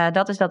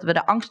 Dat is dat we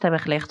de angst hebben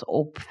gelegd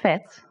op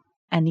vet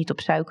en niet op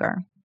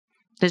suiker.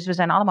 Dus we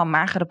zijn allemaal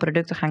magere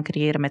producten gaan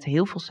creëren met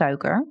heel veel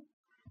suiker.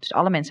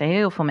 Dus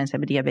heel veel mensen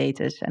hebben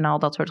diabetes en al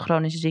dat soort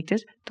chronische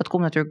ziektes. Dat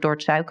komt natuurlijk door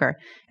het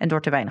suiker en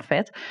door te weinig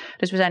vet.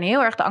 Dus we zijn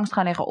heel erg de angst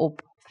gaan leggen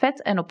op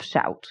vet en op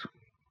zout.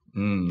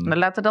 Maar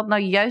laten dat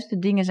nou juist de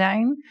dingen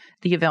zijn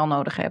die je wel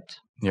nodig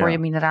hebt. Voor je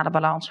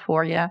mineralenbalans,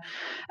 voor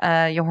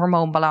je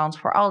hormoonbalans,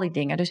 voor al die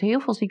dingen. Dus heel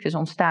veel ziektes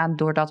ontstaan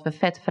doordat we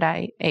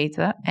vetvrij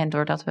eten en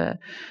doordat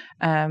we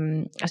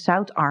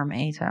zoutarm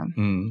eten.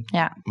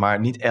 Ja. Maar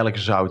niet elk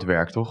zout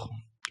werkt, toch?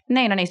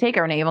 Nee,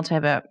 zeker nee. Want we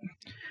hebben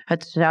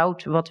het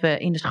zout wat we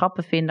in de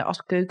schappen vinden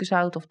als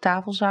keukenzout of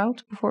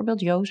tafelzout,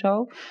 bijvoorbeeld,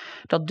 Jozo.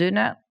 Dat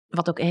dunne,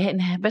 wat ook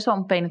best wel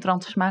een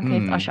penetrante smaak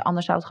heeft als je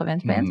ander zout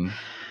gewend bent.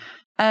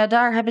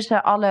 Daar hebben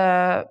ze alle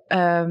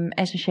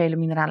essentiële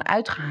mineralen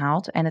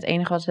uitgehaald. En het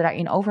enige wat ze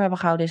daarin over hebben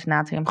gehouden is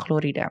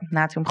natriumchloride.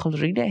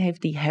 Natriumchloride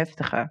heeft die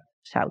heftige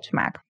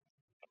zoutsmaak.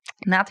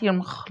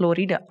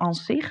 Natriumchloride aan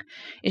zich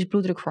is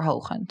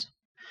bloeddrukverhogend.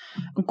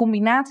 Een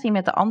combinatie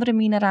met de andere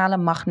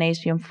mineralen,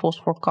 magnesium,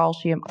 fosfor,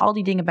 calcium, al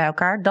die dingen bij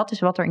elkaar, dat is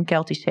wat er in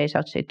Keltisch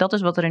zeezout zit. Dat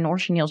is wat er in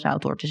origineel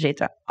zout hoort te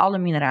zitten. Alle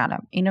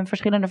mineralen, in een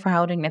verschillende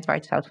verhouding, net waar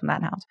je het zout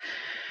vandaan haalt.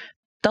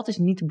 Dat is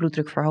niet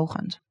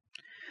bloeddrukverhogend.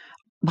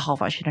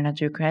 Behalve als je er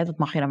natuurlijk, dat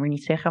mag je dan weer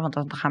niet zeggen, want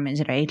dan gaan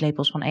mensen er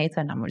eetlepels van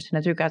eten en dan worden ze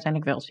natuurlijk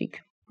uiteindelijk wel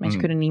ziek. Mensen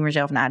kunnen niet meer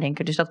zelf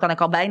nadenken, dus dat kan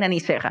ik al bijna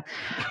niet zeggen.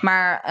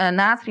 Maar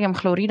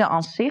natriumchloride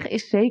aan zich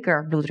is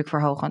zeker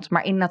bloeddrukverhogend.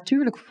 Maar in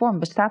natuurlijke vorm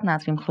bestaat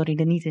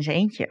natriumchloride niet in zijn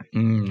eentje.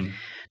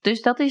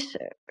 Dus dat is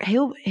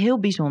heel, heel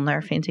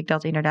bijzonder, vind ik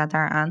dat inderdaad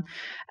daaraan.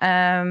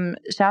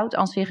 Zout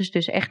aan zich is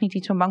dus echt niet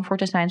iets om bang voor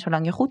te zijn,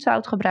 zolang je goed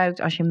zout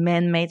gebruikt. Als je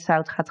man-made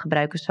zout gaat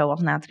gebruiken,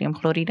 zoals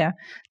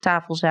natriumchloride,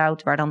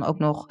 tafelzout, waar dan ook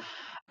nog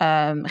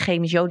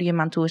chemisch jodium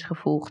aan toe is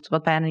gevoegd,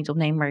 wat bijna niet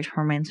opneembaar is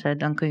voor mensen,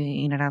 dan kun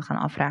je inderdaad gaan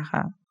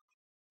afvragen,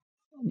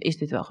 is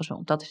dit wel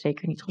gezond? Dat is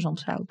zeker niet gezond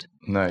zout.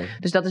 Nee.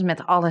 Dus dat is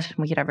met alles,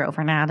 moet je daar weer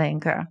over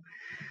nadenken.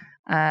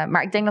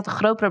 Maar ik denk dat het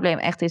groot probleem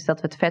echt is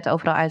dat we het vet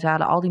overal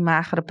uithalen. Al die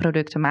magere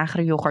producten,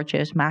 magere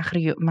yoghurtjes,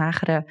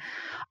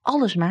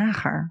 alles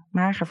mager.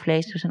 Mager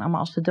vlees, we zijn allemaal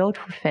als de dood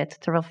voor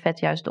vet. Terwijl vet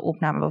juist de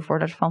opname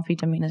bevordert van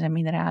vitamines en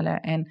mineralen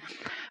en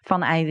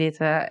van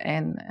eiwitten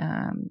en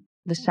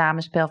de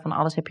samenspel van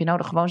alles heb je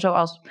nodig. Gewoon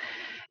zoals,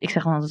 ik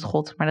zeg dan altijd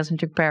God, maar dat is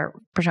natuurlijk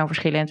per persoon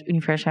verschillend. Het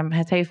universum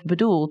het heeft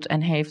bedoeld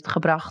en heeft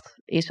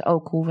gebracht, is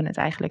ook hoe we het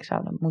eigenlijk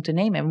zouden moeten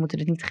nemen. En we moeten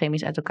het niet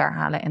chemisch uit elkaar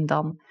halen en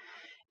dan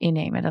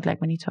innemen. Dat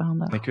lijkt me niet zo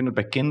handig. Ik vind het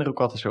bij kinderen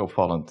ook altijd zo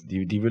opvallend.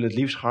 Die willen het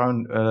liefst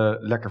gewoon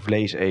lekker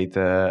vlees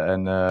eten.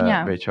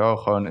 En weet je wel,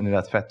 gewoon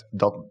inderdaad vet.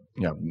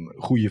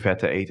 Goede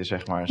vetten eten,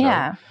 zeg maar. Zo.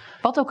 Ja,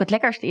 wat ook het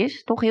lekkerst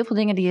is. Toch heel veel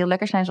dingen die heel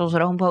lekker zijn, zoals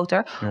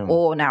roomboter.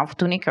 Ja.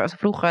 Toen ik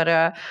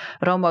vroeger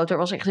roomboter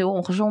was echt heel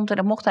ongezond. En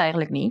dat mocht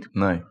eigenlijk niet.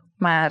 Nee.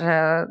 Maar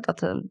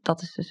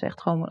dat is dus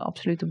echt gewoon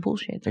absolute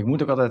bullshit. Ik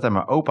moet ook altijd aan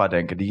mijn opa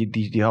denken.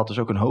 Die had dus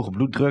ook een hoge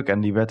bloeddruk. En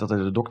die werd altijd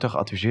door de dokter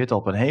geadviseerd al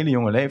op een hele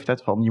jonge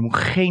leeftijd van je moet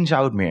geen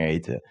zout meer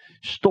eten.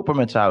 Stoppen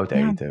met zout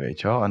eten, weet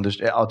je wel. En dus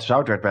het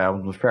zout werd bij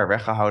hem ver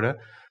weggehouden.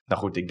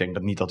 Nou goed, ik denk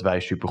dat niet dat wij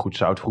supergoed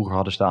zout vroeger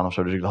hadden staan of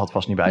zo. Dus ik had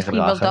vast niet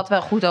bijgedragen. Misschien was dat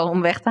wel goed al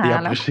om weg te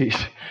halen. Ja,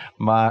 precies.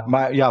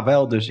 Maar ja,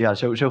 wel dus. Ja,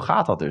 zo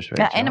gaat dat dus.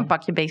 Weet je en een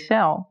pakje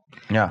B-cel.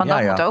 Ja,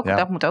 want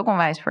dat moet ook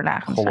onwijs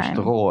verlagend zijn.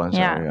 Cholesterol en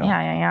zo.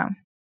 Ja.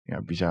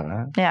 Ja, bizar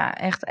hè? Ja,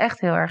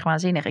 echt heel erg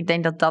waanzinnig. Ik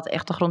denk dat dat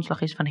echt de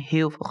grondslag is van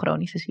heel veel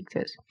chronische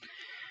ziektes.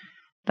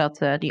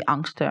 Dat die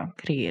angsten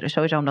creëren.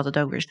 Sowieso omdat het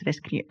ook weer stress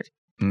creëert.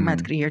 Maar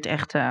het creëert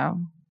echt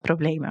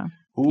problemen.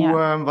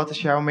 Wat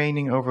is jouw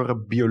mening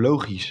over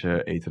biologisch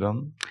eten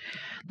dan?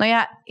 Nou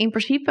ja, in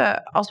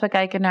principe als we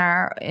kijken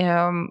naar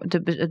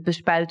het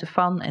bespuiten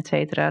van, et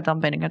cetera, dan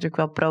ben ik natuurlijk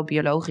wel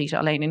pro-biologisch.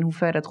 Alleen in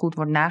hoeverre het goed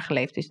wordt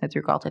nageleefd is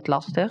natuurlijk altijd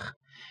lastig.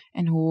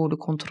 En hoe de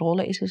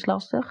controle is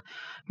lastig.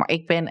 Maar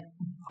ik ben,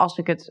 als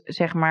ik het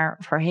zeg maar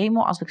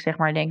verhemel, als ik zeg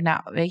maar denk, nou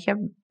weet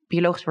je,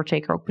 biologisch wordt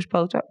zeker ook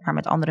bespoten, maar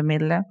met andere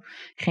middelen.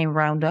 Geen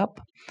Roundup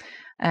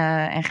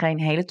en geen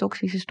hele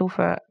toxische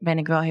stoffen, ben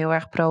ik wel heel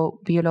erg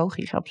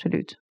pro-biologisch,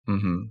 absoluut.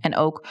 Mm-hmm. En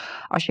ook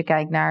als je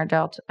kijkt naar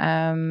dat,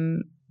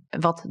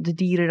 wat de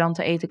dieren dan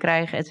te eten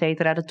krijgen, et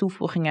cetera. De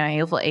toevoegingen,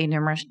 heel veel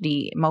E-nummers,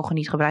 die mogen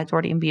niet gebruikt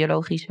worden in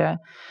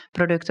biologische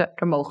producten.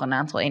 Er mogen een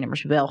aantal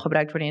E-nummers wel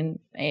gebruikt worden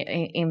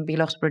in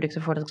biologische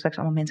producten, voordat ik straks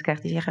allemaal mensen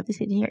krijg die zeggen, er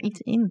zit hier iets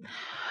in.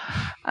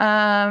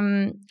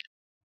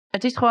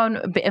 Het is gewoon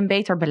een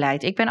beter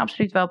beleid. Ik ben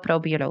absoluut wel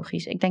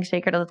pro-biologisch. Ik denk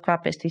zeker dat het qua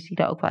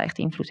pesticiden ook wel echt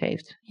invloed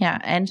heeft. Ja,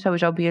 en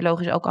sowieso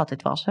biologisch ook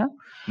altijd wassen.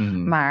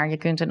 Mm-hmm. Maar je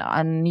kunt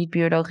een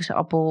niet-biologische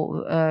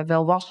appel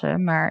wel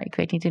wassen. Maar ik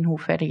weet niet in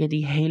hoeverre je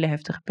die hele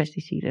heftige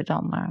pesticiden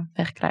dan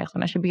wegkrijgt.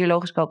 En als je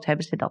biologisch koopt,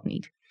 hebben ze dat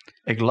niet.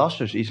 Ik las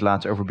dus iets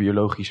laatst over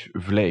biologisch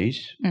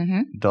vlees.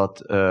 Mm-hmm.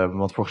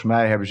 Want volgens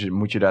mij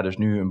moet je daar dus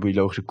nu een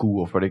biologische koe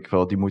of wat ik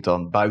wel, die moet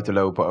dan buiten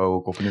lopen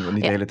ook. Of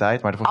niet de hele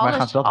tijd. Maar volgens mij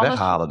gaan ze dat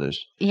weghalen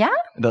dus. Ja?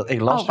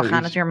 We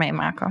gaan het weer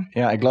meemaken.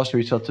 Ja, ik las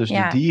zoiets dat dus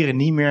de dieren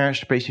niet meer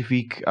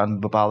specifiek aan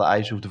bepaalde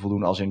eisen hoeven te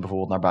voldoen. Als in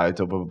bijvoorbeeld naar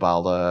buiten op een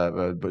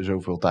bepaalde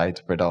zoveel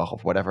tijd per dag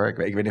of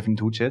whatever. Ik weet even niet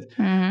hoe het zit.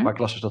 Mm-hmm. Maar ik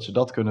las dus dat ze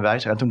dat kunnen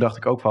wijzigen. En toen dacht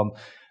ik ook van,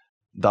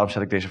 daarom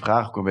stel ik deze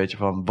vraag ook een beetje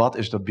van, wat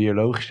is dat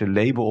biologische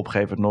label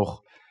opgeven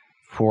nog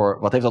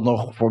wat heeft dat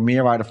nog voor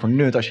meerwaarde voor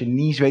nut als je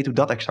niet eens weet hoe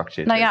dat exact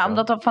zit? Nou ja,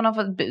 omdat dat vanaf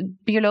het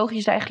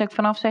biologisch eigenlijk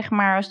vanaf zeg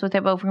maar, als we het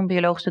hebben over een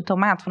biologische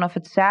tomaat, vanaf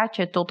het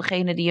zaadje tot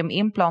degene die hem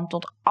inplant,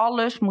 tot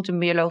alles moet een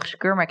biologisch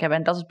keurmerk hebben.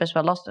 En dat is best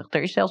wel lastig.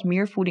 Er is zelfs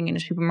meer voeding in de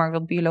supermarkt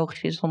wat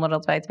biologisch is zonder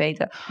dat wij het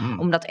weten.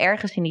 Omdat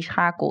ergens in die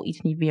schakel iets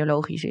niet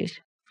biologisch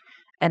is.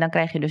 En dan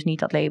krijg je dus niet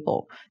dat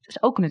label. Het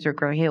is ook natuurlijk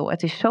weer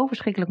het is zo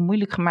verschrikkelijk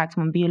moeilijk gemaakt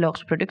om een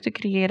biologisch product te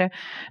creëren,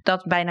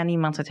 dat bijna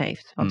niemand het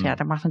heeft. Want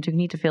daar mag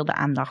natuurlijk niet te veel de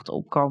aandacht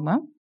op komen.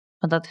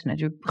 Want dat is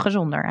natuurlijk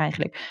gezonder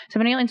eigenlijk. Ze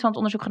hebben een heel interessant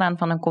onderzoek gedaan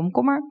van een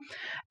komkommer.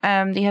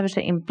 Die hebben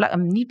ze in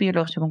een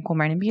niet-biologische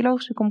komkommer en een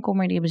biologische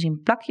komkommer, die hebben ze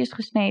in plakjes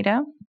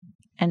gesneden.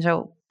 En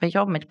zo, weet je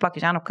wel, met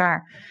plakjes aan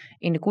elkaar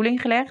in de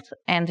koeling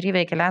gelegd. En 2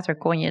 weken later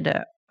kon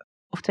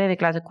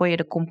je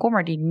de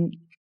komkommer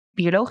die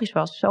biologisch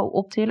was zo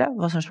optillen,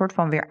 was een soort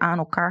van weer aan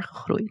elkaar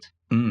gegroeid.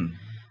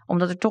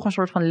 Omdat er toch een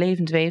soort van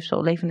levend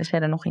weefsel, levende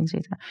cellen nog in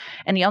zitten.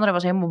 En die andere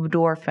was helemaal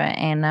bedorven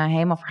en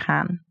helemaal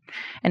vergaan.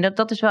 En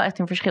dat is wel echt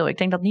een verschil. Ik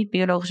denk dat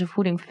niet-biologische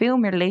voeding veel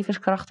meer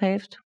levenskracht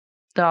heeft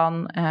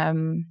dan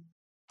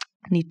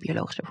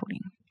niet-biologische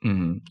voeding.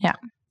 Mm-hmm. Ja.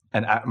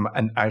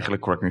 En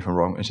eigenlijk, correct me if I'm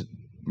wrong, is het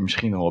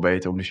misschien nog wel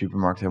beter om de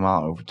supermarkt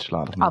helemaal over te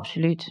slaan.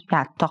 Absoluut.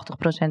 Ja,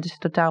 80% is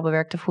totaal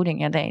bewerkte voeding.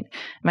 Ja,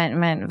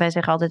 wij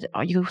zeggen altijd,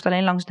 je hoeft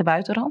alleen langs de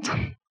buitenrand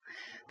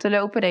te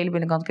lopen. De hele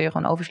binnenkant kun je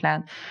gewoon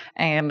overslaan.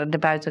 En de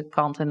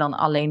buitenkant en dan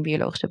alleen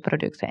biologische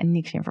producten en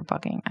niks in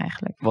verpakking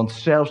eigenlijk. Want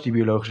zelfs die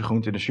biologische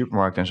groenten in de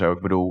supermarkt en zo,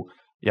 ik bedoel,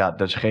 ja,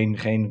 dat is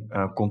geen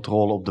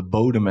controle op de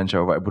bodem en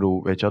zo. Ik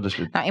bedoel, weet je wel. Dus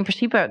nou, in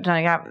principe,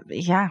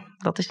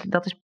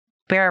 dat is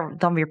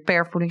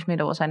per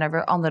voedingsmiddel zijn daar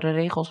weer andere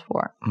regels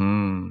voor.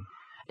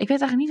 Ik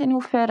weet eigenlijk niet in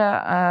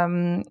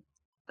hoeverre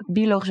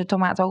biologische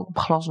tomaten ook op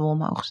glaswol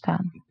mogen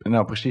staan.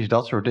 Nou, precies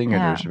dat soort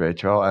dingen dus, weet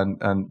je wel.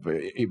 En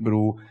ik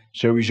bedoel,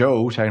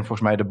 sowieso zijn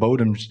volgens mij de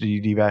bodems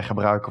die wij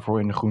gebruiken voor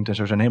in de groente en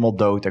zo zijn helemaal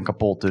dood en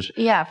kapot. Dus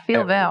ja,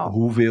 veel wel.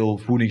 Hoeveel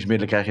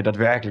voedingsmiddelen krijg je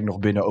daadwerkelijk nog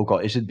binnen? Ook al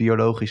is het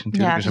biologisch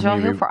natuurlijk. Ja, het is wel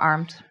heel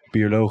verarmd.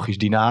 Biologisch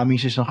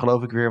dynamisch is dan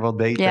geloof ik weer wat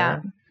beter.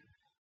 Ja.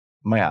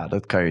 Maar ja,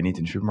 dat kan je niet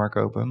in de supermarkt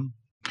kopen.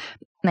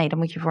 Nee, dan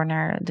moet je voor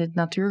naar de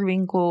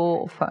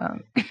natuurwinkel of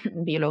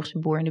een biologische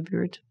boer in de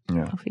buurt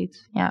of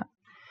iets. Ja,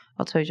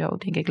 wat sowieso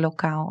denk ik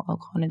lokaal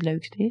ook gewoon het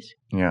leukste is.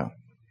 Ja,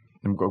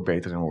 daar moet ik ook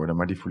beter in worden,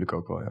 maar die voel ik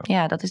ook wel, ja.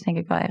 Ja, dat is denk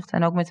ik wel echt.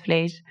 En ook met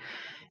vlees.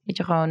 Weet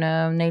je, gewoon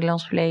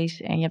Nederlands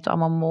vlees. En je hebt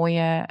allemaal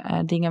mooie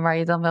dingen waar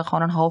je dan wel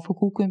gewoon een halve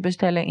koe kunt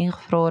bestellen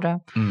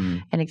ingevroren.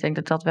 En ik denk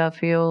dat dat wel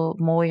veel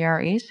mooier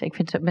is.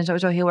 Ik ben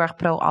sowieso heel erg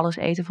pro alles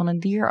eten van een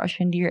dier. Als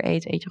je een dier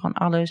eet, eet je gewoon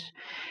alles.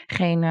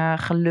 Geen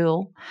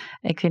gelul.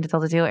 Ik vind het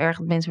altijd heel erg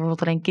dat mensen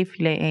bijvoorbeeld alleen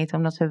kipfilet eten.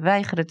 Omdat ze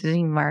weigeren te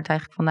zien waar het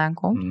eigenlijk vandaan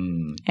komt.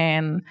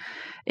 En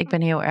ik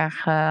ben heel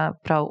erg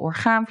pro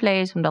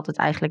orgaanvlees. Omdat het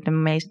eigenlijk de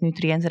meest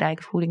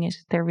nutriëntenrijke voeding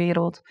is ter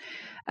wereld.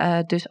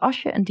 Dus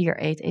als je een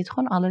dier eet, eet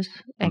gewoon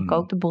alles. En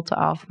kook de botten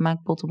af.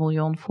 Maak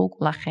bottenbouillon vol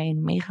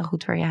collageen. Mega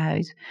goed voor je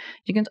huid.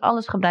 Je kunt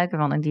alles gebruiken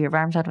van een dier.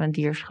 Waarom zouden we een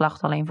dier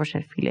slachten alleen voor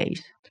zijn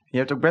filets? Je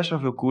hebt ook best wel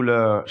veel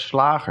coole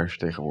slagers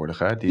tegenwoordig,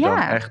 hè? Die dan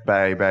echt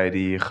bij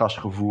die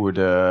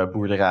gasgevoerde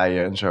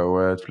boerderijen en zo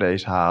het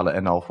vlees halen.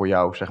 En al voor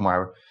jou, zeg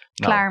maar...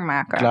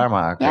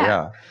 Klaarmaken,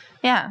 ja.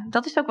 Ja,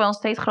 dat is ook wel een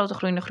steeds groter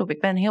groeiende groep.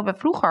 Ik ben heel bij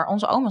vroeger,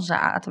 onze oma's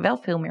aten wel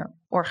veel meer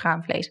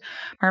orgaanvlees.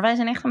 Maar wij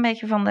zijn echt een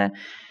beetje van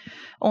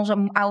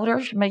onze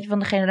ouders, een beetje van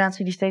de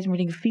generatie die steeds meer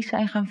dingen vies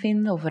zijn gaan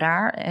vinden of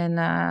raar. En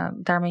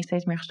daarmee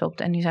steeds meer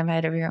gestopt. En nu zijn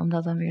wij er weer om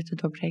dat dan weer te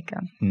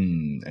doorbreken.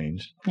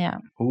 Eens.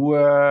 Ja.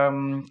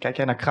 Hoe kijk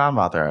jij naar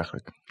kraanwater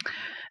eigenlijk?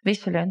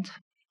 Wisselend.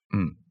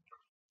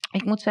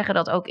 Ik moet zeggen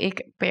dat ook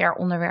ik per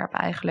onderwerp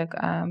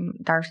eigenlijk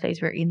daar steeds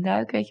weer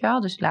induik, weet je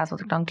wel. Dus laatst had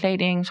ik dan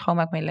kleding,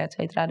 schoonmaakmiddelen, et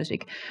cetera. Dus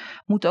ik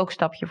moet ook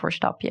stapje voor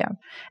stapje.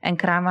 En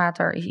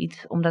kraanwater is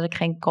iets, omdat ik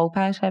geen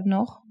koophuis heb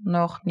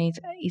nog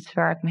niet iets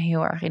waar ik me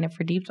heel erg in heb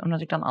verdiept.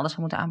 Omdat ik dan alles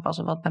moet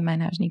aanpassen wat bij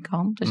mijn huis niet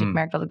kan. Dus ik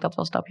merk dat ik dat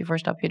wel stapje voor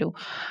stapje doe.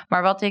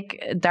 Maar wat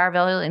ik daar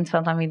wel heel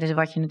interessant aan vind, is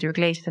wat je natuurlijk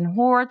leest en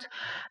hoort.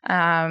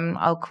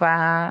 Ook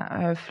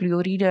qua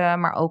fluoride,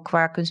 maar ook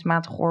qua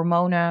kunstmatige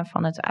hormonen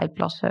van het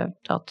uitplassen.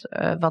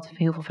 Wat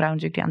heel veel vrouwen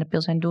natuurlijk die aan de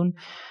pil zijn doen.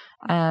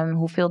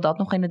 Hoeveel dat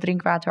nog in het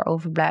drinkwater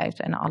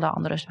overblijft. En alle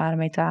andere zware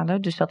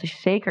metalen. Dus dat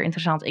is zeker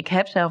interessant. Ik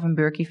heb zelf een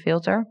Berkey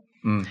filter.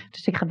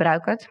 Dus ik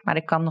gebruik het. Maar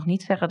ik kan nog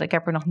niet zeggen, ik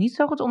heb er nog niet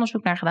zo goed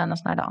onderzoek naar gedaan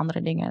als naar de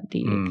andere dingen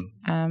die ik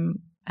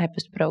heb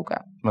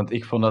besproken. Want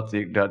ik vond dat,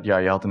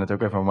 je had het net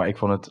ook even, maar ik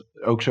vond het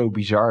ook zo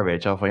bizar,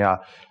 weet je wel, van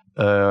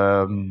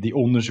die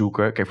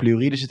onderzoeken. Kijk,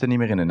 fluoride zit er niet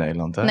meer in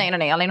Nederland, hè?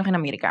 Nee, alleen nog in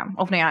Amerika.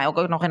 Of nou ja,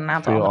 ook nog in een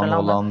aantal veel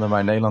andere landen.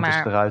 Maar Nederland is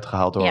eruit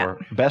gehaald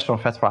door best wel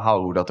een vet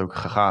verhaal hoe dat ook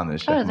gegaan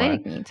is. Dat weet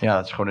ik niet. Ja,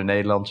 het is gewoon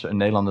een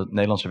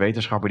Nederlandse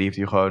wetenschapper,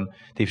 die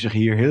heeft zich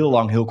hier heel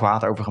lang heel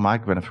kwaad over gemaakt.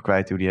 Ik ben even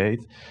kwijt hoe die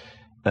heet.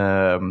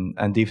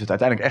 En die heeft het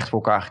uiteindelijk echt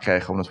voor elkaar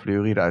gekregen om dat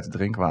fluoride uit het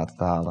drinkwater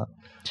te halen.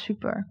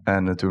 Super.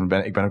 En toen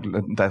ben ik ook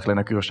een tijd geleden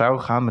naar Curaçao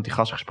gegaan, met die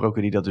gasten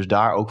gesproken die dat dus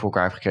daar ook voor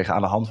elkaar heeft gekregen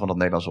aan de hand van dat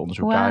Nederlandse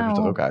onderzoek. Wow. Daar hebben we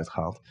het er ook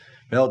uitgehaald.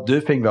 Wel,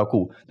 vind ik wel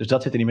cool. Dus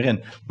dat zit er niet meer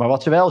in. Maar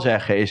wat ze wel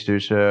zeggen is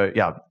dus, ze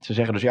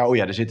zeggen dus, er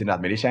zitten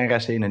inderdaad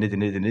medicijnresten in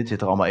en dit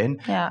zit er allemaal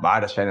in. Ja. Maar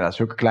dat zijn inderdaad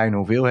zulke kleine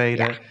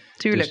hoeveelheden. Ja,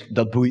 tuurlijk. Dus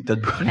dat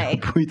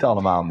boeit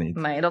allemaal niet.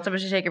 Nee, dat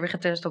hebben ze zeker weer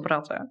getest op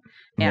ratten.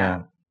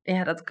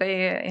 Ja, dat kun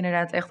je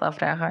inderdaad echt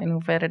afvragen in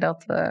hoeverre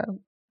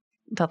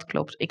dat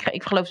klopt.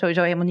 Ik geloof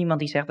sowieso helemaal niemand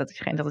die zegt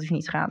dat is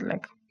niet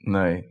schadelijk.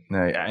 Nee.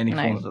 En ik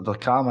vond dat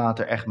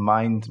kraanwater echt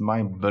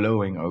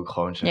mind-blowing ook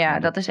gewoon.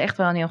 Dat is echt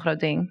wel een heel groot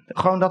ding.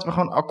 Gewoon dat we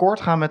gewoon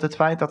akkoord gaan met het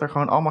feit dat er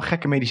gewoon allemaal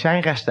gekke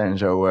medicijnresten en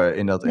zo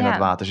in dat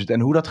water zitten.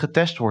 En hoe dat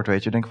getest wordt,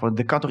 weet je. Ik denk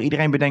er kan toch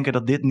iedereen bedenken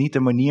dat dit niet de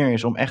manier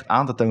is om echt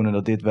aan te tonen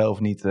dat dit wel of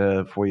niet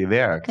voor je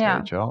werkt,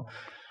 weet je wel.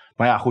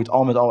 Maar ja, goed,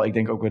 al met al, ik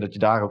denk ook weer dat je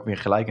daar ook weer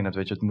gelijk in hebt,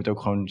 weet je. Het moet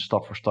ook gewoon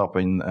stap voor stap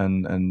en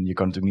je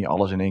kan natuurlijk niet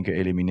alles in één keer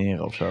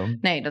elimineren of zo.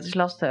 Nee, dat is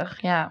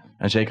lastig, ja.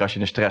 En zeker als je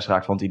in stress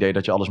raakt van het idee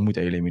dat je alles moet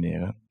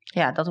elimineren.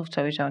 Ja, dat hoeft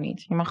sowieso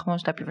niet. Je mag gewoon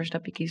stapje voor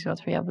stapje kiezen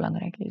wat voor jou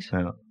belangrijk is.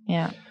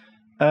 Ja.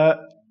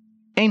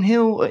 Een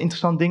heel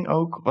interessant ding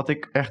ook, wat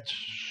ik echt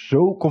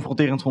zo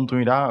confronterend vond toen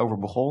je daarover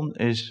begon,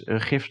 is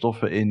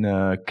gifstoffen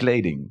in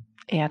kleding.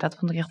 Ja, dat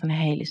vond ik echt een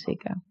hele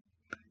sikke.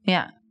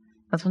 Ja.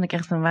 Dat vond ik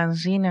echt een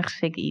waanzinnig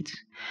sick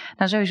iets.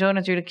 Nou, sowieso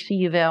natuurlijk zie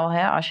je wel,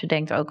 hè, als je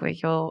denkt ook, weet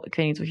je wel, ik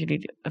weet niet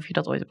of je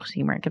dat ooit hebt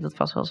gezien, maar ik heb dat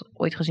vast wel eens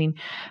ooit gezien,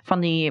 van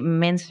die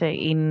mensen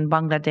in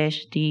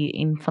Bangladesh die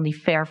in van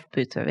die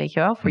verfputten, weet je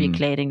wel, voor je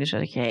kleding. Dus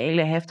dat je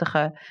hele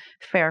heftige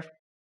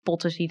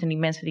verfpotten ziet en die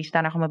mensen die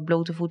staan daar gewoon met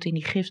blote voeten in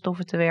die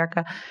gifstoffen te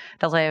werken.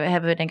 Dat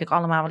hebben we denk ik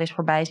allemaal wel eens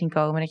voorbij zien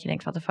komen, dat je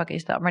denkt, wat de fuck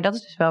is dat? Maar dat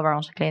is dus wel waar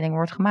onze kleding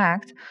wordt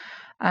gemaakt.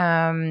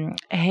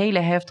 Hele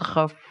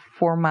heftige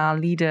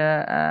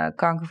formalide,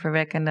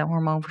 kankerverwekkende,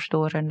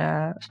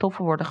 hormoonverstorende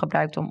stoffen worden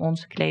gebruikt om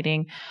onze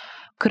kleding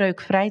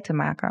kreukvrij te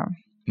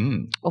maken.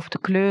 Of te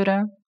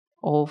kleuren,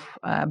 of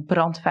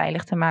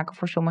brandveilig te maken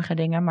voor sommige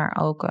dingen, maar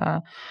ook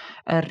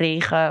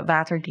regen,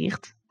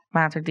 waterdicht.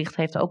 Waterdicht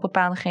heeft ook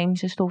bepaalde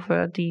chemische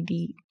stoffen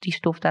die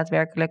stof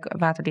daadwerkelijk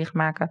waterdicht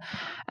maken.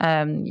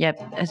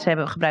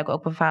 Ze gebruiken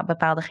ook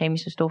bepaalde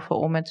chemische stoffen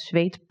om het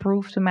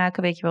zweetproof te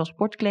maken. Weet je wel,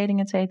 sportkleding,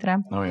 et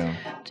cetera. Oh ja.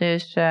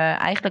 Dus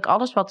eigenlijk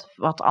alles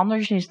wat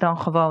anders is dan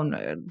gewoon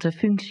de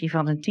functie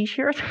van een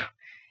t-shirt.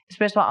 is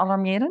best wel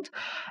alarmerend.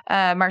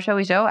 Maar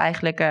sowieso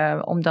eigenlijk,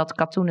 omdat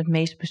katoen het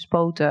meest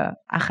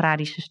bespoten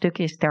agrarische stuk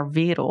is ter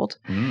wereld,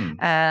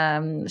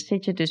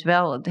 zit je dus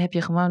wel, heb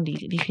je gewoon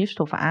die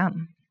gifstoffen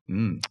aan.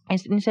 En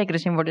in zekere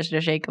zin worden ze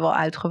er zeker wel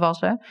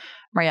uitgewassen.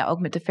 Maar ja, ook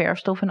met de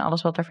verfstof en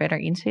alles wat er verder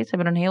in zit. Ze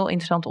hebben een heel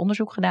interessant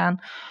onderzoek gedaan.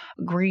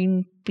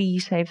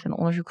 Greenpeace heeft een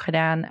onderzoek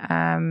gedaan.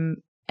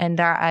 En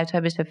daaruit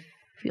hebben ze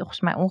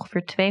volgens mij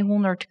ongeveer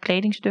 200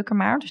 kledingstukken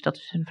maar. Dus dat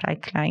is een vrij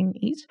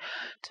klein iets.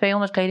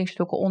 200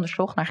 kledingstukken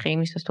onderzocht naar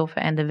chemische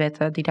stoffen en de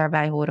wetten die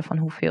daarbij horen van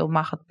hoeveel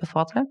mag het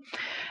bevatten.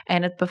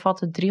 En het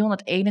bevatte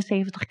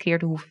 371 keer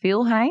de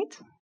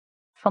hoeveelheid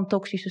van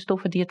toxische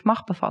stoffen die het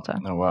mag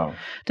bevatten. Oh, wow.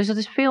 Dus dat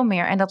is veel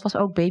meer. En dat was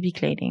ook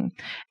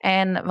babykleding.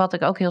 En wat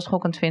ik ook heel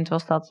schokkend vind,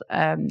 was dat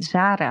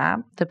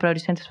Zara de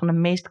producent is van de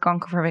meest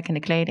kankerverwekkende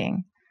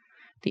kleding.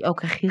 Die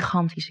ook een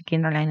gigantische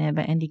kinderlijn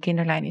hebben. En die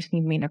kinderlijn is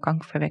niet minder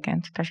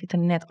kankerverwekkend. Daar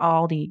zitten net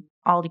al die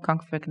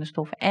kankerverwekkende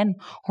stoffen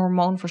en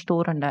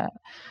hormoonverstorende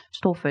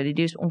stoffen die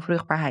dus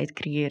onvruchtbaarheid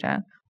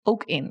creëren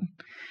ook in.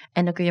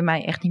 En dan kun je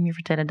mij echt niet meer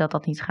vertellen dat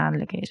dat niet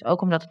schadelijk is.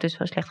 Ook omdat het dus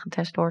zo slecht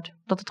getest wordt.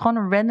 Dat het gewoon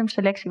een random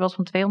selectie was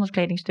van 200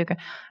 kledingstukken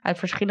uit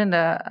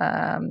verschillende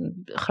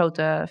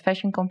grote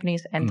fashion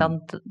companies. En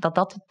dan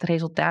dat het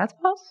resultaat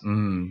was.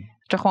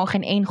 Dat er gewoon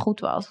geen één goed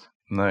was.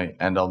 Nee,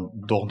 en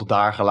dan toch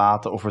daar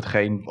gelaten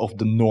of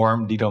de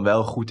norm die dan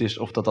wel goed is,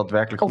 of dat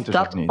werkelijk goed is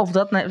of niet. Of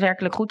dat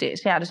werkelijk goed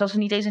is. Ja, dus als ze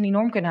niet eens aan die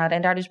norm kunnen houden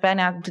en daar dus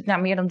bijna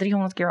meer dan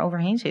 300 keer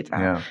overheen zitten.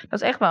 Ja.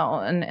 Dat is echt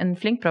wel een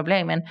flink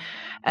probleem. En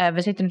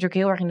we zitten natuurlijk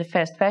heel erg in de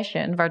fast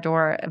fashion,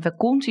 waardoor we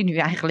continu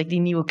eigenlijk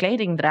die nieuwe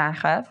kleding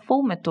dragen,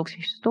 vol met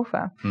toxische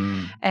stoffen.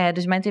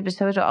 Dus mijn tip is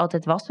sowieso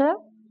altijd wassen.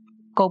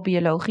 Koop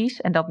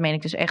biologisch. En dat meen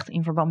ik dus echt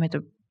in verband met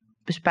de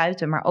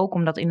bespuiten, maar ook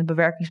omdat in de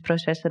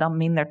bewerkingsprocessen dan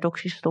minder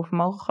toxische stoffen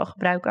mogen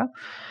gebruiken.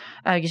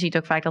 Je ziet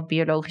ook vaak dat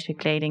biologische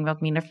kleding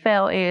wat minder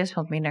fel is,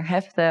 wat minder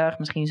heftig,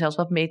 misschien zelfs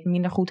wat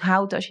minder goed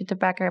houdt als je het een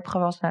paar keer hebt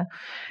gewassen.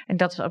 En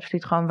dat is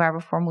absoluut gewoon waar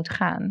we voor moeten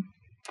gaan.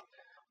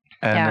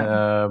 En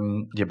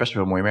je hebt best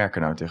wel mooie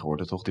merken nou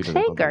tegenwoordig, toch?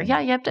 Zeker, ja,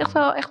 je hebt echt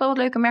wel wat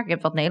leuke merken. Je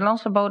hebt wat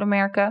Nederlandse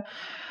bodemmerken.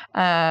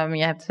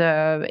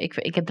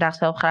 Ik draag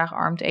zelf graag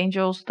Armed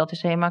Angels. Dat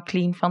is helemaal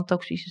clean van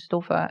toxische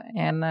stoffen.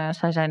 En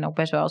zij zijn ook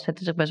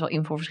zetten zich best wel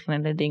in voor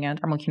verschillende dingen.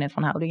 Daar moet je net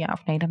van houden, ja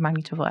of nee, dat maakt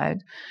niet zoveel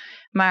uit.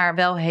 Maar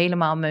wel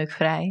helemaal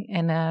meukvrij.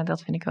 En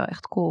dat vind ik wel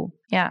echt cool.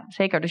 Ja,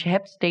 zeker. Dus je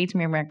hebt steeds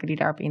meer merken die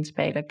daarop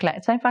inspelen.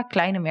 Het zijn vaak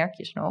kleine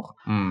merkjes nog.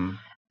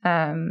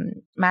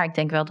 Maar ik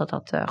denk wel dat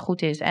dat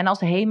goed is. En als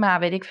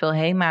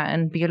Hema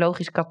een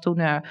biologisch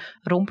katoenen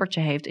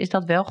rompertje heeft, is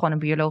dat wel gewoon een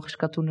biologisch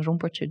katoenen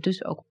rompertje.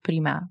 Dus ook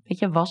prima. Weet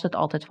je, was het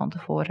altijd van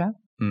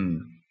tevoren.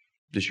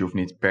 Dus je hoeft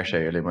niet per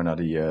se alleen maar naar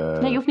die...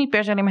 Nee, je hoeft niet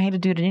per se alleen maar hele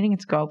dure dingen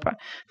te kopen.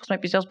 Volgens mij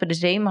heb je zelfs bij de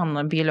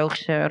Zeeman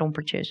biologische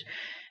rompertjes.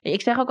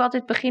 Ik zeg ook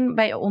altijd, begin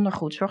bij je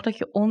ondergoed. Zorg dat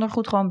je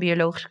ondergoed gewoon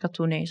biologisch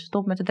katoen is.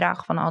 Stop met het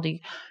dragen van al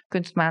die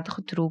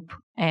kunstmatige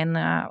troep. En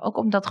ook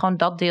omdat gewoon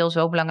dat deel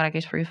zo belangrijk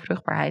is voor je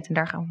vruchtbaarheid. En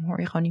daar hoor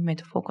je gewoon niet mee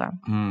te fokken.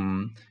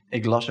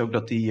 Ik las ook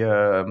dat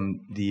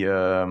die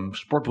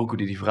sportbroeken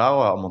die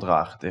vrouwen allemaal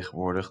dragen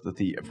tegenwoordig, dat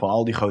die van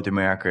al die grote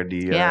merken,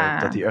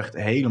 dat die echt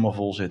helemaal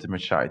vol zitten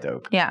met shite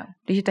ook. Ja,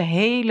 die zitten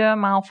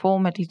helemaal vol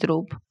met die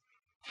troep.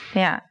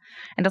 Ja,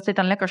 en dat zit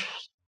dan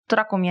lekker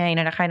strak om je heen.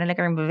 En daar ga je dan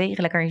lekker in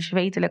bewegen, lekker in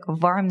zweten, lekker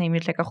warm, neem je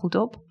het lekker goed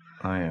op.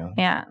 Oh ja.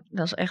 Ja,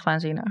 dat is echt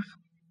waanzinnig.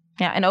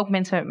 Ja, en ook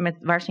mensen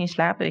waar ze in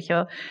slapen, weet je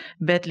wel,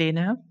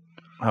 bedlinnen.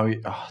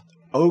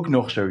 Ook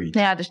nog zoiets.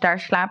 Ja, dus daar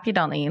slaap je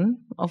dan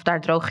in. Of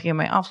daar droog je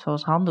mee af,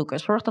 zoals handdoeken.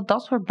 Zorg dat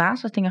dat soort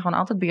basisdingen gewoon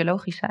altijd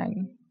biologisch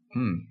zijn.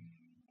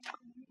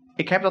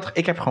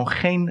 Ik heb gewoon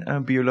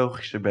geen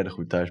biologische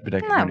beddengoed thuis,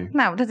 bedenk ik me nu.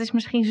 Nou, dat is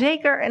misschien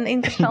zeker een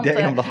interessant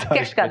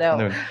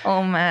kerstcadeau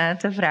om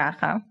te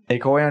vragen.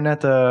 Ik hoor jou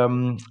net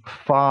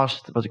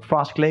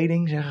fast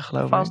kleding zeggen,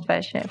 geloof ik.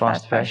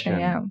 Fast fashion,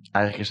 ja.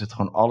 Eigenlijk is het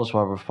gewoon alles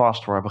waar we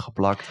fast voor hebben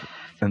geplakt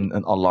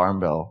een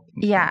alarmbel.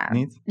 Ja,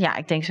 niet? Ja,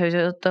 ik denk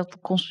sowieso dat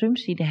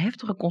de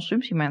heftige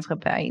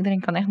consumptiemaatschappij,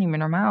 iedereen kan echt niet meer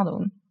normaal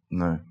doen.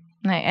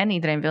 Nee, en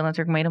iedereen wil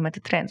natuurlijk meedoen met de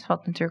trends.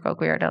 Wat natuurlijk ook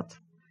weer dat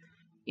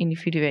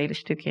individuele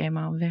stukje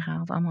helemaal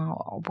weghaalt. Allemaal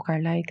op elkaar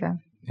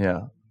lijken.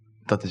 Ja,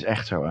 dat is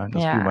echt zo, hè?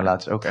 Dat viel me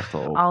laatst ook echt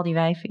wel op. Al die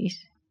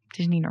wijfies. Het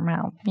is niet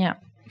normaal, ja.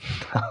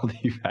 Al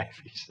die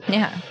wijfies.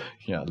 Ja.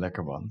 Ja,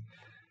 lekker man.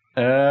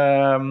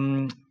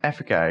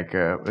 Even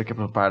kijken. Ik heb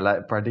een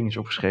paar dingetjes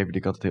opgeschreven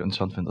die ik altijd heel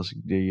interessant vind als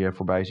ik die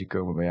voorbij zie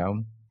komen bij jou.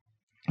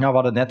 Nou, we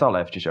hadden het net al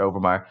eventjes over,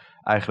 maar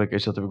eigenlijk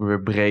is dat ook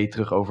weer breed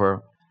terug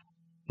over...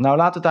 Nou,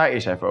 laten we het daar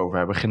eerst even over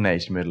hebben.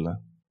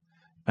 Geneesmiddelen.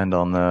 En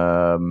dan...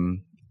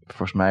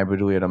 volgens mij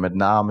bedoel je dan met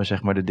name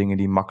zeg maar de dingen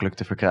die makkelijk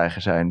te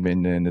verkrijgen zijn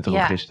in de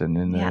drogisten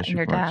en in de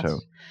supermarkt. Zo.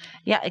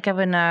 Ja,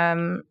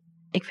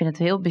 ik vind het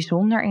heel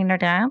bijzonder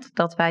inderdaad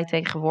dat wij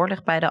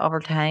tegenwoordig bij de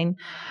Albert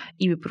Heijn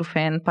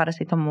ibuprofen,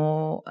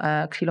 paracetamol,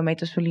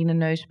 xylometazoline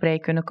neusspray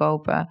kunnen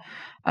kopen.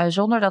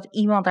 Zonder dat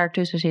iemand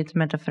daartussen zit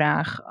met de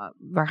vraag,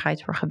 waar ga je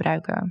het voor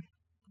gebruiken?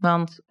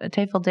 Want het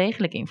heeft wel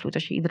degelijk invloed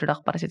als je iedere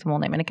dag paracetamol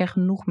neemt. En ik ken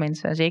genoeg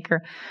mensen,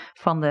 zeker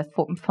vanuit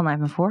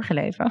mijn vorige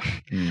leven,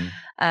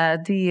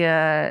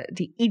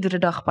 die iedere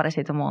dag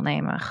paracetamol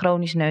nemen.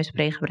 Chronisch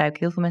neusspray gebruiken.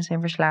 Heel veel mensen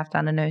zijn verslaafd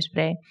aan de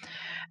neusspray.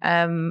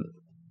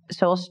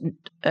 Zoals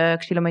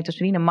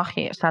xylomethosine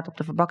staat op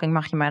de verpakking,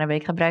 mag je maar een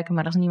week gebruiken.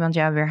 Maar als niemand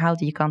jou weerhoudt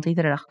en je kan het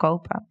iedere dag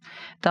kopen,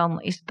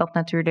 dan is dat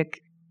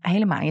natuurlijk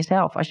helemaal aan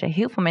jezelf. Als je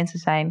heel veel mensen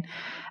zijn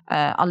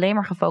alleen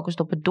maar gefocust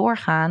op het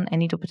doorgaan en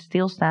niet op het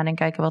stilstaan en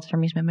kijken wat is er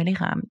mis met mijn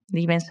lichaam.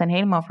 Die mensen zijn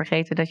helemaal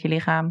vergeten dat je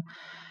lichaam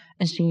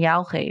een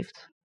signaal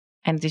geeft.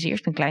 En het is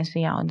eerst een klein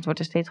signaal en het wordt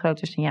een steeds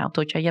groter signaal.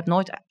 Tot je hebt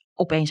nooit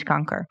opeens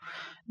kanker.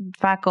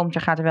 Vaak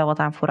gaat er wel wat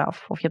aan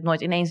vooraf. Of je hebt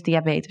nooit ineens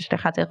diabetes, er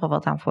gaat echt wel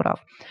wat aan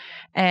vooraf.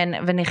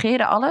 En we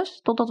negeren alles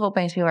totdat we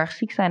opeens heel erg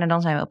ziek zijn en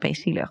dan zijn we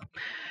opeens zielig.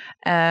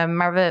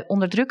 Maar we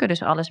onderdrukken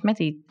dus alles met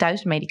die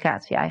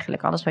thuismedicatie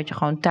eigenlijk. Alles wat je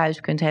gewoon thuis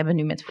kunt hebben.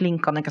 Nu met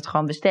Flink kan ik het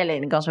gewoon bestellen.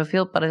 En ik kan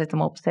zoveel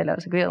paracetamol bestellen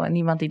als ik wil. En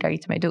niemand die daar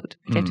iets mee doet.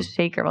 Het heeft dus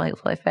zeker wel heel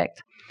veel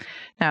effect.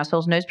 Nou,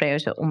 zoals neusspray,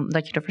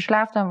 omdat je er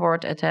verslaafd aan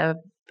wordt.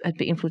 Het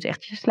beïnvloedt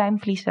echt je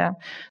slijmvliezen.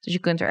 Dus je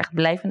kunt er echt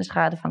blijvende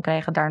schade van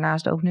krijgen.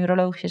 Daarnaast ook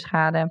neurologische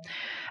schade.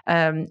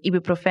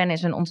 Ibuprofen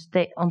is een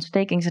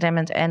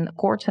ontstekingsremmend en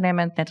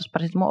koortsremmend. Net als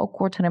paracetamol ook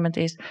koortsremmend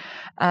is.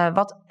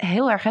 Wat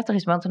heel erg heftig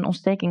is, want een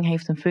ontsteking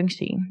heeft een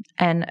functie.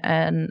 En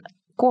een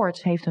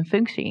koorts heeft een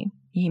functie.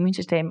 Je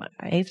immuunsysteem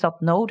heeft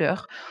dat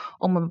nodig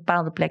om een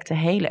bepaalde plek te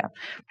helen.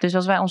 Dus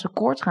als wij onze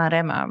koorts gaan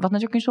remmen, wat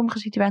natuurlijk in sommige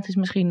situaties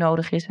misschien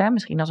nodig is. Hè?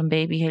 Misschien als een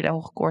baby hele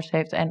hoge koorts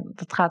heeft en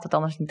dat gaat het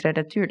anders niet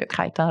redden. Tuurlijk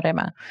ga je het dan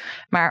remmen.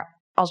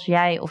 Maar als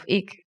jij of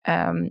ik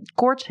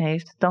koorts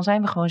heeft, dan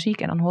zijn we gewoon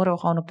ziek. En dan horen we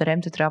gewoon op de rem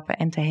te trappen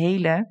en te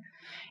helen.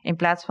 In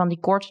plaats van die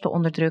koorts te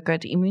onderdrukken,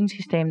 het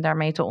immuunsysteem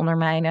daarmee te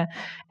ondermijnen.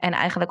 En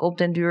eigenlijk op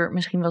den duur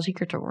misschien wel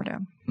zieker te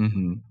worden.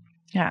 Mm-hmm.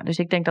 Ja, dus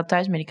ik denk dat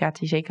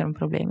thuismedicatie zeker een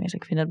probleem is.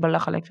 Ik vind het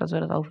belachelijk dat we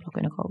dat overal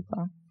kunnen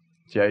kopen.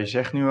 Ja, je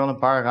zegt nu wel een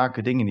paar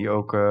rake dingen die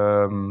ook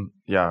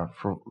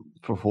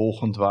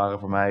vervolgend waren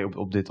voor mij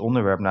op dit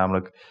onderwerp.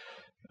 Namelijk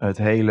het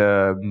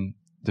hele,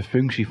 de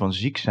functie van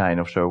ziek zijn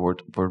of zo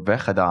wordt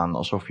weggedaan.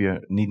 Alsof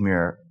je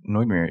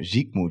nooit meer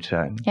ziek moet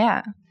zijn.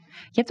 Ja,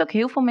 je hebt ook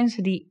heel veel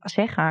mensen die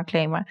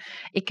claimen,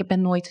 ik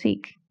ben nooit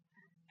ziek.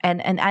 En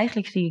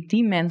eigenlijk zie ik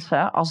die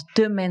mensen als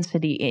de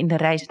mensen die in de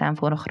rij staan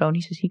voor een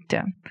chronische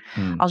ziekte.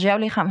 Als jouw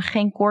lichaam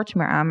geen koorts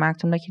meer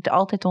aanmaakt omdat je het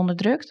altijd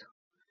onderdrukt,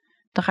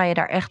 dan ga je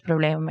daar echt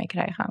problemen mee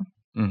krijgen.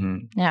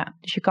 Mm-hmm. Ja,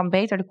 dus je kan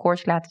beter de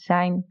koorts laten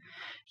zijn.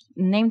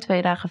 Neem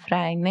 2 dagen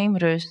vrij, neem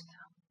rust.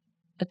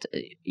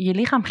 Je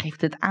lichaam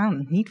geeft het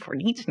aan, niet voor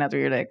niets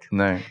natuurlijk.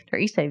 Nee. Er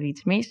is even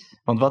iets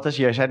mis. Want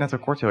jij zei net al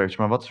kort heel eventjes,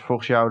 maar wat is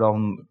volgens jou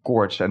dan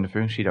koorts en de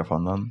functie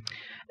daarvan dan?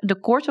 De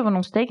koorts of een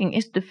ontsteking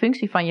is de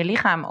functie van je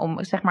lichaam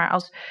om, zeg maar,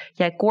 als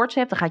jij koorts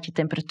hebt, dan gaat je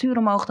temperatuur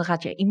omhoog, dan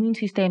gaat je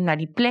immuunsysteem naar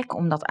die plek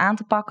om dat aan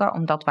te pakken,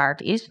 omdat waar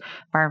het is,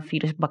 waar een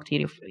virus,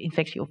 bacterie of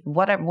infectie of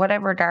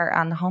whatever daar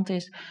aan de hand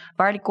is,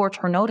 waar die koorts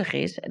voor nodig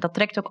is. Dat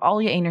trekt ook al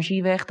je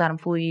energie weg, daarom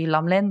voel je je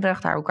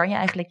lamlendig, daarom kan je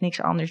eigenlijk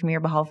niks anders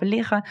meer behalve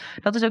liggen.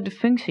 Dat is ook de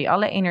functie.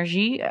 Alle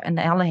energie en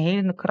alle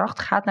helende kracht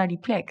gaat naar die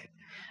plek.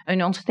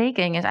 Een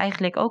ontsteking is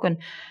eigenlijk ook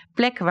een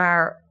plek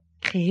waar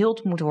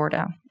geheeld moet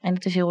worden. En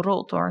het is heel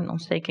rot door een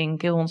ontsteking,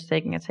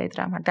 keelontsteking, et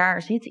cetera. Maar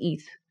daar zit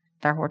iets.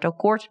 Daar hoort ook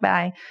koorts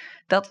bij.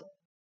 Dat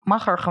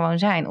mag er gewoon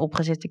zijn.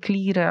 Opgezette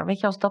klieren. Weet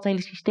je, als dat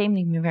hele systeem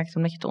niet meer werkt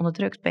omdat je het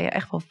onderdrukt, ben je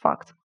echt wel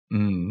fucked.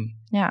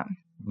 Ja.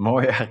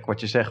 Mooi eigenlijk wat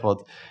je zegt,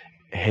 want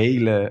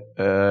hele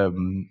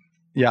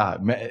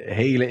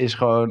is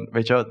gewoon,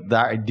 weet je wel,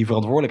 daar die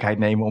verantwoordelijkheid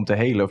nemen om te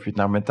helen, of je het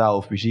nou mentaal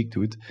of fysiek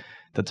doet.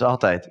 Dat is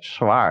altijd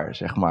zwaar,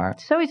 zeg maar.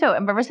 Sowieso,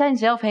 maar we zijn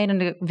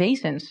zelfhelende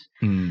wezens.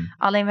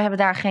 Alleen we hebben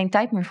daar geen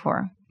tijd meer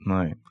voor.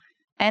 Nee.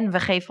 En we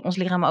geven ons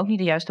lichaam ook niet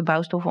de juiste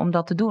bouwstoffen om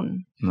dat te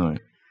doen.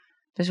 Nee.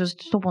 Dus we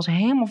stoppen ons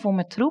helemaal vol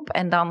met troep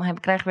en dan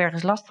krijgen we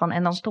ergens last van.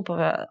 En dan stoppen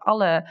we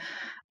alle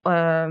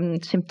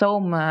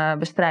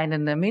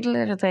symptoombestrijdende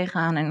middelen er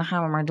tegenaan. En dan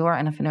gaan we maar door.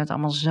 En dan vinden we het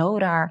allemaal zo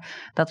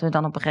raar dat we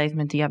dan op een gegeven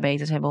moment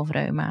diabetes hebben of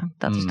reuma.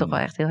 Dat is toch wel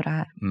echt heel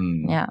raar.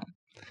 Ja.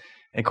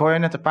 Ik hoor je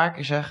net een paar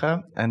keer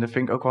zeggen, en dat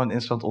vind ik ook wel een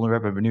interessant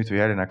onderwerp, ben benieuwd hoe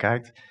jij ernaar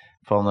kijkt.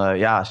 Van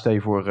stel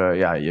je voor,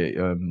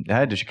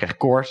 dus je krijgt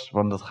koorts,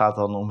 want dat gaat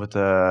dan om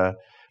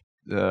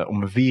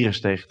om een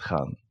virus tegen te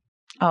gaan.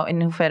 Oh,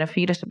 in hoeverre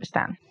virussen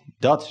bestaan?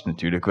 Dat is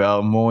natuurlijk wel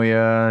een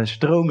mooie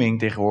stroming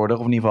tegenwoordig,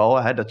 of in ieder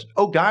geval, dat is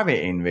ook daar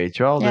weer in, weet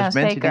je wel. Dus ja,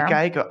 mensen zeker. die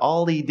kijken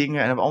al die dingen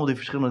en hebben allemaal die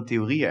verschillende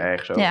theorieën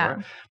ergens over. Ja.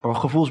 Maar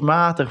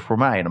gevoelsmatig voor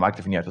mij, en dan maakt het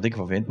even niet uit wat ik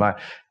ervan vind,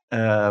 maar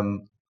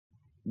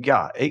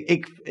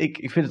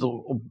ik vind het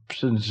op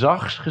zijn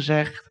zachtst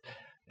gezegd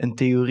een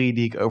theorie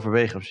die ik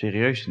overweeg om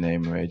serieus te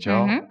nemen, weet je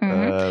wel.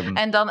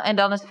 En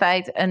dan het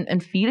feit,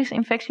 een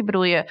virusinfectie,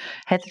 bedoel je,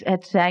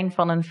 het zijn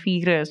van een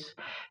virus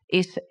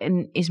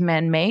is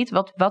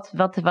man-made.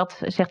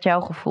 Wat zegt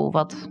jouw gevoel?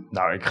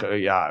 Nou,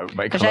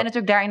 er zijn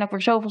natuurlijk daarin ook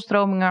weer zoveel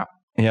stromingen.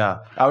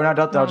 Ja,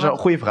 dat is een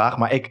goede vraag.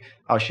 Maar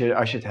als je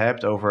het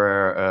hebt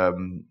over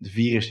de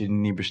virussen die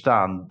niet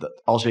bestaan,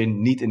 als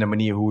in niet in de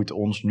manier hoe het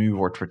ons nu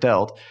wordt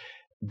verteld,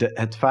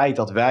 het feit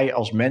dat wij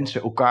als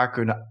mensen elkaar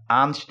kunnen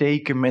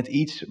aansteken met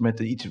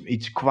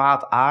iets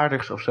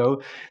kwaadaardigs of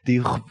zo,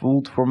 die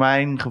voelt voor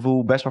mijn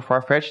gevoel best wel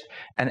farfetched.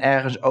 En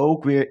ergens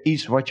ook weer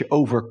iets wat je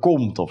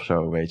overkomt of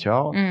zo, weet je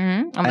wel.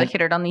 Mm-hmm, omdat je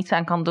er dan niets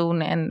aan kan doen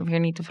en weer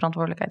niet de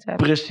verantwoordelijkheid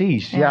hebt.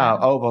 Precies, ja.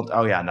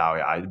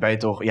 Ben je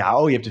toch,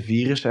 je hebt een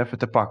virus even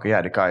te pakken.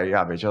 Ja, dan kan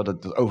je, weet je wel,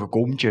 dat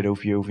overkomt je. Daar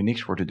hoef je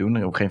niks voor te doen.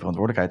 Er hoef geen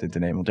verantwoordelijkheid in te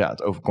nemen, want ja,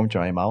 het overkomt je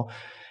al eenmaal.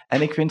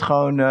 En ik vind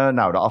gewoon,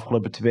 de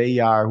afgelopen 2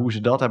 jaar, hoe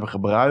ze dat hebben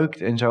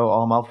gebruikt en zo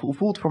allemaal,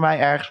 voelt voor mij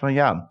ergens van,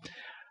 ja,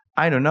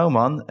 I don't know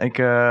man.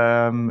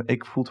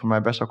 Ik voel het voor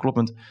mij best wel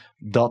kloppend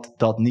dat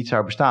dat niet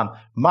zou bestaan.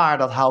 Maar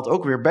dat haalt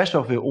ook weer best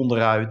wel veel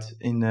onderuit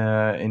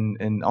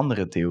in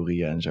andere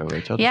theorieën en zo,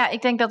 weet je wel. Ja,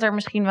 ik denk dat er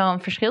misschien wel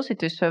een verschil zit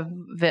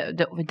tussen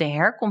de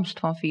herkomst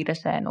van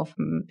virussen en of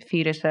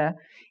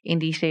virussen in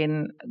die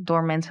zin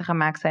door mensen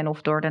gemaakt zijn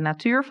of door de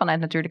natuur, vanuit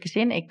natuurlijke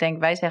zin.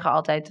 Wij zeggen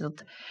altijd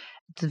dat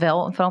het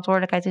wel een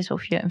verantwoordelijkheid is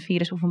of je een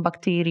virus of een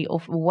bacterie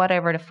of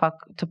whatever the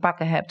fuck te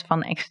pakken hebt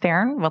van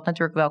extern. Wat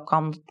natuurlijk wel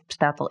kan, het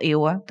bestaat al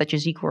eeuwen, dat je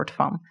ziek wordt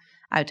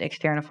uit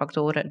externe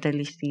factoren, de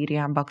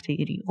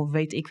listeria-bacterie of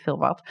weet ik veel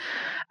wat.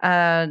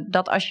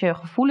 Dat als je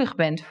gevoelig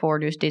bent voor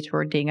dus dit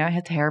soort dingen,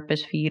 het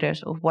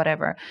herpesvirus of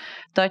whatever,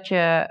 dat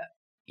je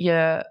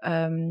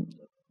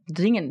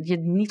dingen je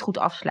niet goed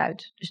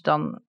afsluit. Dus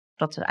dan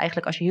dat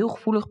eigenlijk als je heel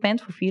gevoelig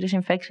bent voor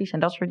virusinfecties en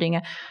dat soort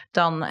dingen,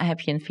 dan heb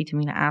je een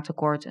vitamine A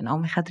tekort, een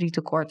omega-3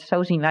 tekort.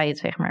 Zo zien wij het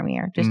zeg maar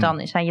meer. Dus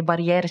dan zijn je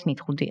barrières niet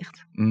goed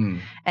dicht.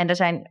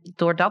 En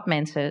doordat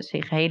mensen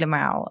zich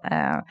helemaal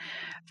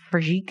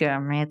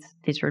verzieken met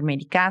dit soort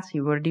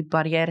medicatie, worden die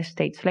barrières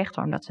steeds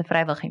slechter, omdat ze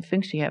vrijwel geen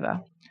functie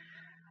hebben.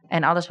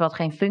 En alles wat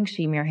geen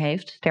functie meer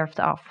heeft, sterft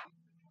af.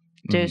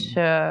 Dus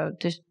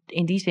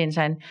in die zin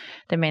zijn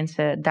de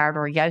mensen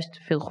daardoor juist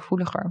veel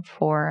gevoeliger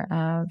voor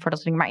dat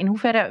soort dingen. Maar in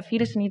hoeverre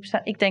virussen niet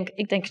bestaan?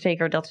 Ik denk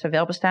zeker dat ze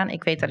wel bestaan.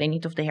 Ik weet alleen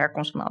niet of de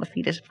herkomst van alle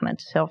virussen vanuit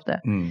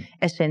dezelfde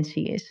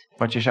essentie is.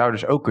 Want je zou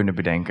dus ook kunnen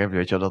bedenken,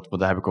 weet je wel,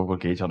 daar heb ik ook wel een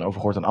keer iets aan over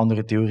gehoord, een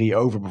andere theorie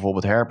over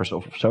bijvoorbeeld herpes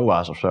of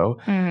SOA's of zo,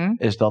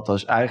 is dat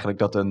dus eigenlijk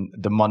dat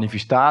de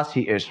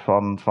manifestatie is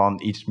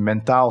van iets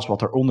mentaals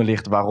wat eronder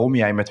ligt, waarom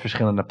jij met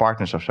verschillende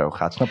partners of zo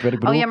gaat. Snap je wat ik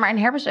bedoel? Oh ja, maar een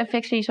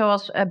herpesinfectie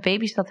zoals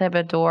baby's dat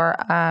hebben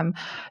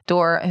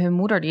door hun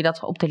moeder die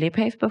dat op de lip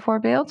heeft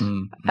bijvoorbeeld.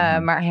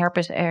 Maar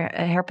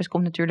herpes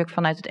komt natuurlijk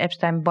vanuit het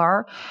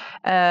Epstein-Barr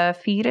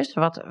virus,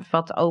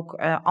 wat ook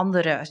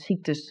andere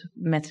ziektes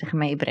met zich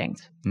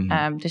meebrengt.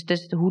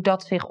 Dus hoe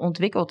dat zich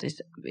ontwikkelt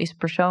is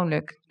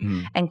persoonlijk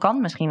en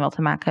kan misschien wel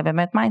te maken hebben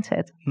met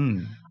mindset.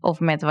 Of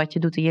met wat je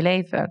doet in je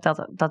leven.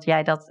 Dat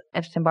jij dat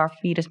Epstein-Barr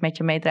virus met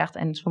je meedraagt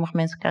en sommige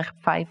mensen krijgen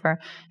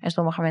vijver en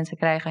sommige mensen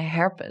krijgen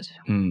herpes.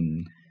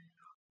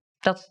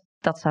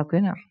 Dat zou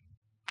kunnen.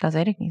 Dat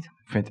weet ik niet.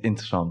 Ik vind het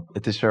interessant.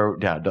 Het is zo,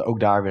 ja, ook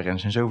daar weer. En er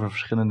zijn zoveel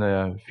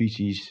verschillende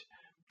visies,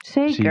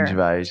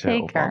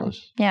 zienswijzen op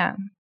alles. Ja.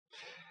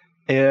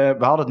 We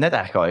hadden het net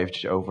eigenlijk al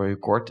eventjes over, heel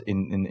kort,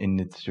 in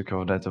dit stukje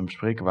wat we net aan het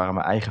bespreken waren,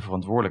 mijn eigen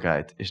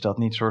verantwoordelijkheid. Is dat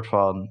niet een soort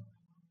van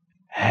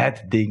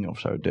het ding of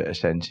zo, de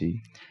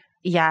essentie?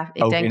 Ja,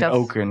 ik denk dat...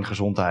 Ook in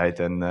gezondheid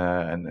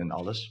en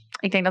alles.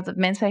 Ik denk dat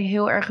mensen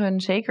heel erg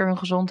zeker hun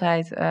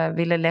gezondheid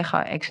willen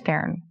leggen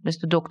extern. Dus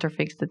de dokter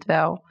fixt het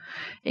wel.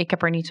 Ik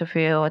heb er niet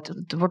zoveel.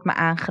 Het wordt me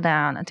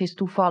aangedaan. Het is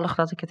toevallig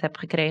dat ik het heb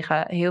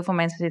gekregen. Heel veel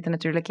mensen zitten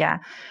natuurlijk,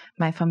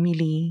 mijn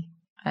familie.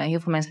 Heel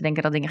veel mensen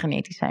denken dat dingen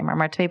genetisch zijn.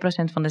 Maar 2%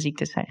 van de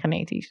ziektes zijn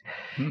genetisch.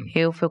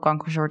 Heel veel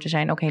kankersoorten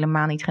zijn ook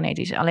helemaal niet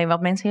genetisch. Alleen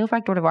wat mensen heel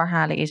vaak door de war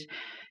halen is...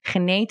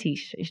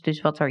 Genetisch is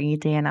dus wat er in je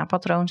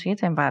DNA-patroon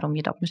zit. En waarom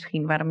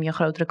je een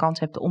grotere kans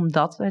hebt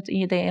omdat het in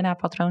je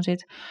DNA-patroon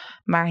zit.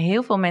 Maar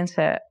heel veel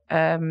mensen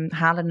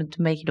halen het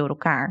een beetje door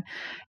elkaar.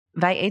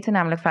 Wij eten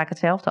namelijk vaak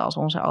hetzelfde als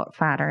onze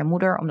vader en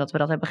moeder, omdat we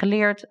dat hebben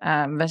geleerd.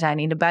 We zijn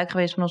in de buik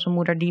geweest van onze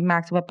moeder, die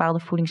maakte bepaalde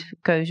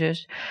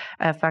voedingskeuzes.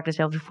 Vaak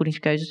dezelfde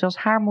voedingskeuzes als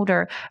haar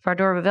moeder,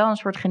 waardoor we wel een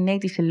soort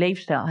genetische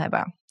leefstijl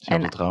hebben.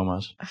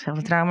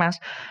 Dezelfde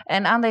trauma's.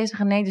 En aan deze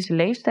genetische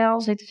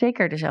leefstijl zitten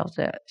zeker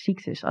dezelfde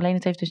ziektes. Alleen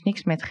het heeft dus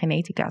niks met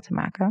genetica te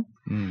maken.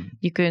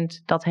 Je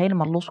kunt dat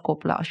helemaal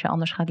loskoppelen als je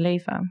anders gaat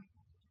leven.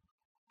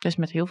 Dus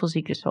met heel veel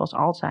ziektes zoals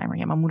Alzheimer.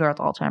 Ja, mijn moeder had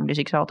Alzheimer, dus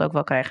ik zou het ook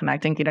wel krijgen. Nou,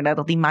 ik denk inderdaad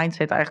dat die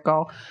mindset eigenlijk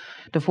al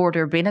de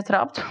voordeur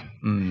binnentrapt.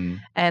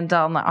 En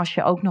dan als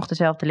je ook nog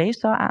dezelfde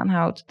leefstijl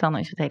aanhoudt, dan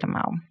is het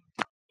helemaal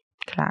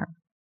klaar.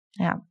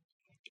 Ja.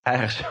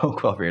 Eigenlijk is het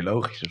ook wel weer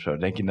logisch of zo.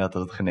 Denk je dat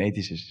het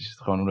genetisch is? Is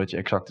het gewoon omdat je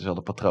exact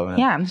dezelfde patronen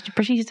hebt? Ja, omdat je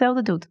precies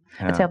hetzelfde doet.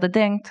 Ja. Hetzelfde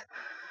denkt.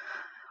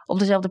 Op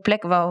dezelfde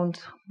plek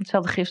woont.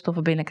 Hetzelfde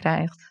gifstoffen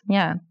binnenkrijgt.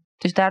 Ja.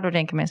 Dus daardoor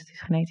denken mensen het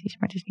is genetisch,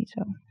 maar het is niet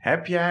zo.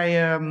 Heb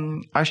jij,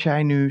 als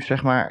jij nu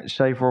zeg maar,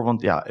 stel je voor,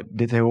 want ja,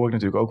 dit hoor ik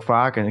natuurlijk ook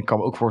vaak. En ik kan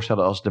me ook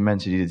voorstellen als de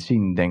mensen die dit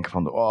zien denken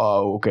van,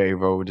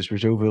 er is weer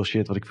zoveel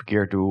shit wat ik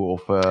verkeerd doe.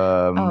 Of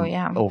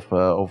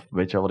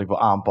weet je wel, wat ik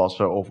wil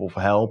aanpassen of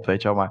help,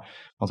 weet je wel. Maar,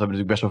 want we hebben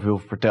natuurlijk best wel veel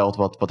verteld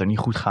wat er niet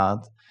goed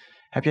gaat.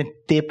 Heb je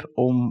een tip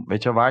om,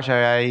 weet je wel,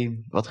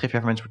 wat geef jij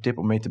voor mensen voor tip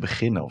om mee te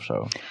beginnen of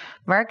zo?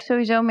 Waar ik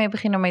sowieso mee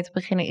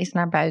begin is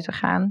naar buiten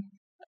gaan.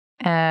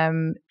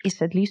 is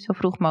het liefst zo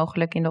vroeg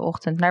mogelijk in de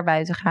ochtend naar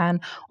buiten gaan.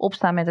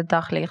 Opstaan met het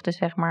daglicht. Dus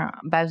zeg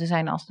maar buiten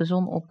zijn als de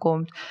zon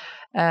opkomt.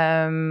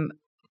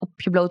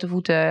 Op je blote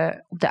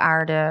voeten, op de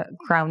aarde,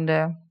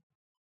 grounden.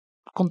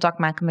 Contact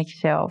maken met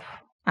jezelf.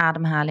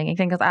 Ademhaling. Ik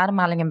denk dat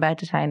ademhaling en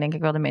buiten zijn denk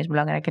ik wel de meest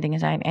belangrijke dingen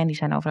zijn. En die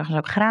zijn overigens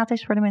ook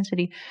gratis voor de mensen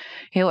die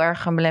heel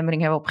erg een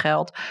belemmering hebben op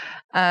geld.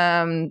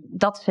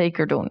 Dat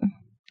zeker doen.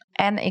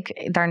 En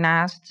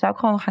daarnaast zou ik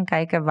gewoon gaan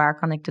kijken waar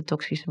kan ik de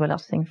toxische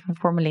belasting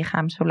voor mijn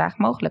lichaam zo laag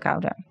mogelijk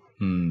houden.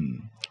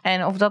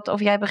 En of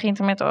jij begint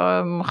met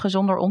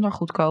gezonder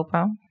ondergoed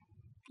kopen.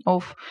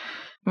 Of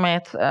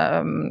met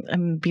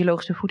een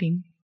biologische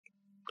voeding.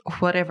 Of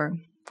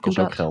whatever. Kost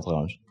ook geld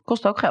trouwens.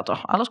 Kost ook geld,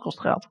 toch? Alles kost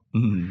geld.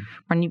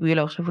 Maar niet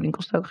biologische voeding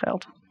kost ook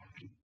geld.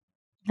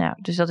 Ja,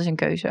 dus dat is een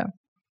keuze.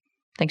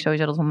 Ik denk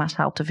sowieso dat we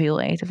massaal te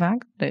veel eten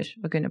vaak. Dus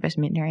we kunnen best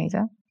minder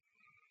eten.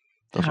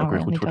 Dat is ook weer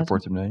goed voor de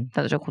portemonnee.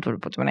 Dat is ook goed voor de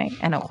portemonnee.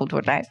 En ook goed voor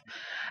het lijf.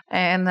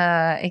 En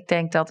ik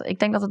denk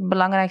dat het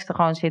belangrijkste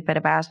gewoon zit bij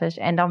de basis.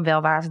 En dan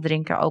wel water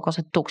drinken, ook als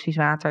het toxisch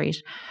water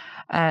is.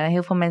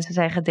 Heel veel mensen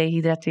zijn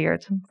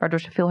gedehydrateerd. Waardoor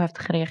ze veel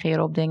heftiger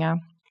reageren op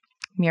dingen.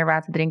 Meer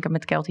water drinken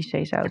met Keltisch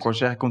zeezout. Ik hoor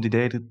zeggen, komt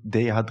die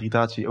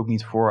dehydratatie ook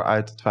niet voor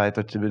uit het feit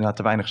dat je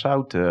te weinig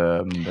zout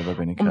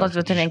omdat we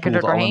het in één keer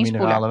er doorheen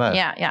spoelen.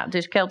 Ja,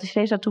 dus Keltisch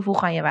zeezout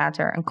toevoegen aan je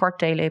water. Een kwart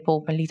theelepel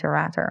op een liter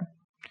water.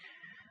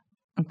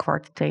 Een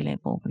kwart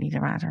theelepel op een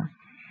liter water.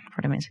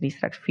 Voor de mensen die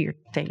straks 4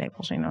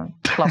 theelepels in een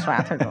glas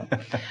water doen.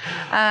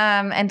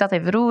 En dat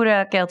even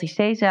roeren. Keltisch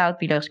zeezout.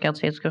 Biologisch Keltisch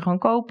zeezout kun je gewoon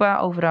kopen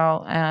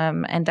overal.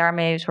 En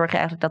daarmee zorg je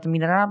eigenlijk dat de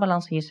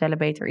mineraalbalans in je cellen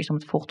beter is om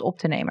het vocht op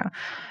te nemen.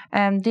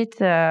 Dit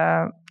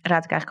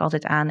raad ik eigenlijk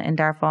altijd aan. En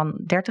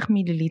daarvan 30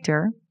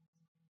 milliliter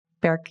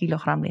per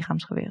kilogram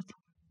lichaamsgewicht.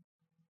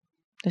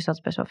 Dus dat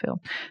is best wel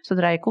veel.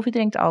 Zodra je koffie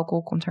drinkt,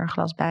 alcohol, komt er een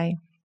glas bij.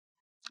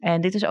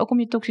 En dit is ook om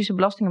je toxische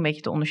belasting een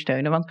beetje te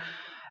ondersteunen. Want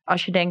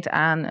als je denkt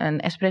aan een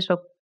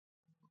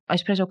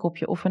espresso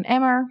kopje of een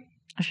emmer.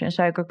 Als je een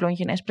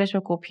suikerklontje in een espresso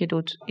kopje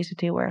doet, is het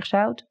heel erg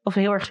zout. Of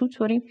heel erg zoet,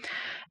 sorry.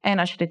 En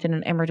als je dit in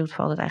een emmer doet,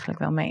 valt het eigenlijk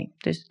wel mee.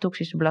 Dus de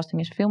toxische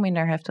belasting is veel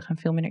minder heftig en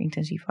veel minder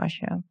intensief als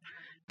je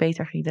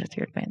beter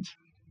gehydrateerd bent.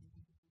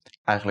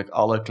 Eigenlijk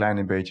alle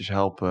kleine beetjes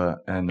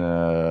helpen en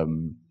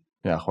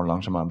gewoon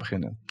langzaamaan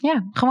beginnen.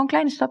 Ja, gewoon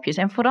kleine stapjes.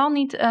 En vooral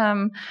niet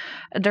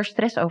er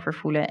stress over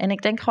voelen. En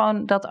ik denk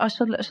gewoon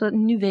dat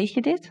nu weet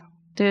je dit.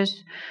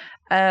 Dus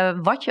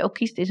wat je ook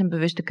kiest is een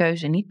bewuste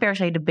keuze. Niet per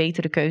se de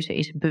betere keuze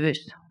is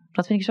bewust.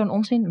 Dat vind ik zo'n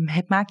onzin.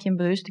 Maak je een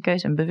bewuste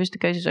keuze. Een bewuste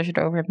keuze is als je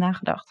erover hebt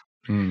nagedacht.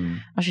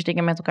 Als je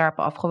dingen met elkaar hebt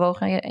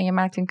afgewogen en je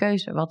maakt een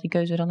keuze. Wat die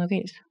keuze dan ook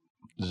is.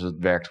 Dus het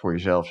werkt voor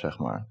jezelf, zeg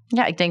maar.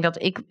 Ja, ik denk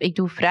dat ik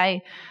doe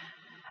vrij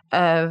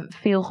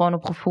veel gewoon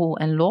op gevoel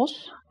en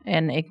los.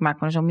 En ik maak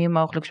me er zo min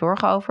mogelijk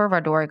zorgen over.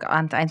 Waardoor ik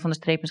aan het eind van de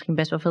streep misschien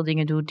best wel veel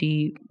dingen doe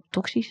die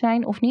toxisch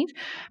zijn of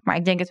niet. Maar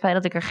ik denk het feit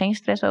dat ik er geen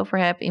stress over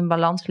heb, in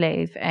balans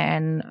leef.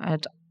 En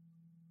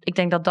ik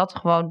denk dat dat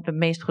gewoon de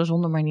meest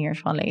gezonde manier is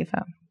van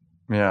leven.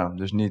 Ja,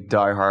 dus niet die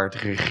hard,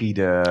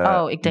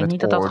 rigide. Ik denk niet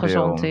dat dat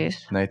gezond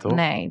is. Nee, toch?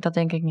 Nee, dat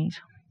denk ik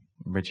niet.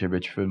 Een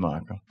beetje fun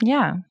maken.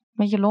 Ja, een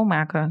beetje lol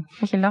maken. Een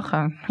beetje lachen.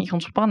 Een beetje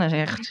ontspannen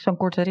zeg. Het is zo'n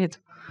korte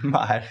rit.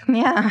 Maar.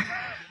 Ja.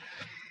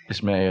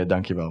 Ismee,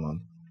 dank je wel,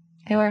 man.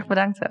 Heel erg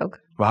bedankt ook.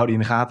 We houden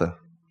je in de gaten.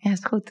 Ja,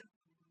 is goed.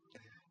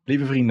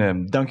 Lieve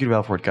vrienden, dank jullie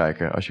wel voor het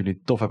kijken. Als jullie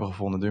het tof hebben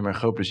gevonden, doe me een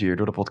groot plezier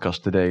door de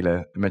podcast te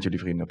delen met jullie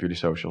vrienden op jullie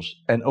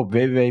socials. En op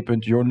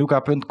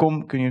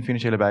www.jornluca.com kun je een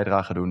financiële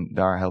bijdrage doen.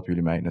 Daar helpen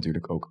jullie mij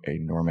natuurlijk ook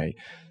enorm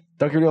mee.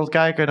 Dank jullie wel voor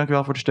het kijken, dank jullie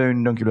wel voor de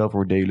steun, dank jullie wel voor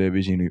het delen.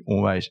 We zien jullie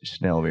onwijs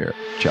snel weer.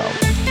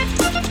 Ciao.